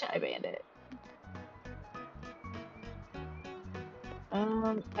got the Shy Bandit.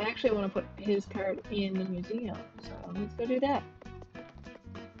 I actually want to put his card in the museum, so let's go do that.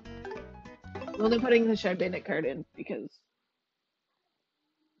 I'm only putting the Shy Bandit card in because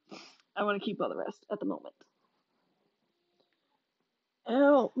I want to keep all the rest at the moment.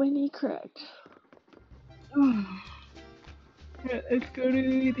 Ow, my knee cracked. Let's go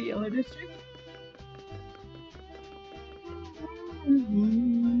to the Yellow District.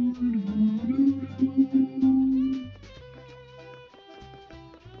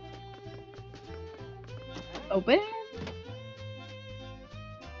 Open.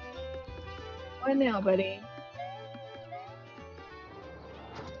 What now, buddy?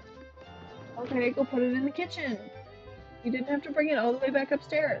 Okay, go put it in the kitchen. You didn't have to bring it all the way back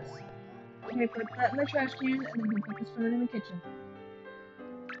upstairs. Okay, put that in the trash can, and then you put this food in the kitchen.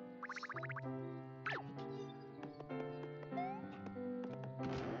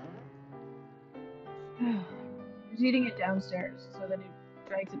 He's eating it downstairs, so then he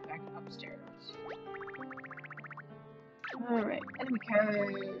drags it back upstairs. Alright, enemy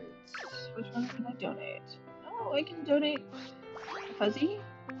cards. Which one can I donate? Oh, I can donate Fuzzy,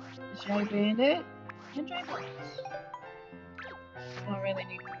 the Shy Bandit, and Dry Bones. I don't really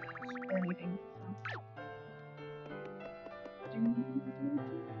need or anything.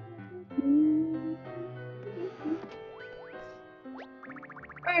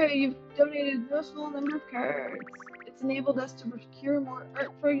 Alright, you've donated no small number of cards. It's enabled us to procure more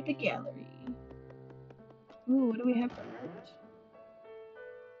art for the gallery. Ooh, what do we have for art?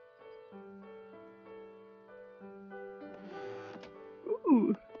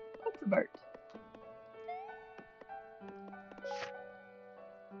 Ooh, lots of art.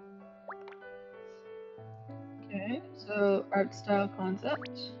 Okay, so art style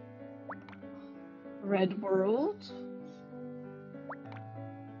concept. Red World.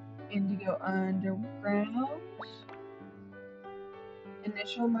 Indigo Underground.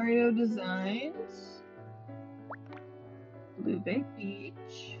 Initial Mario Designs. Blue Bay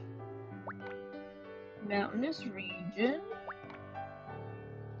Beach. Mountainous Region.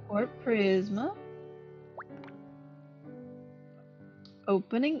 Port Prisma.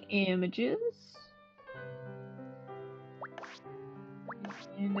 Opening Images.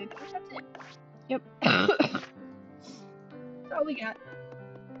 And I think that's it. Yep. That's all we got.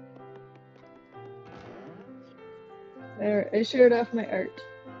 There, I shared off my art.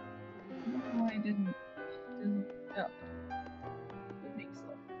 No, I didn't. Oh. It makes so.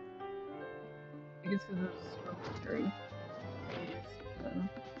 I guess because it was scrolled through. I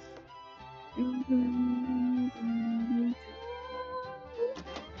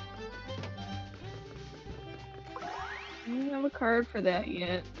don't have a card for that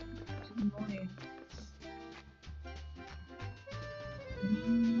yet. Which is annoying.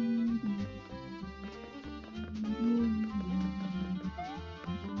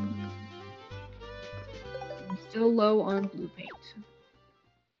 I'm still low on blue paint.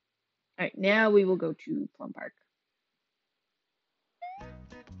 Alright, now we will go to Plum Park.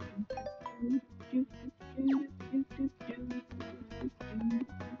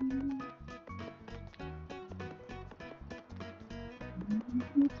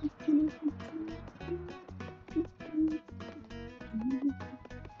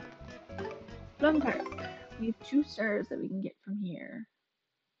 Plum Park. We have 2 stars that we can get from here.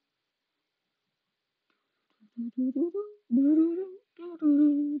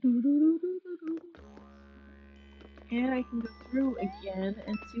 And I can go through again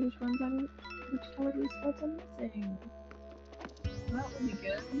and see which gallery spots I'm missing. That would be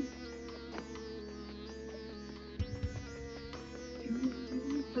good.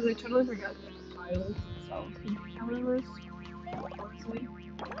 Because I totally forgot the tiles itself. Can you tell me this? Honestly.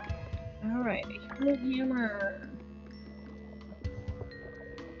 Alright, Hero Hammer.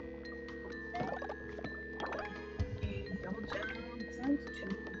 Okay, double jump, sounds 2.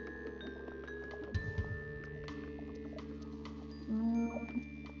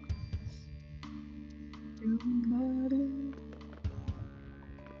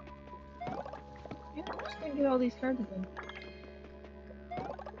 Yeah, I'm just gonna get all these cards again.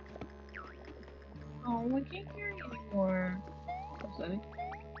 Oh, I can't hear you anymore. I'm sorry.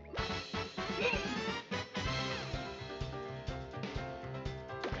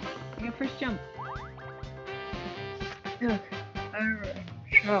 I got first jump. Okay. Alright.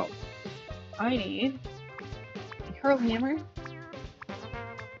 So, I need a Hurl Hammer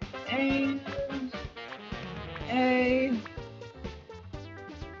and a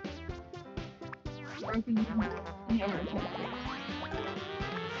broken hammer.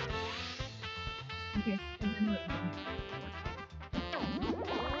 Okay, because I know it.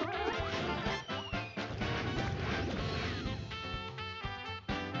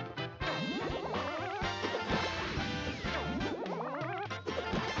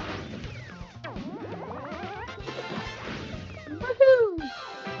 Woohoo!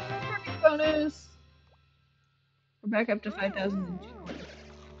 Perfect bonus! We're back up to 5,002.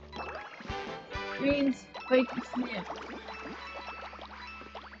 Greens, fight the snip.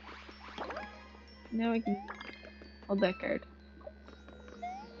 Now I can hold that card.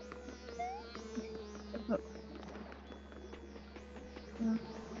 Oh.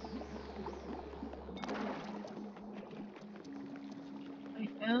 I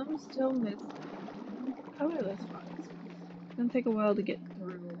am still missing colorless spots. It's gonna take a while to get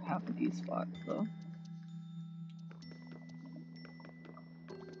through half of these spots though.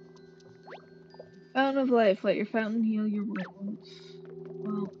 Fountain of life, let your fountain heal your wounds.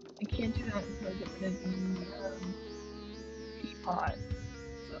 Well, I can't do that until I get rid of the teapot.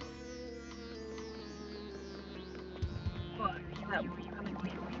 So, but that will come in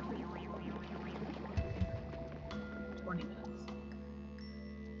handy. 20 minutes,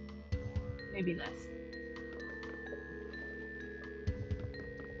 maybe less.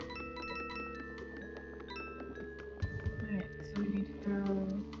 Alright, so we need to go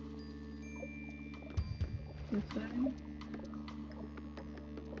this way.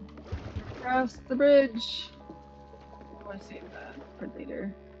 Across the bridge! I want to save that for later.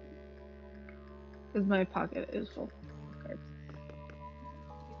 Because my pocket is full of cards.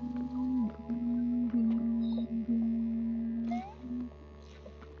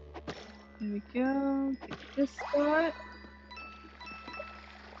 There we go. Take this spot.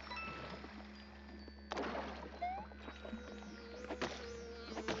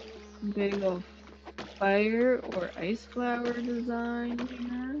 I'm going to go fire or ice flower design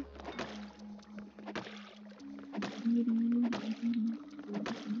here.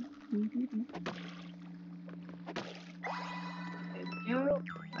 There we go.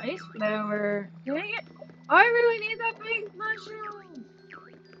 Ice flower. Dang it! I really need that big mushroom!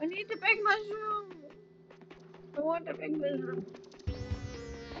 I need the big mushroom! I want the big mushroom.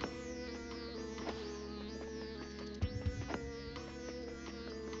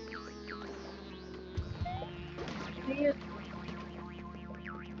 Dang it.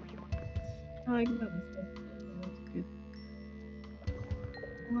 Oh, I can go this way. That's good.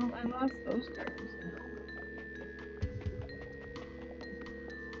 Well, I lost those cards now.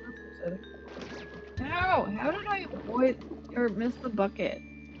 That's upsetting. How? How did I avoid or miss the bucket?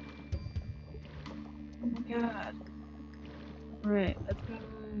 Oh my god. Alright, let's go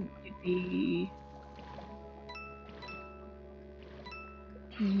get the...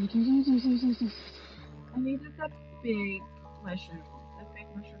 I needed that big mushroom. That big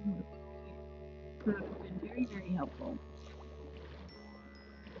mushroom would have been very, very helpful.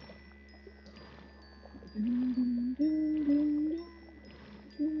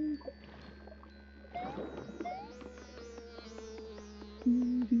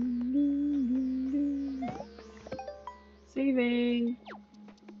 Saving.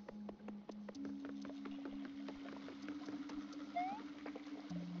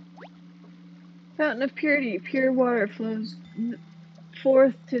 Fountain of purity. Pure water flows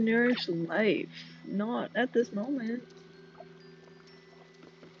forth to nourish life. Not at this moment.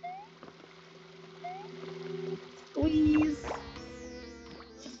 Squeeze.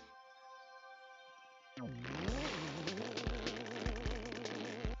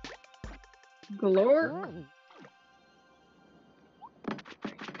 Galore. I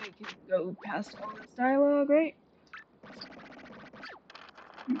can go past all this dialogue, right?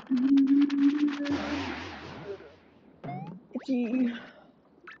 Itchy.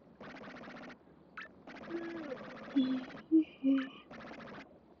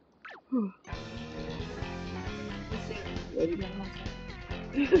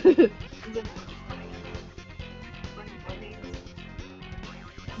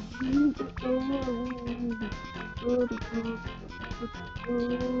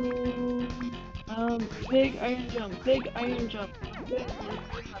 Big iron jump, big iron jump.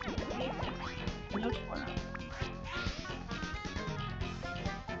 Nope.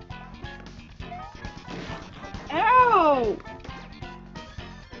 Ow!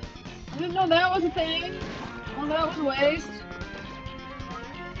 I didn't know that was a thing. Well, that was a waste.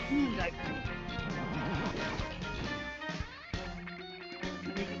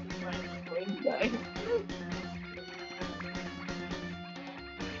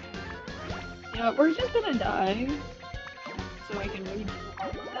 Yeah, we're just gonna die. So I can read all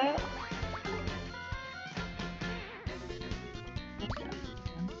of that.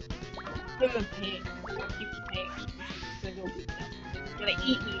 so a pain. I keep paying. It's gonna go beat me. It's gonna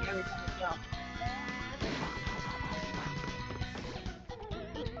eat me every time I jump.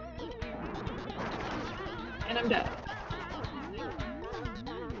 And I'm dead.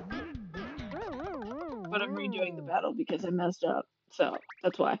 But I'm redoing the battle because I messed up. So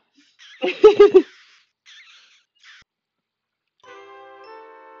that's why.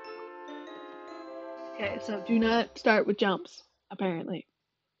 Okay, so do not start with jumps, apparently.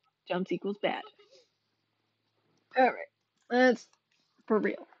 Jumps equals bad. Alright, let's, for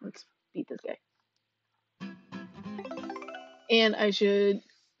real, let's beat this guy. And I should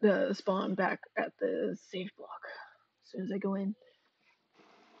spawn back at the safe block as soon as I go in.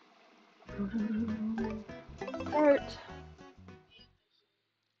 Start.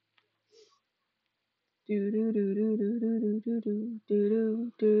 Do do do do do do do do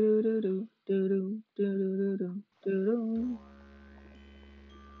do do do do do do do do.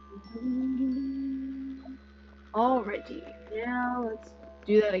 Alrighty, now let's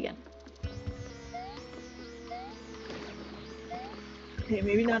do that again. Okay,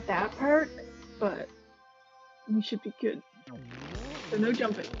 maybe not that part, but we should be good. So no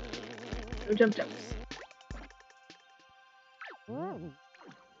jumping. No jumps.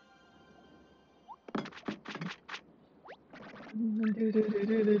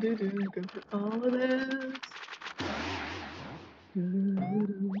 Go through all of this.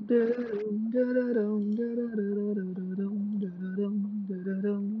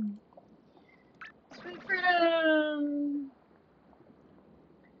 Sweet freedom!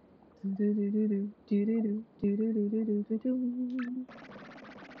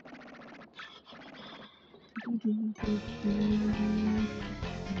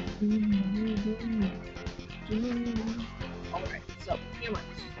 Alright, so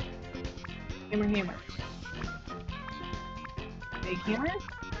hammers. Hammer. Big hammer.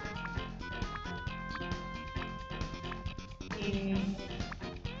 And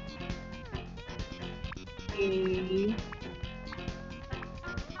a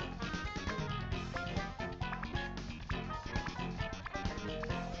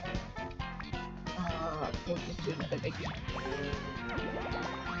we'll just do another big hammer.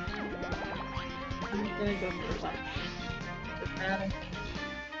 I'm gonna go for lunch. Doesn't matter.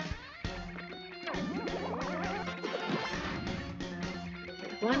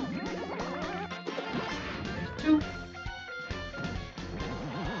 There's one. There's two.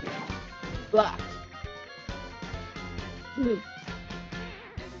 Blocked. Blue.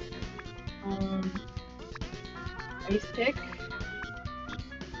 Ice pick.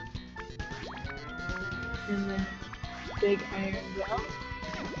 And then big iron jump.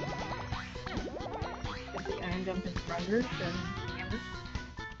 But the iron jump is stronger than hammer.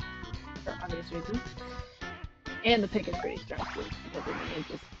 For obvious reasons. And the pick is pretty strong too, because it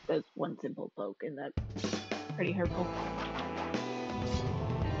just does one simple poke, and that's pretty hurtful.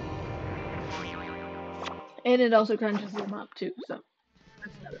 And it also crunches them up too, so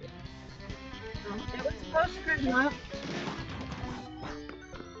that's another one. It was supposed to crunch them up.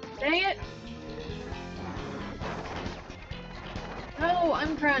 Dang it! No,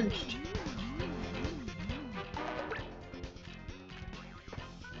 I'm crunched.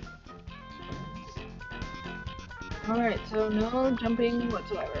 Alright, so no jumping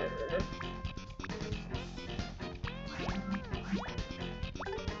whatsoever.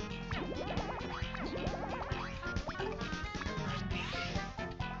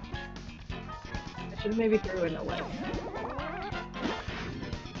 I should have maybe threw in a leg.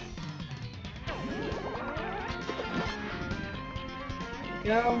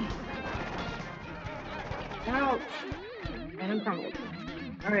 Go. Ouch! And I'm crumbled.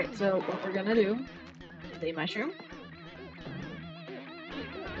 Alright, so what we're gonna do is a mushroom.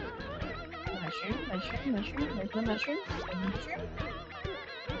 Mushroom.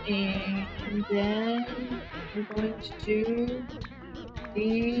 And then we're going to do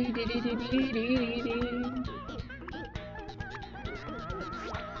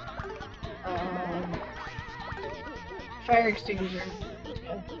fire extinguisher.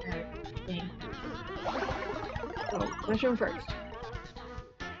 So mushroom first.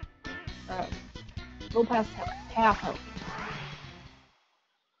 Go past half health.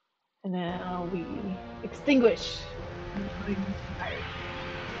 And now we extinguish.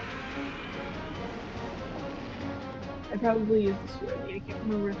 I probably use the sword. I can't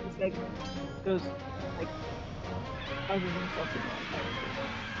remember if this guy goes like causes himself to go on fire.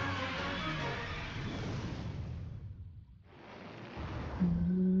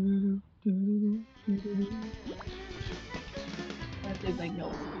 That did like no.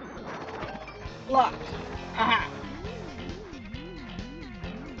 Locked. Haha.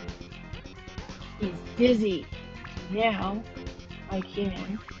 Dizzy. Now I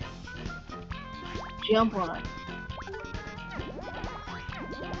can jump on it.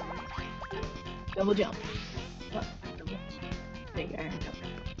 Double jump. Oh, double. Big iron jump.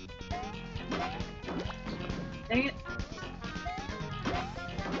 Dang it.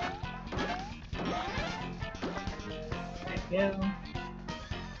 There we go.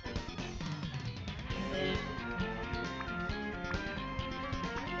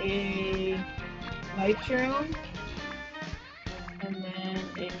 A nitro, and then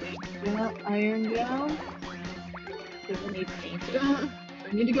a big iron gel. Because I need paint.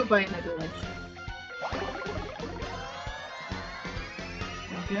 I need to go buy another list.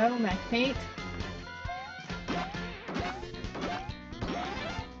 There we go, max paint.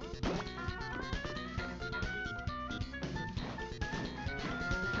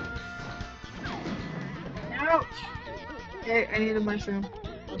 Ouch! Okay, I need a mushroom.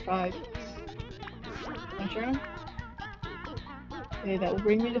 Or 5. Mushroom. Okay, that will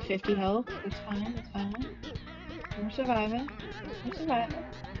bring me to 50 health. That's fine, that's fine. We're surviving. We're surviving.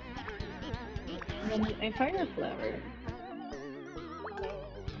 And then a fire flower.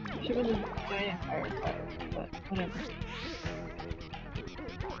 She was a giant fire flower, but whatever.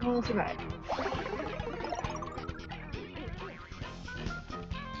 We'll survive.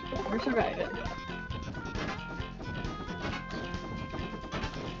 We're surviving.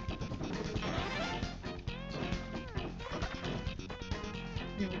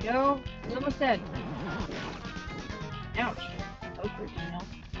 Here we go. He's almost dead. Ouch. That was 13 health.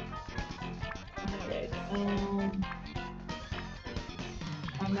 Alright,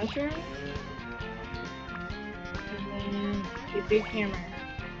 a mushroom. And then a big hammer.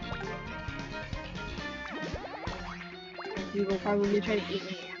 He will probably try to eat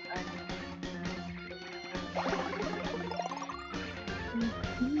me.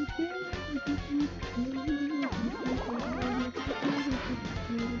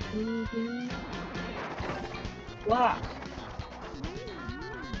 Wow.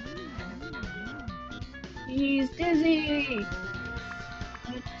 He's dizzy!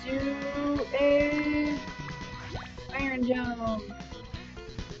 Let's do a iron jump.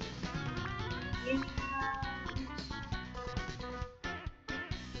 Yeah.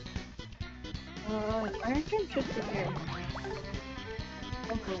 Iron jump should be here.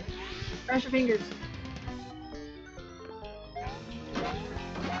 Okay. Cross your fingers.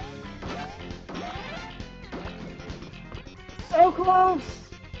 So close!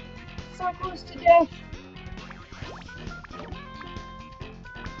 So close to death!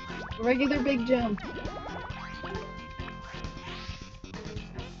 Regular big jump.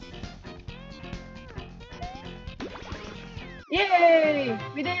 Yay!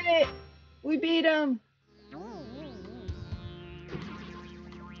 We did it! We beat him!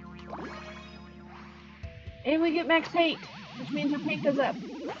 And we get max paint, which means our paint goes up.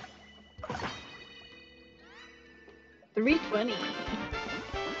 320.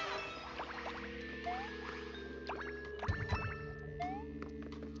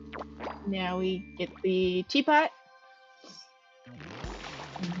 Now we get the teapot.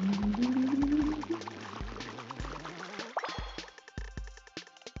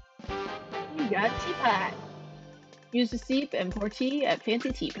 We got teapot. Use to steep and pour tea at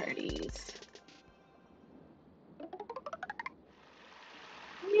fancy tea parties.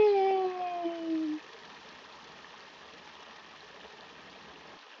 Yay!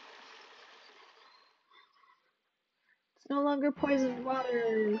 It's no longer poisoned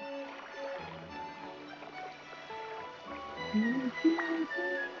water.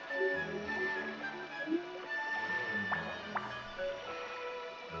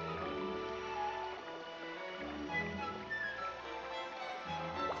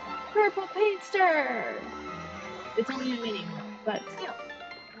 Purple paint stir! It's only a mini one, but still.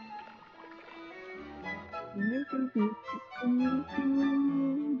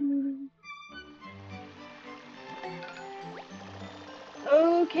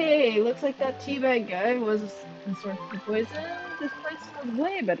 Okay, looks like that teabag guy was a source of poison. This place smells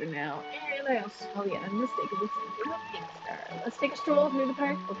way better now. And I also smell the unmistakable scent of a pink star. Let's take a stroll through the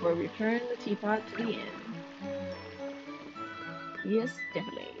park before we return the teapot to the inn. Yes,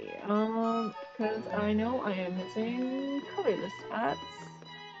 definitely. Because I know I am missing colorless spots.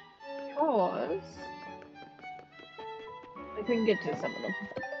 Because I couldn't get to some of them.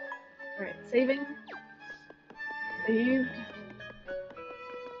 Alright, saving. Saved.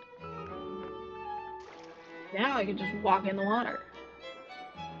 Now I can just walk in the water.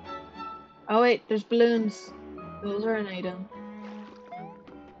 Oh wait, there's balloons. Those are an item.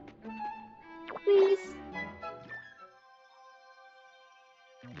 Please.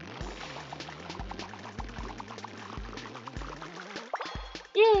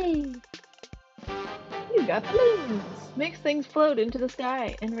 got balloons! Makes things float into the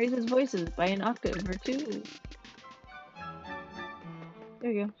sky and raises voices by an octave or two.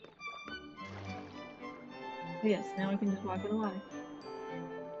 There you go. Oh, yes, now I can just walk in the water.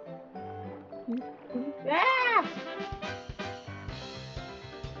 Ah!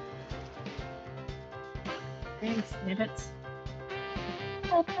 Thanks, snippets.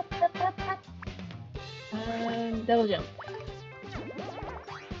 Double jump.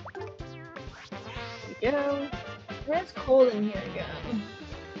 There we go. It's cold in here again.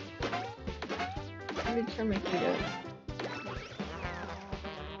 Let me turn my heat up.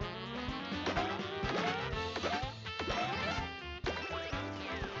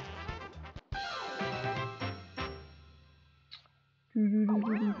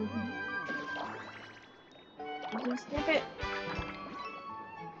 Just snip it.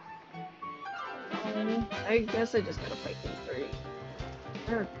 I guess I just gotta fight these three.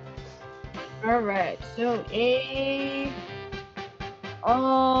 Sure. Alright, so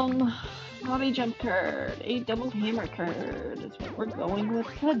not a jump card, a double hammer card is what we're going with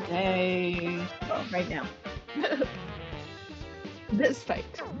today. Well, right now. This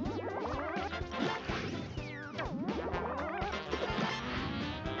fight.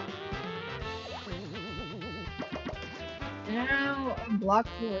 Now I'm block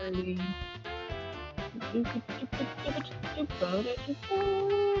worthy.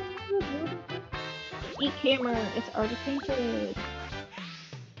 Eat camera, it's already painted.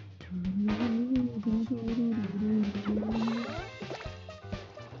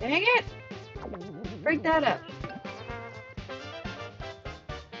 Dang it! Break that up.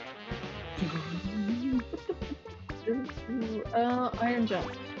 Iron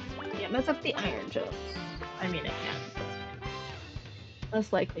jump. Yeah, mess up the iron jumps. I mean, it can.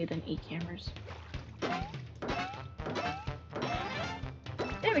 Less likely than e-cameras.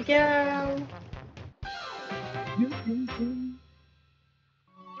 There we go!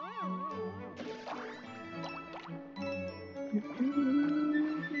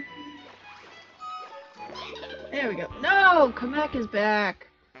 There we go. No! Kamek is back!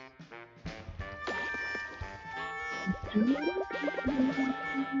 I don't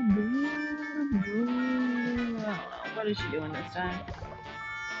know. What is she doing this time?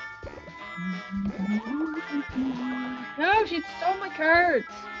 No, she stole my cards!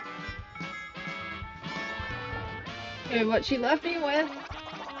 Okay, what she left me with...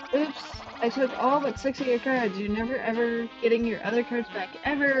 Oops, I took all but 6 of your cards. You're never ever getting your other cards back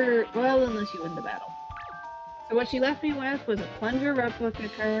ever. Well, unless you win the battle. So what she left me with was a Plunger replica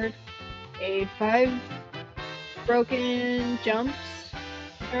card, a 5 broken jumps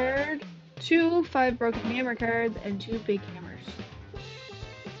card, 2 5 broken hammer cards, and 2 big hammers.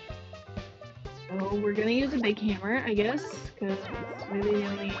 So we're gonna use a big hammer, I guess, because it's really the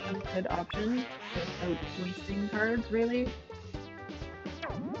only good option without wasting cards, really.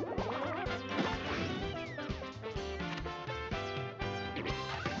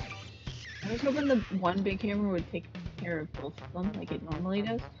 I was hoping the one big hammer would take care of both of them like it normally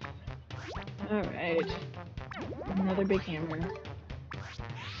does. Alright. Another big hammer.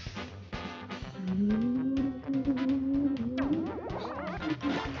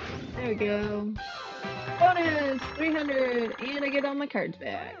 There we go. Bonus! 300! And I get all my cards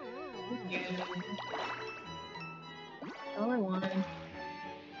back. Yeah. That's all I wanted.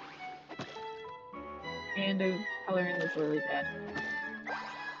 And the coloring was really bad.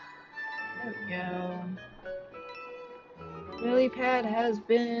 There we go. Lily pad has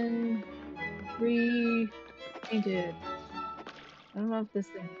been repainted. I don't know if this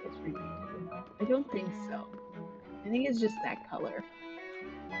thing gets repainted or not. I don't think so. I think it's just that color.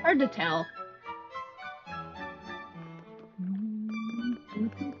 Hard to tell.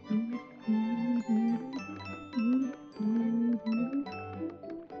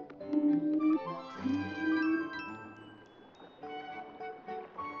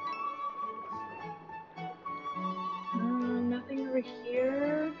 Nothing over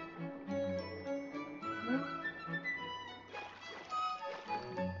here. Nope.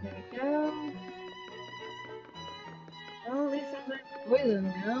 There we go. Oh, at least I'm not poison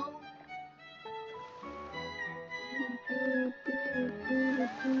now.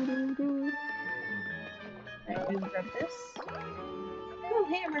 I can grab this. Oh,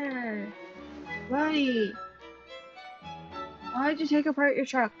 hammer! Why? Why'd you take apart your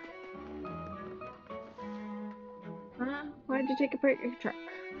truck? Huh? Why'd you take apart your truck?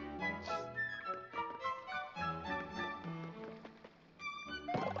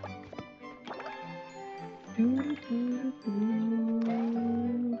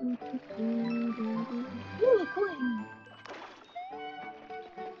 Ooh, a coin!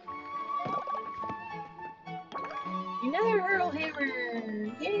 Hurl Hammer!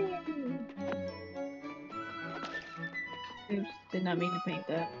 Yay! Oops, did not mean to paint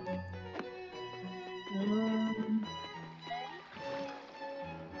that.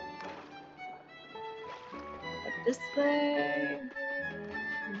 Up this way.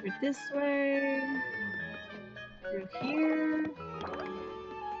 Over this way. Through here.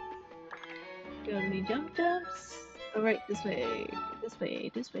 Gotta jump jumps. Oh, right, this way. This way,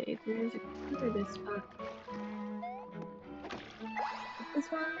 this way. There's a clear this spot. This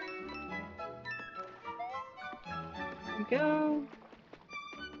one. There we go.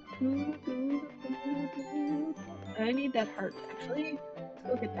 I need that heart, actually. Let's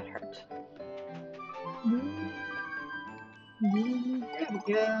go get that heart. There we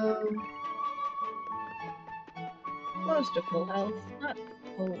go. Close to full health. Not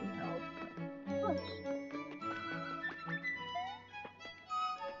full health. Close.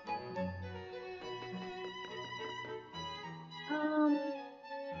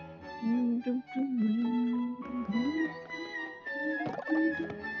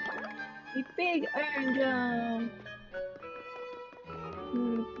 A big iron jump.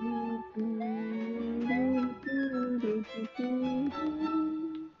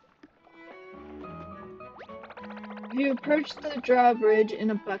 If you approach the drawbridge in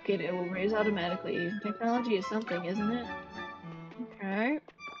a bucket, it will raise automatically. Technology is something, isn't it? Okay.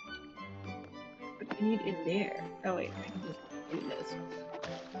 What do we need in there? Oh wait, I can just do this.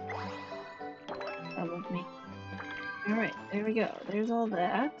 Follow me. Alright, there we go. There's all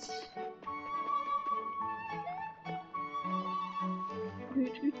that.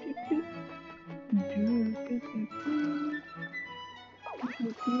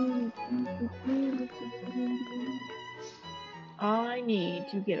 All I need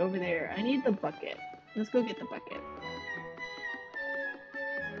to get over there, I need the bucket. Let's go get the bucket.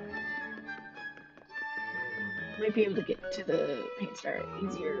 Might be able to get to the paint star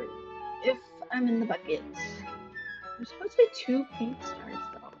easier if I'm in the bucket. There's supposed to be 2 paint stars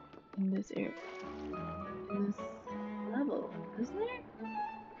though in this area. In this level, isn't there?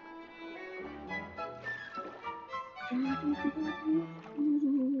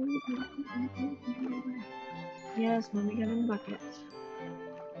 Yes, when we get in the bucket.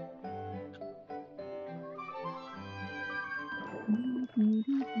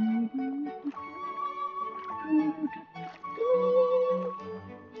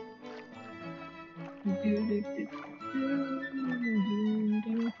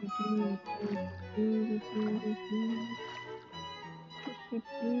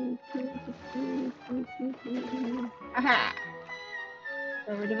 Aha!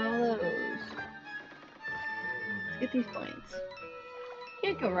 Got rid of all those. Let's get these coins.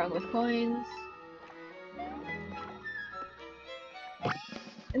 Can't go wrong with coins.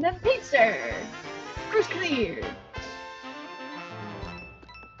 And then paint star! First clear!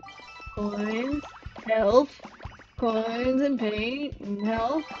 Coins, health, coins and paint, and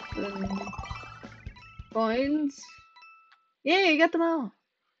health, and coins. Yay, I got them all!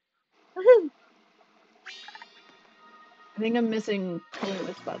 Woohoo! I think I'm missing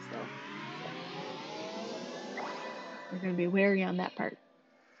colorless spots though. We're gonna be wary on that part.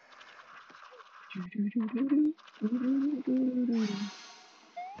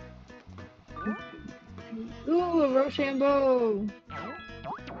 Ooh, a Rochambeau!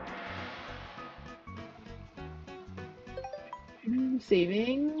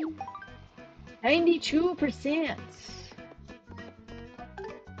 Saving 92%.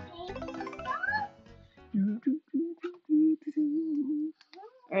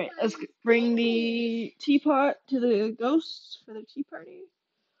 Alright, let's bring the teapot to the ghosts for the tea party.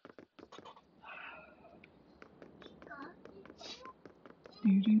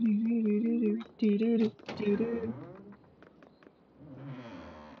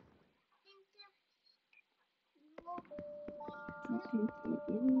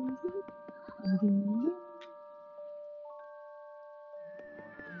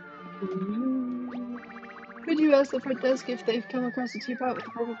 Could you ask the front desk if they've come across a teapot with a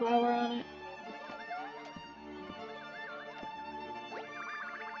purple flower on it?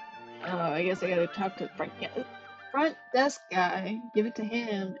 Oh, I guess I gotta talk to the front desk guy, give it to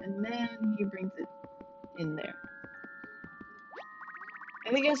him, and then he brings it in there.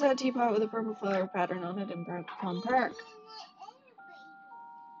 I think I saw a teapot with a purple flower pattern on it in Palm Park.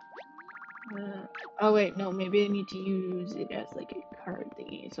 Oh wait, no, maybe I need to use it as like a card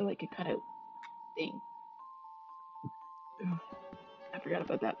thingy, so like a cutout thing. Ugh, I forgot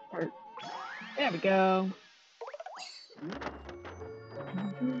about that part. There we go.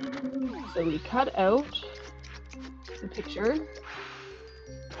 So we cut out the picture,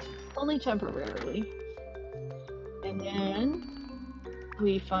 only temporarily, And then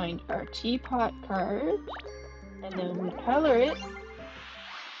we find our teapot card, and then we color it,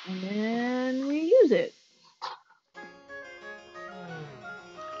 and then we use it.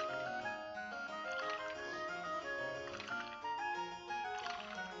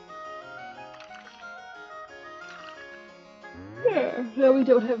 Yeah, now we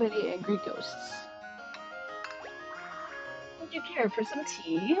don't have any angry ghosts. Would you care for some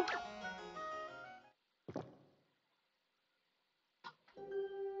tea?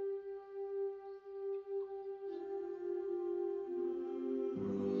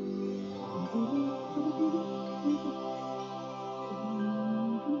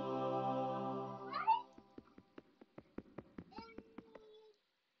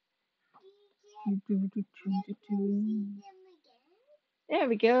 There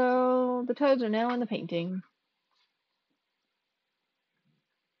we go. The toads are now in the painting.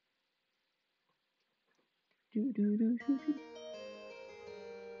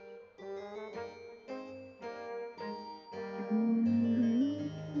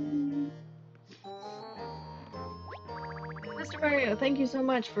 Mr. Mario, thank you so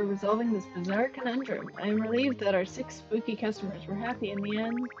much for resolving this bizarre conundrum. I am relieved that our 6 spooky customers were happy in the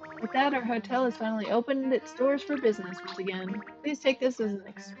end. With that, our hotel has finally opened its doors for business once again. Please take this as an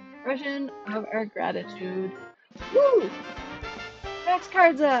expression of our gratitude. Woo! Max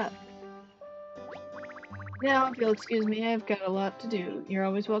cards up! Now, if you'll excuse me, I've got a lot to do. You're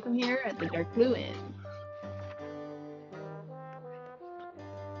always welcome here at the Dark Blue Inn.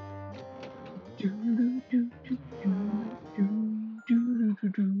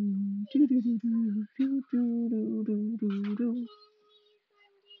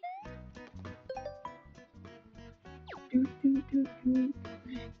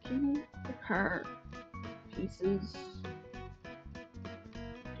 Heart pieces.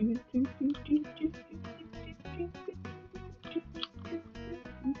 I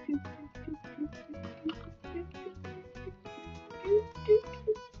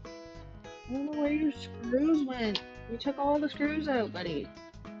don't know where your screws went. You took all the screws out, buddy.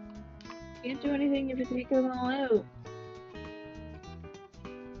 Can't do anything if you take them all out.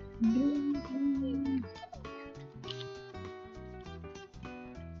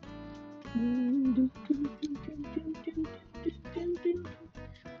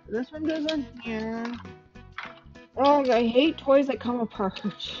 This one goes on here. Oh, I hate toys that come apart.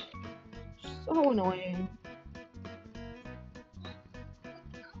 So annoying.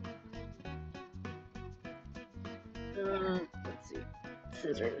 Let's see.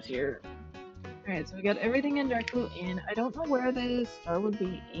 Scissors here. Alright, so we got everything in Dark Blue Inn. I don't know where the star would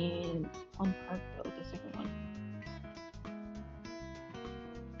be in Plum Park though, the second one.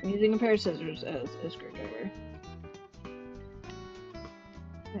 I'm using a pair of scissors as a screwdriver.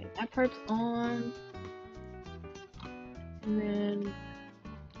 Right, that part's on. And then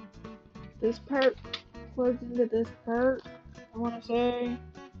this part plugs into this part, I want to say.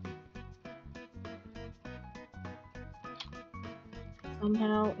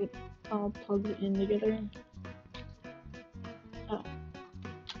 Somehow it all plugs in together. Oh.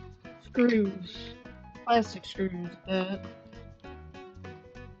 Screws. Plastic screws, that.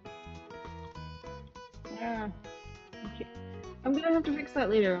 Yeah. Okay. I'm gonna have to fix that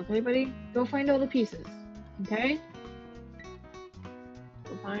later, okay, buddy? Go find all the pieces, okay?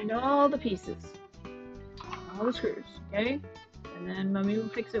 Go find all the pieces. All the screws, okay? And then Mommy will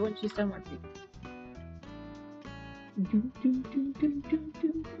fix it when she's done working.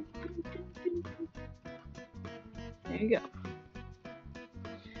 There you go.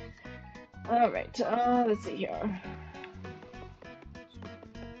 Alright, let's see here.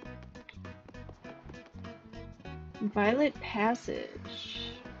 Violet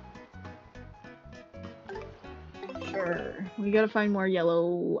Passage. Sure. We gotta find more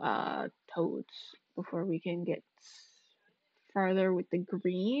yellow toads before we can get farther with the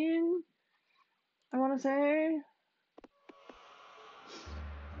green, I want to say.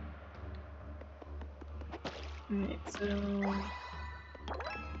 Alright, so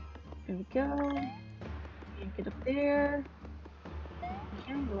there we go. Can't get up there.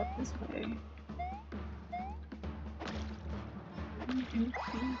 Can go up this way.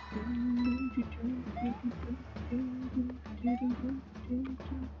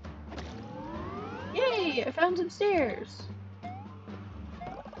 Yay! I found some stairs!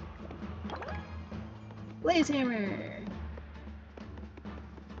 Blaze hammer!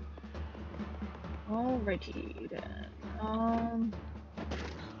 Alrighty then.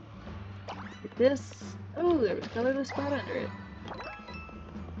 Get this. Oh, there was a colorless spot under it.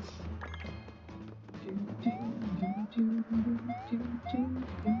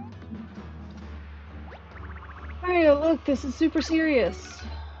 Mario, look, this is super serious.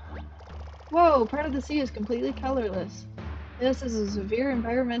 Whoa, part of the sea is completely colorless. This is a severe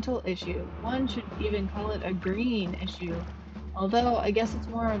environmental issue. One should even call it a green issue. Although, I guess it's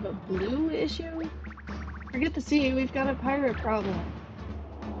more of a blue issue? Forget the sea, we've got a pirate problem.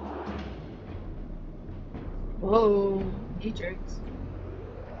 Whoa, Matrix.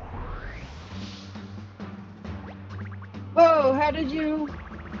 Whoa, how did you...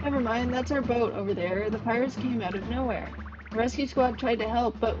 Never mind, that's our boat over there. The pirates came out of nowhere. The rescue squad tried to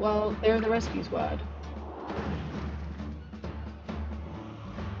help, but, well, they're the rescue squad.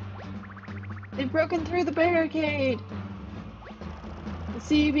 They've broken through the barricade! The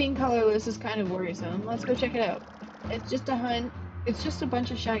sea being colorless is kind of worrisome. Let's go check it out. It's just a hunt. It's just a bunch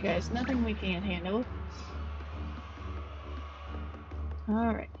of shy guys. Nothing we can't handle.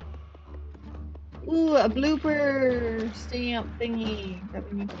 Alright. Ooh, a blooper stamp thingy that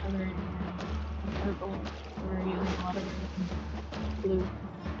we need to color in purple. We're using a lot of blue.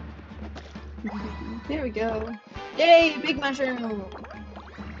 There we go. Yay, big mushroom!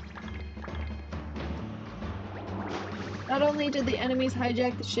 Not only did the enemies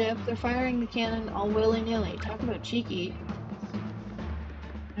hijack the ship, they're firing the cannon all willy-nilly. Talk about cheeky.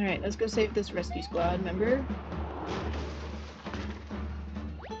 Alright, let's go save this rescue squad member.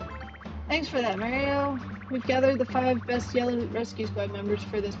 Thanks for that, Mario. We've gathered the 5 best Yellow Rescue Squad members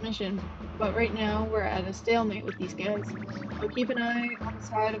for this mission, but right now we're at a stalemate with these guys. So keep an eye on the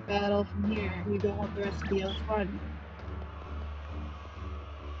side of battle from here. We don't want the rest of the Yellow Squad.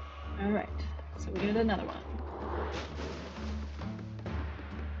 Alright, so we got another one.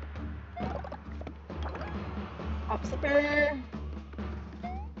 Hop slipper!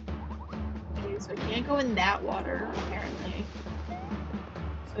 Okay, so I can't go in that water, apparently.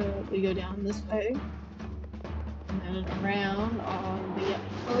 So we go down this way, and then around on the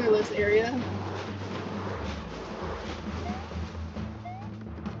colorless area.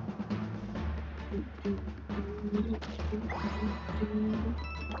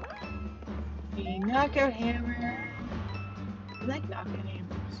 The knockout hammer. I like knockout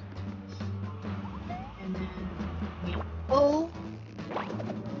hammers. And then we pull.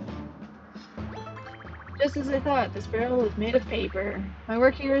 Just as I thought, this barrel is made of paper. My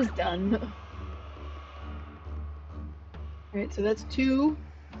work here is done. Alright, so that's 2.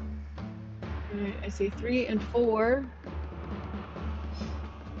 Alright, I see 3 and 4.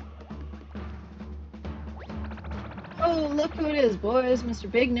 Oh, look who it is, boys. Mr.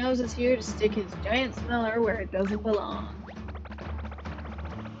 Big Nose is here to stick his giant smeller where it doesn't belong.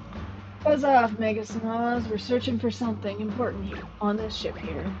 Buzz off, Mega Snaws. We're searching for something important here on this ship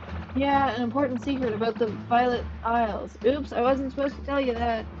here. Yeah, an important secret about the Violet Isles. Oops, I wasn't supposed to tell you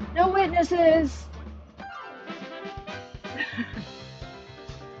that. No witnesses!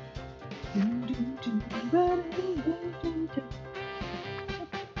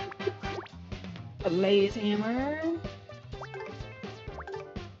 A Blaze Hammer.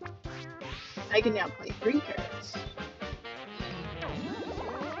 I can now play 3 cards.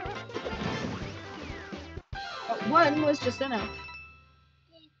 But 1 was just enough.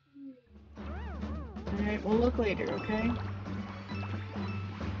 Alright, we'll look later, okay?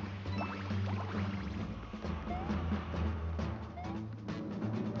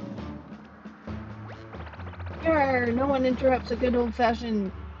 Yarr, no one interrupts a good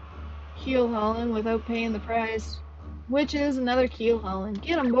old-fashioned keel hauling without paying the price. Which is another keel hauling.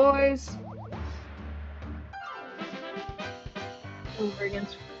 Get 'em, boys! Over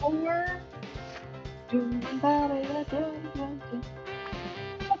against 4.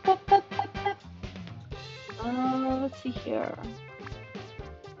 Let's see here.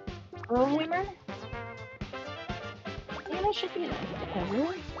 Pearl Hammer? Yeah, that should be enough.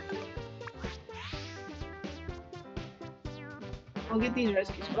 Whatever. We'll get these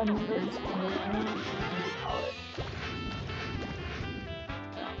rescue squad members.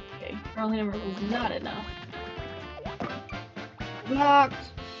 Okay, Pearl Hammer was not enough.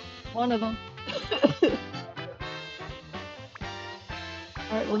 Blocked! One of them.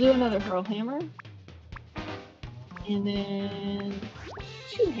 Alright, we'll do another Pearl Hammer. And then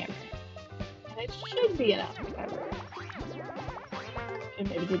 2 hammer. And it should be enough. I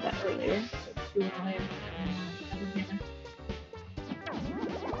maybe did that earlier. So 2 hammer and 1 hammer.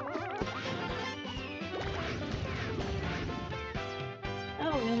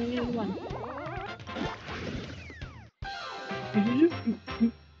 Oh, we only needed 1.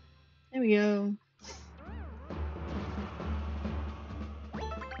 There we go.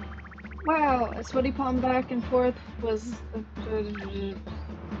 Wow, a sweaty palm back and forth was... There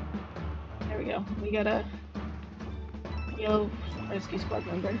we go. We got a Yellow Rescue Squad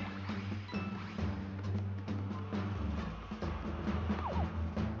member.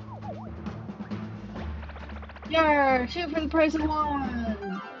 Yeah, shoot for the price of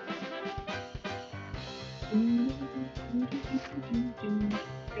one.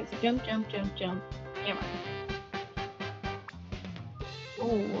 Jump, jump, jump, jump. Hammer.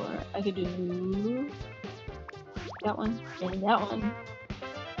 Or I could do that one and that one.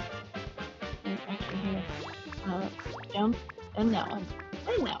 And actually here, jump and that one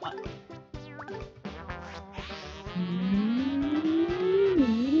and that one.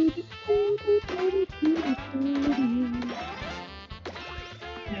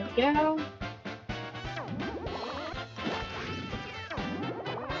 There we go.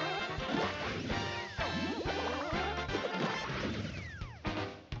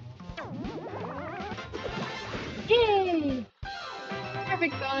 Yay!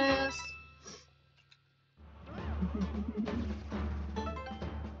 Perfect bonus.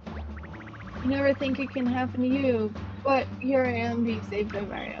 You never think it can happen to you, but here I am being saved by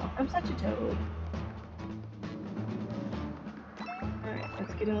Mario. I'm such a toad. Alright,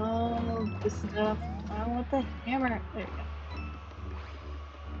 let's get all this stuff. I want the hammer. There we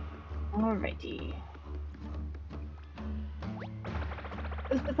go. Alrighty.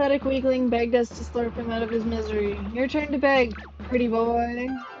 This pathetic weakling begged us to slurp him out of his misery. Your turn to beg, pretty boy.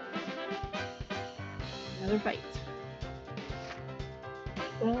 Another fight.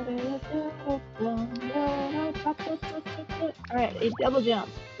 Alright, a double jump.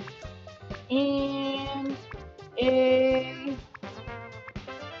 And a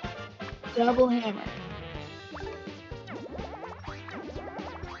double hammer.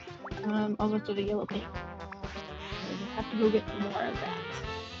 Almost at a yellow paint. I have to go get more of that.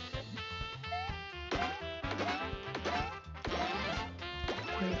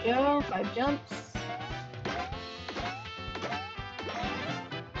 There we go, 5 jumps.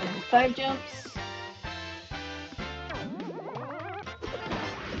 And 5 jumps.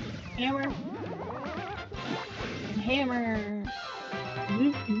 Hammer. And hammer.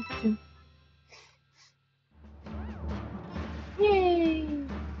 Yay!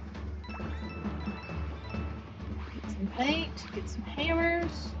 Get some paint, get some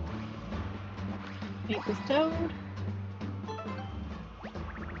hammers. Paint this toad.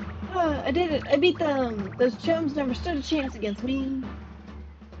 I did it! I beat them! Those chums never stood a chance against me.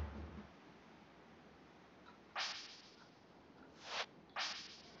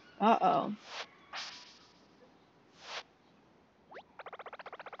 Uh-oh.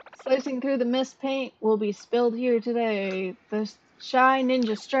 Slicing through the mist paint will be spilled here today. The shy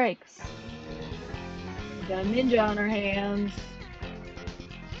ninja strikes. We got a ninja on our hands.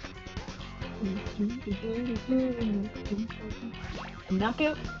 A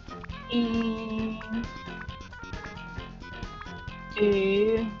knockout. And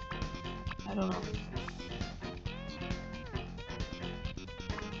I don't know.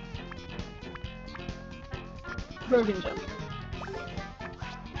 Broken jump.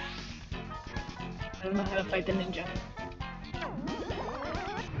 I don't know how to fight the ninja.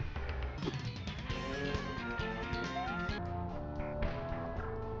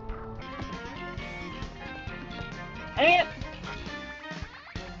 Dang it!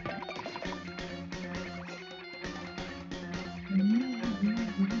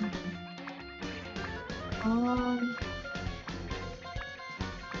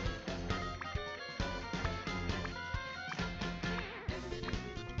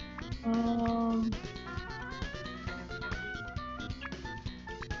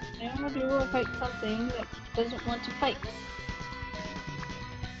 Now we will fight something that doesn't want to fight.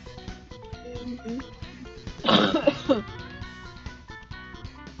 I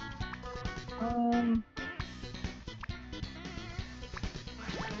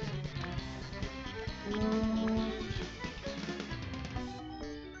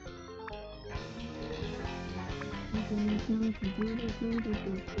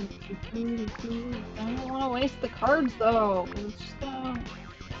don't want to waste the cards though. It's just gonna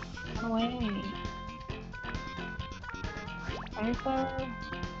run away. Fire flower.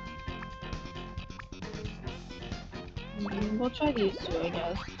 We'll try these two, I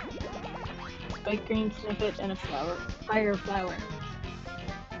guess. Spike green snippet and a flower. Fire flower.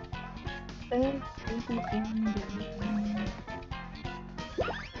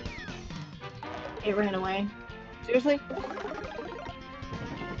 It ran away. Seriously?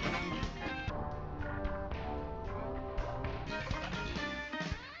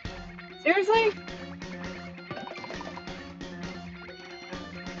 Seriously?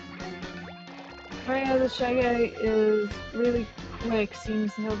 Mario the Shy Guy is really quick,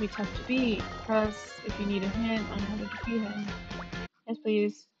 seems he'll be tough to beat. Press if you need a hint on how to defeat him. Yes,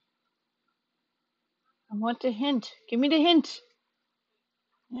 please. I want a hint. Give me the hint!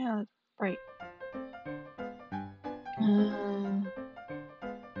 Yeah, right. Uh,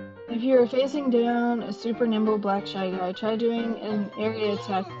 if you're facing down a super nimble black shy guy, try doing an area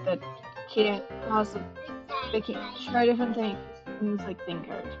attack that can't possibly. They can't try different things. Things like thing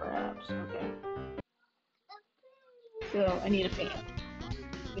cards, perhaps. Okay. So I need a fan,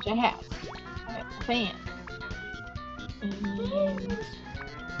 which I have. Alright, a fan. And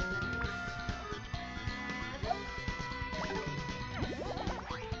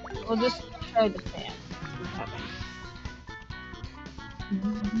we'll just try the fan. See what happens.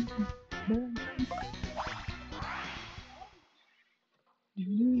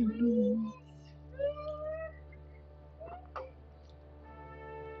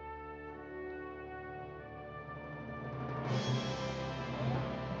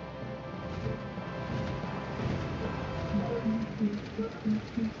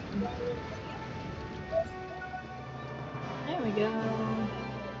 There we go.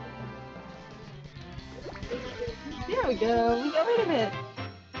 There we go. We got rid of it.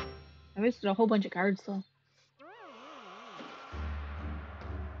 I wasted a whole bunch of cards though.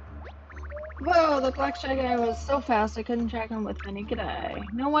 Whoa, the black shy guy was so fast I couldn't track him with my naked eye.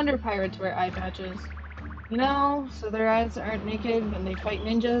 No wonder pirates wear eye patches. You know, so their eyes aren't naked when they fight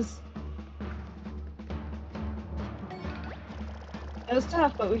ninjas. It was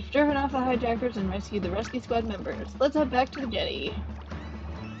tough, but we've driven off the hijackers and rescued the rescue squad members. Let's head back to the jetty.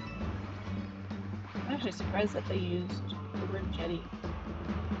 I'm actually surprised that they used the word jetty.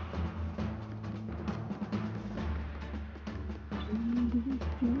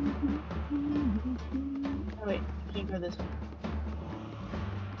 Oh wait, I can't go this way.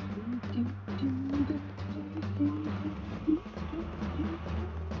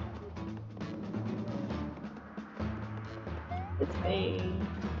 This way.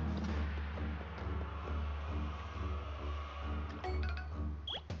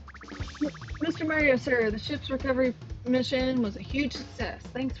 Mr. Mario, sir, the ship's recovery mission was a huge success.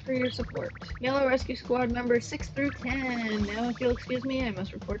 Thanks for your support. Yellow Rescue Squad members 6 through 10. Now, if you'll excuse me, I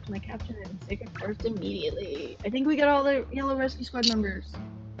must report to my captain and take a course immediately. I think we got all the Yellow Rescue Squad members.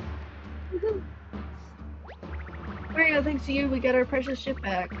 Woohoo! Mario, thanks to you, we got our precious ship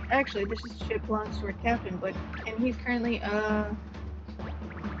back. Actually, this ship belongs to our captain, and he's currently,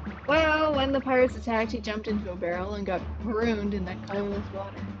 well, when the pirates attacked, he jumped into a barrel and got marooned in that colorless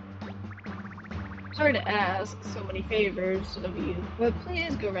water. Sorry to ask so many favors of you, but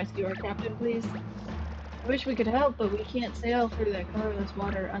please go rescue our captain, please. I wish we could help, but we can't sail through that colorless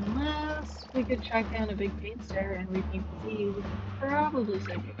water unless we could track down a big paint star and repaint the sea. We could probably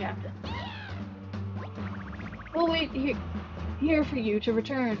save your captain. We'll wait here for you to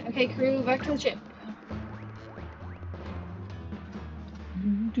return. Okay, crew, back to the ship.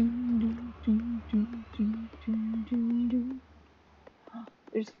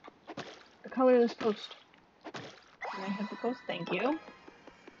 There's a colorless post. Can I have the post? Thank you.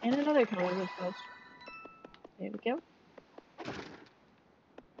 And another colorless post. There we go.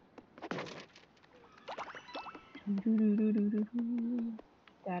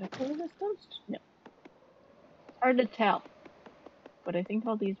 That a colorless post? No. Hard to tell. But I think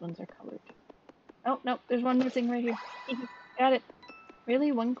all these ones are colored. Oh, no, there's one missing right here. Got it.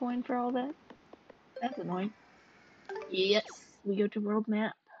 Really? 1 coin for all that? That's annoying. Yes. We go to world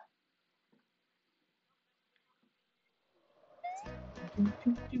map.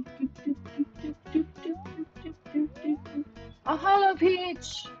 A hollow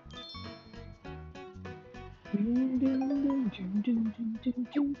peach!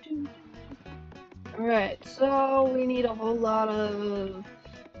 Alright, so we need a whole lot of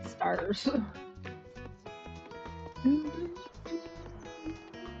stars.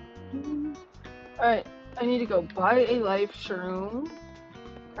 Alright, I need to go buy a life shroom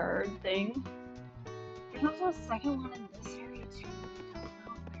card thing. There's also a second one in this area too.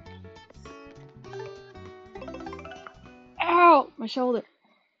 I don't know where it is. Ow! My shoulder.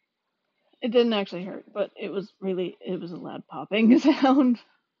 It didn't actually hurt, but it was a loud popping sound.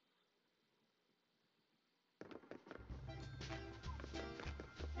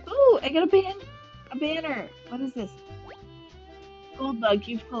 Ooh, I got a banner. What is this? Gold bug,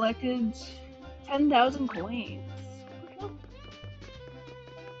 you've collected 10,000 coins. Okay.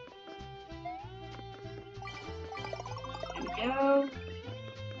 There we go.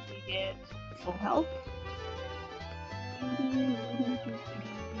 We get full health.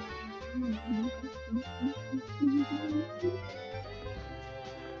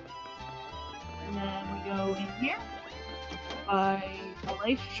 And then we go in here, buy a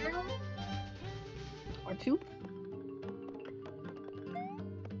life shroom, or 2.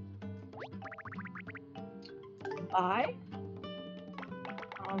 Buy,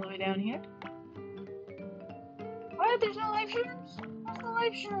 all the way down here. What? What? There's no life shrooms? Where's the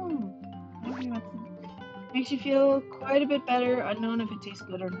life shroom? Makes you feel quite a bit better, unknown if it tastes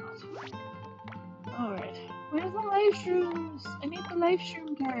good or not. Alright. Where's the life shrooms? I need the life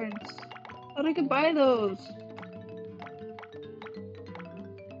shroom cards. Thought I could buy those.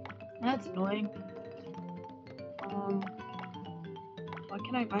 That's annoying. Why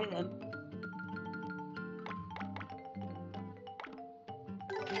can I buy them?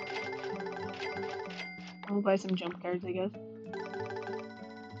 I'll buy some jump cards, I guess.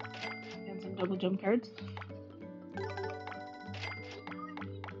 And some double jump cards.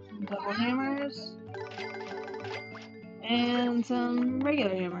 Some double hammers. And some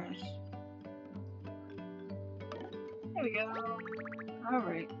regular hammers. There we go.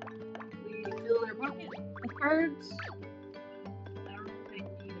 Alright. We fill our bucket with cards. I don't think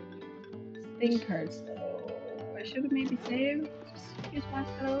I need any sting cards though. I should have maybe saved. Just use one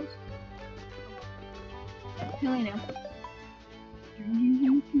of those. Too late now.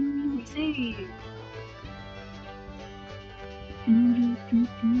 We save.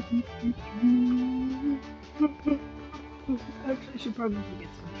 Actually, I should probably get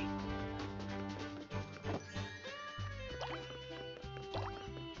some meat.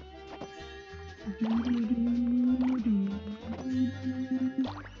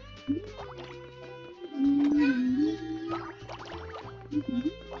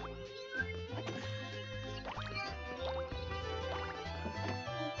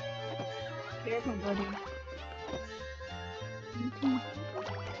 Careful, buddy.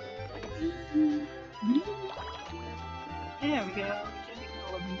 There we go. Just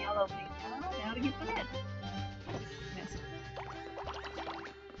full of yellow things. Now to get the red. Missed.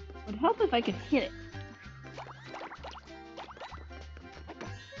 Would help if I could hit it.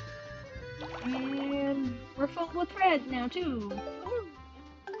 And we're full with red now too.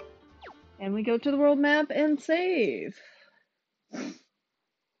 And we go to the world map and save.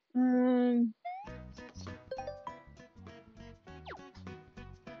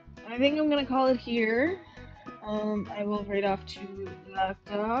 I think I'm gonna call it here. I will write off to Black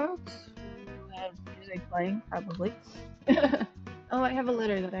Dogs, who have music playing, probably. Oh, I have a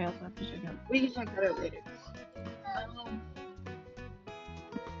letter that I also have to check out. We can check that out later.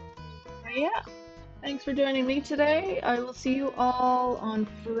 But yeah, thanks for joining me today. I will see you all on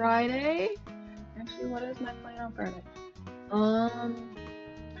Friday. Actually, what is my plan on Friday?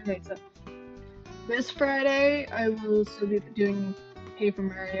 Okay, so this Friday I will still be doing Paper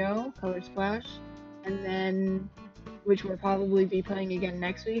Mario Color Splash, and then, which we'll probably be playing again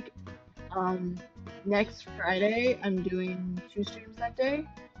next week. Next Friday I'm doing 2 streams that day.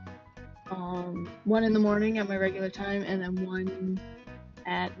 One in the morning at my regular time, and then one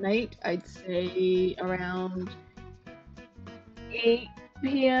at night. I'd say around 8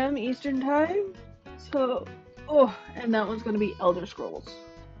 p.m. Eastern time. So, and that one's gonna be Elder Scrolls.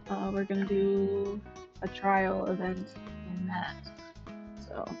 We're gonna do a trial event in that.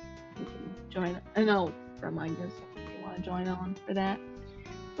 So you can join, and I'll remind you if you want to join on for that.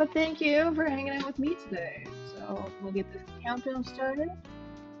 But thank you for hanging out with me today. So we'll get this countdown started.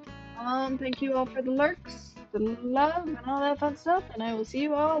 Thank you all for the lurks, the love, and all that fun stuff. And I will see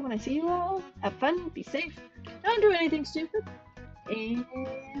you all when I see you all. Have fun, be safe, don't do anything stupid,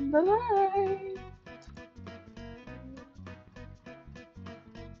 and bye bye.